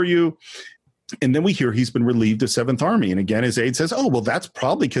people are for you. And then we hear he's been relieved of 7th Army. And again, his aide says, oh, well, that's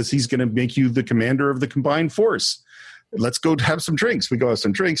probably because he's going to make you the commander of the combined force. Let's go have some drinks. We go have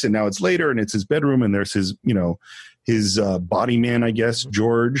some drinks, and now it's later, and it's his bedroom, and there's his, his body man, I guess,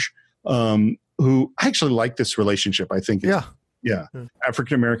 George, who I actually like this relationship. I think. Yeah.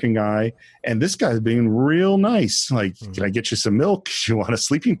 African-American guy. And this guy's being real nice. Like, can I get you some milk? You want a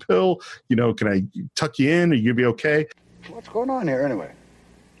sleeping pill? Can I tuck you in? Are you be okay? What's going on here anyway?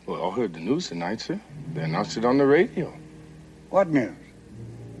 Well, I heard the news tonight, sir. They announced it on the radio. What news?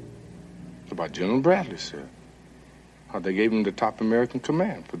 About General Bradley, sir. How they gave him the top American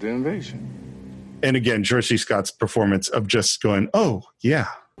command for the invasion. And again, George C. Scott's performance of just going, oh, yeah.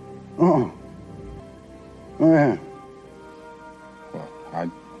 Oh. Oh, yeah.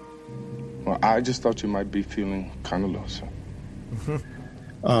 I just thought you might be feeling kind of low, sir.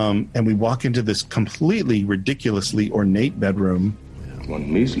 And we walk into this completely ridiculously ornate bedroom.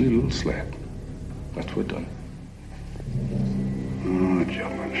 One measly little slab. That's what done. Oh,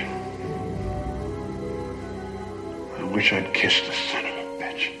 George. I wish I'd kissed the son of a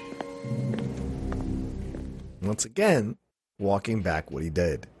bitch. Once again, walking back what he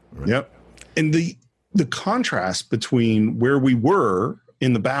did. Right? Yep. And the contrast between where we were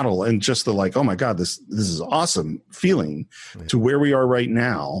in the battle and just the oh my God, this is awesome feeling to where we are right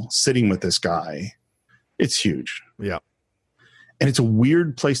now, sitting with this guy. It's huge. Yeah. And it's a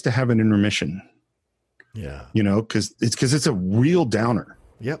weird place to have an intermission. Yeah. Because it's a real downer.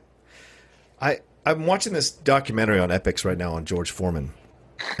 Yep. I'm watching this documentary on Epix right now on George Foreman.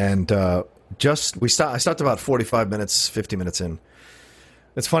 And I stopped about 45 minutes, 50 minutes in.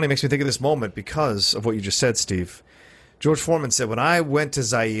 It's funny, it makes me think of this moment because of what you just said, Steve. George Foreman said, when I went to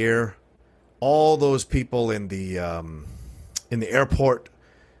Zaire, all those people in the airport,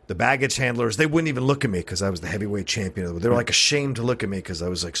 the baggage handlers, they wouldn't even look at me because I was the heavyweight champion. They were ashamed to look at me because I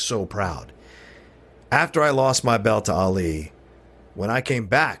was so proud. After I lost my belt to Ali, when I came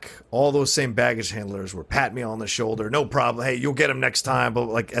back, all those same baggage handlers were patting me on the shoulder. No problem. Hey, you'll get him next time.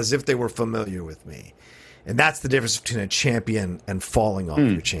 But as if they were familiar with me. And that's the difference between a champion and falling off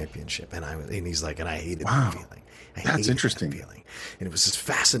your championship. And he's like, and I hated that feeling. That's interesting. Feeling. And it was just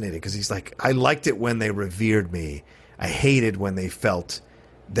fascinating because he's like, I liked it when they revered me. I hated when they felt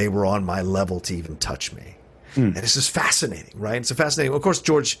they were on my level to even touch me. And it's just fascinating, right? It's fascinating. Of course,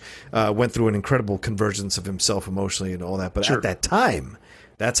 George went through an incredible convergence of himself emotionally and all that. But at that time,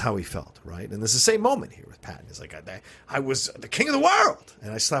 that's how he felt, right? And it's the same moment here with Patton. It's like, I was the king of the world.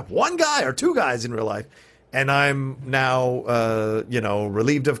 And I slapped one guy or two guys in real life. And I'm now,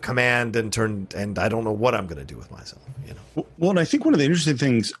 relieved of command and I don't know what I'm going to do with myself. Well, and I think one of the interesting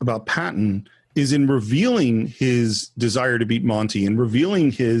things about Patton is in revealing his desire to beat Monty and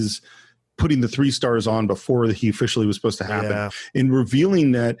revealing his putting the 3 stars on before he officially was supposed to happen, in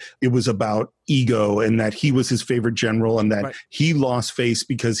revealing that it was about ego and that he was his favorite general and that he lost face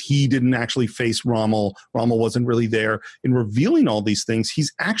because he didn't actually face Rommel. Rommel wasn't really there. In revealing all these things,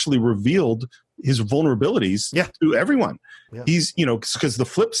 he's actually revealed his vulnerabilities to everyone. Yeah. He's, because the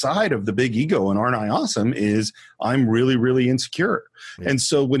flip side of the big ego and aren't I awesome is I'm really, really insecure. Yeah. And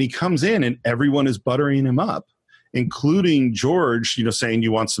so when he comes in and everyone is buttering him up, including George, saying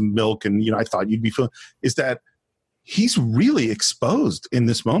you want some milk and, I thought you'd be feeling, is that he's really exposed in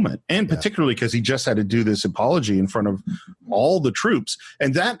this moment. And particularly because he just had to do this apology in front of all the troops.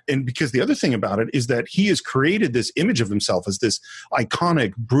 And because the other thing about it is that he has created this image of himself as this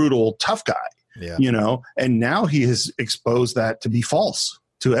iconic, brutal, tough guy. Yeah. And now he has exposed that to be false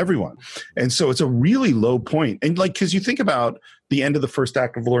to everyone. And so it's a really low point. And because you think about the end of the first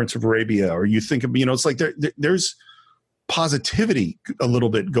act of Lawrence of Arabia, or you think of, it's like there's positivity a little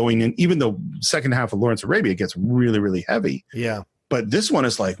bit going in, even though second half of Lawrence of Arabia gets really, really heavy. Yeah. But this one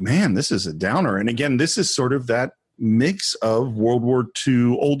is like, man, this is a downer. And again, this is sort of that mix of World War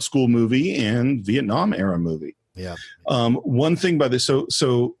II old school movie and Vietnam era movie. Yeah. One thing by this,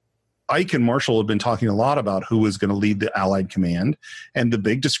 so Ike and Marshall had been talking a lot about who was going to lead the Allied command, and the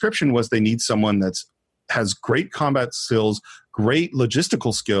big description was they need someone has great combat skills, great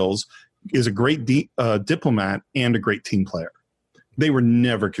logistical skills, is a great diplomat, and a great team player. They were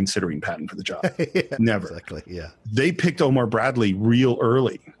never considering Patton for the job. Yeah, never. Exactly. Yeah. They picked Omar Bradley real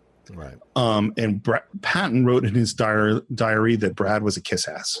early. Right. And Patton wrote in his diary that Brad was a kiss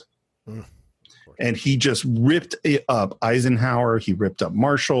ass. And he just ripped up Eisenhower. He ripped up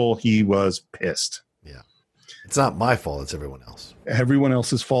Marshall. He was pissed. Yeah. It's not my fault. It's everyone else. Everyone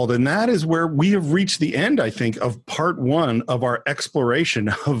else's fault. And that is where we have reached the end, I think, of part 1 of our exploration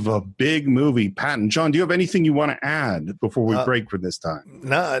of a big movie, Patton. John, do you have anything you want to add before we break for this time?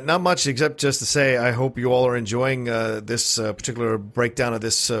 Not much, except just to say I hope you all are enjoying this particular breakdown of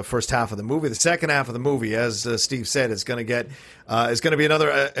this first half of the movie. The second half of the movie, as Steve said, is going to be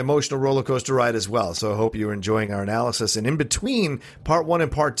another emotional roller coaster ride as well. So I hope you're enjoying our analysis. And in between part 1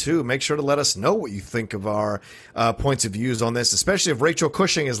 and part 2, make sure to let us know what you think of our points of views on this, especially if Rachel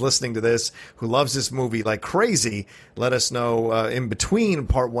Cushing is listening to this, who loves this movie like crazy. Let us know in between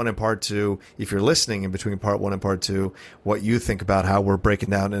part 1 and part 2, if you're listening in between part 1 and part 2, what you think about how we're breaking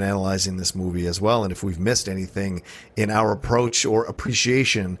down and analyzing this movie as well, and if we've missed anything in our approach or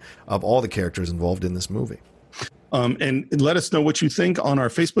appreciation of all the characters involved in this movie. And let us know what you think on our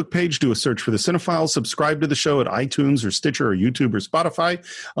Facebook page. Do a search for The Cinephiles. Subscribe to the show at iTunes or Stitcher or YouTube or Spotify.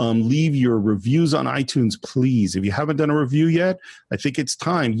 Leave your reviews on iTunes, please. If you haven't done a review yet, I think it's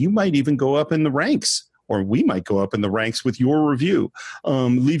time. You might even go up in the ranks, or we might go up in the ranks with your review.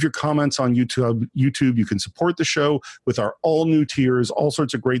 Leave your comments on YouTube. You can support the show with our all new tiers, all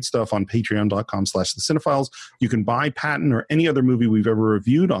sorts of great stuff on patreon.com/thecинephiles. You can buy Patton or any other movie we've ever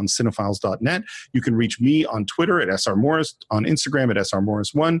reviewed on cinephiles.net. You can reach me on Twitter at SRMorris, on Instagram at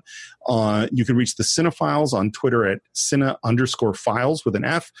SRMorris1. You can reach the Cinephiles on Twitter at Cine_files with an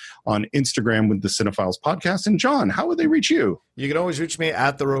F, on Instagram with the Cinephiles podcast. And John, how would they reach you? You can always reach me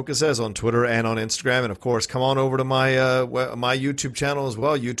at The Roca Says on Twitter and on Instagram. And of course, come on over to my my YouTube channel as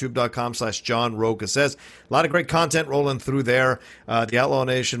well, youtube.com/John Roca Says. A lot of great content rolling through there. The Outlaw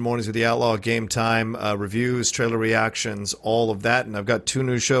Nation, Mornings with the Outlaw, Game Time, reviews, trailer reactions, all of that. And I've got 2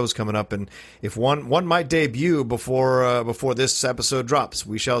 new shows coming up. And if one might debut before this episode drops,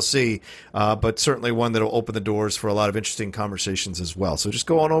 we shall see. But certainly one that will open the doors for a lot of interesting conversations as well. So just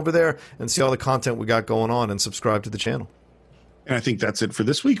go on over there and see all the content we got going on and subscribe to the channel. And I think that's it for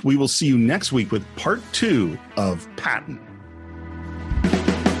this week. We will see you next week with part 2 of Patton.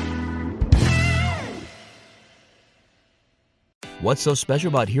 What's so special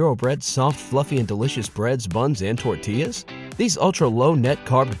about Hero Bread's soft, fluffy, and delicious breads, buns, and tortillas? These ultra-low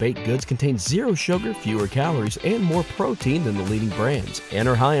net-carb baked goods contain 0 sugar, fewer calories, and more protein than the leading brands, and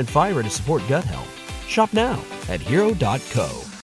are high in fiber to support gut health. Shop now at Hero.co.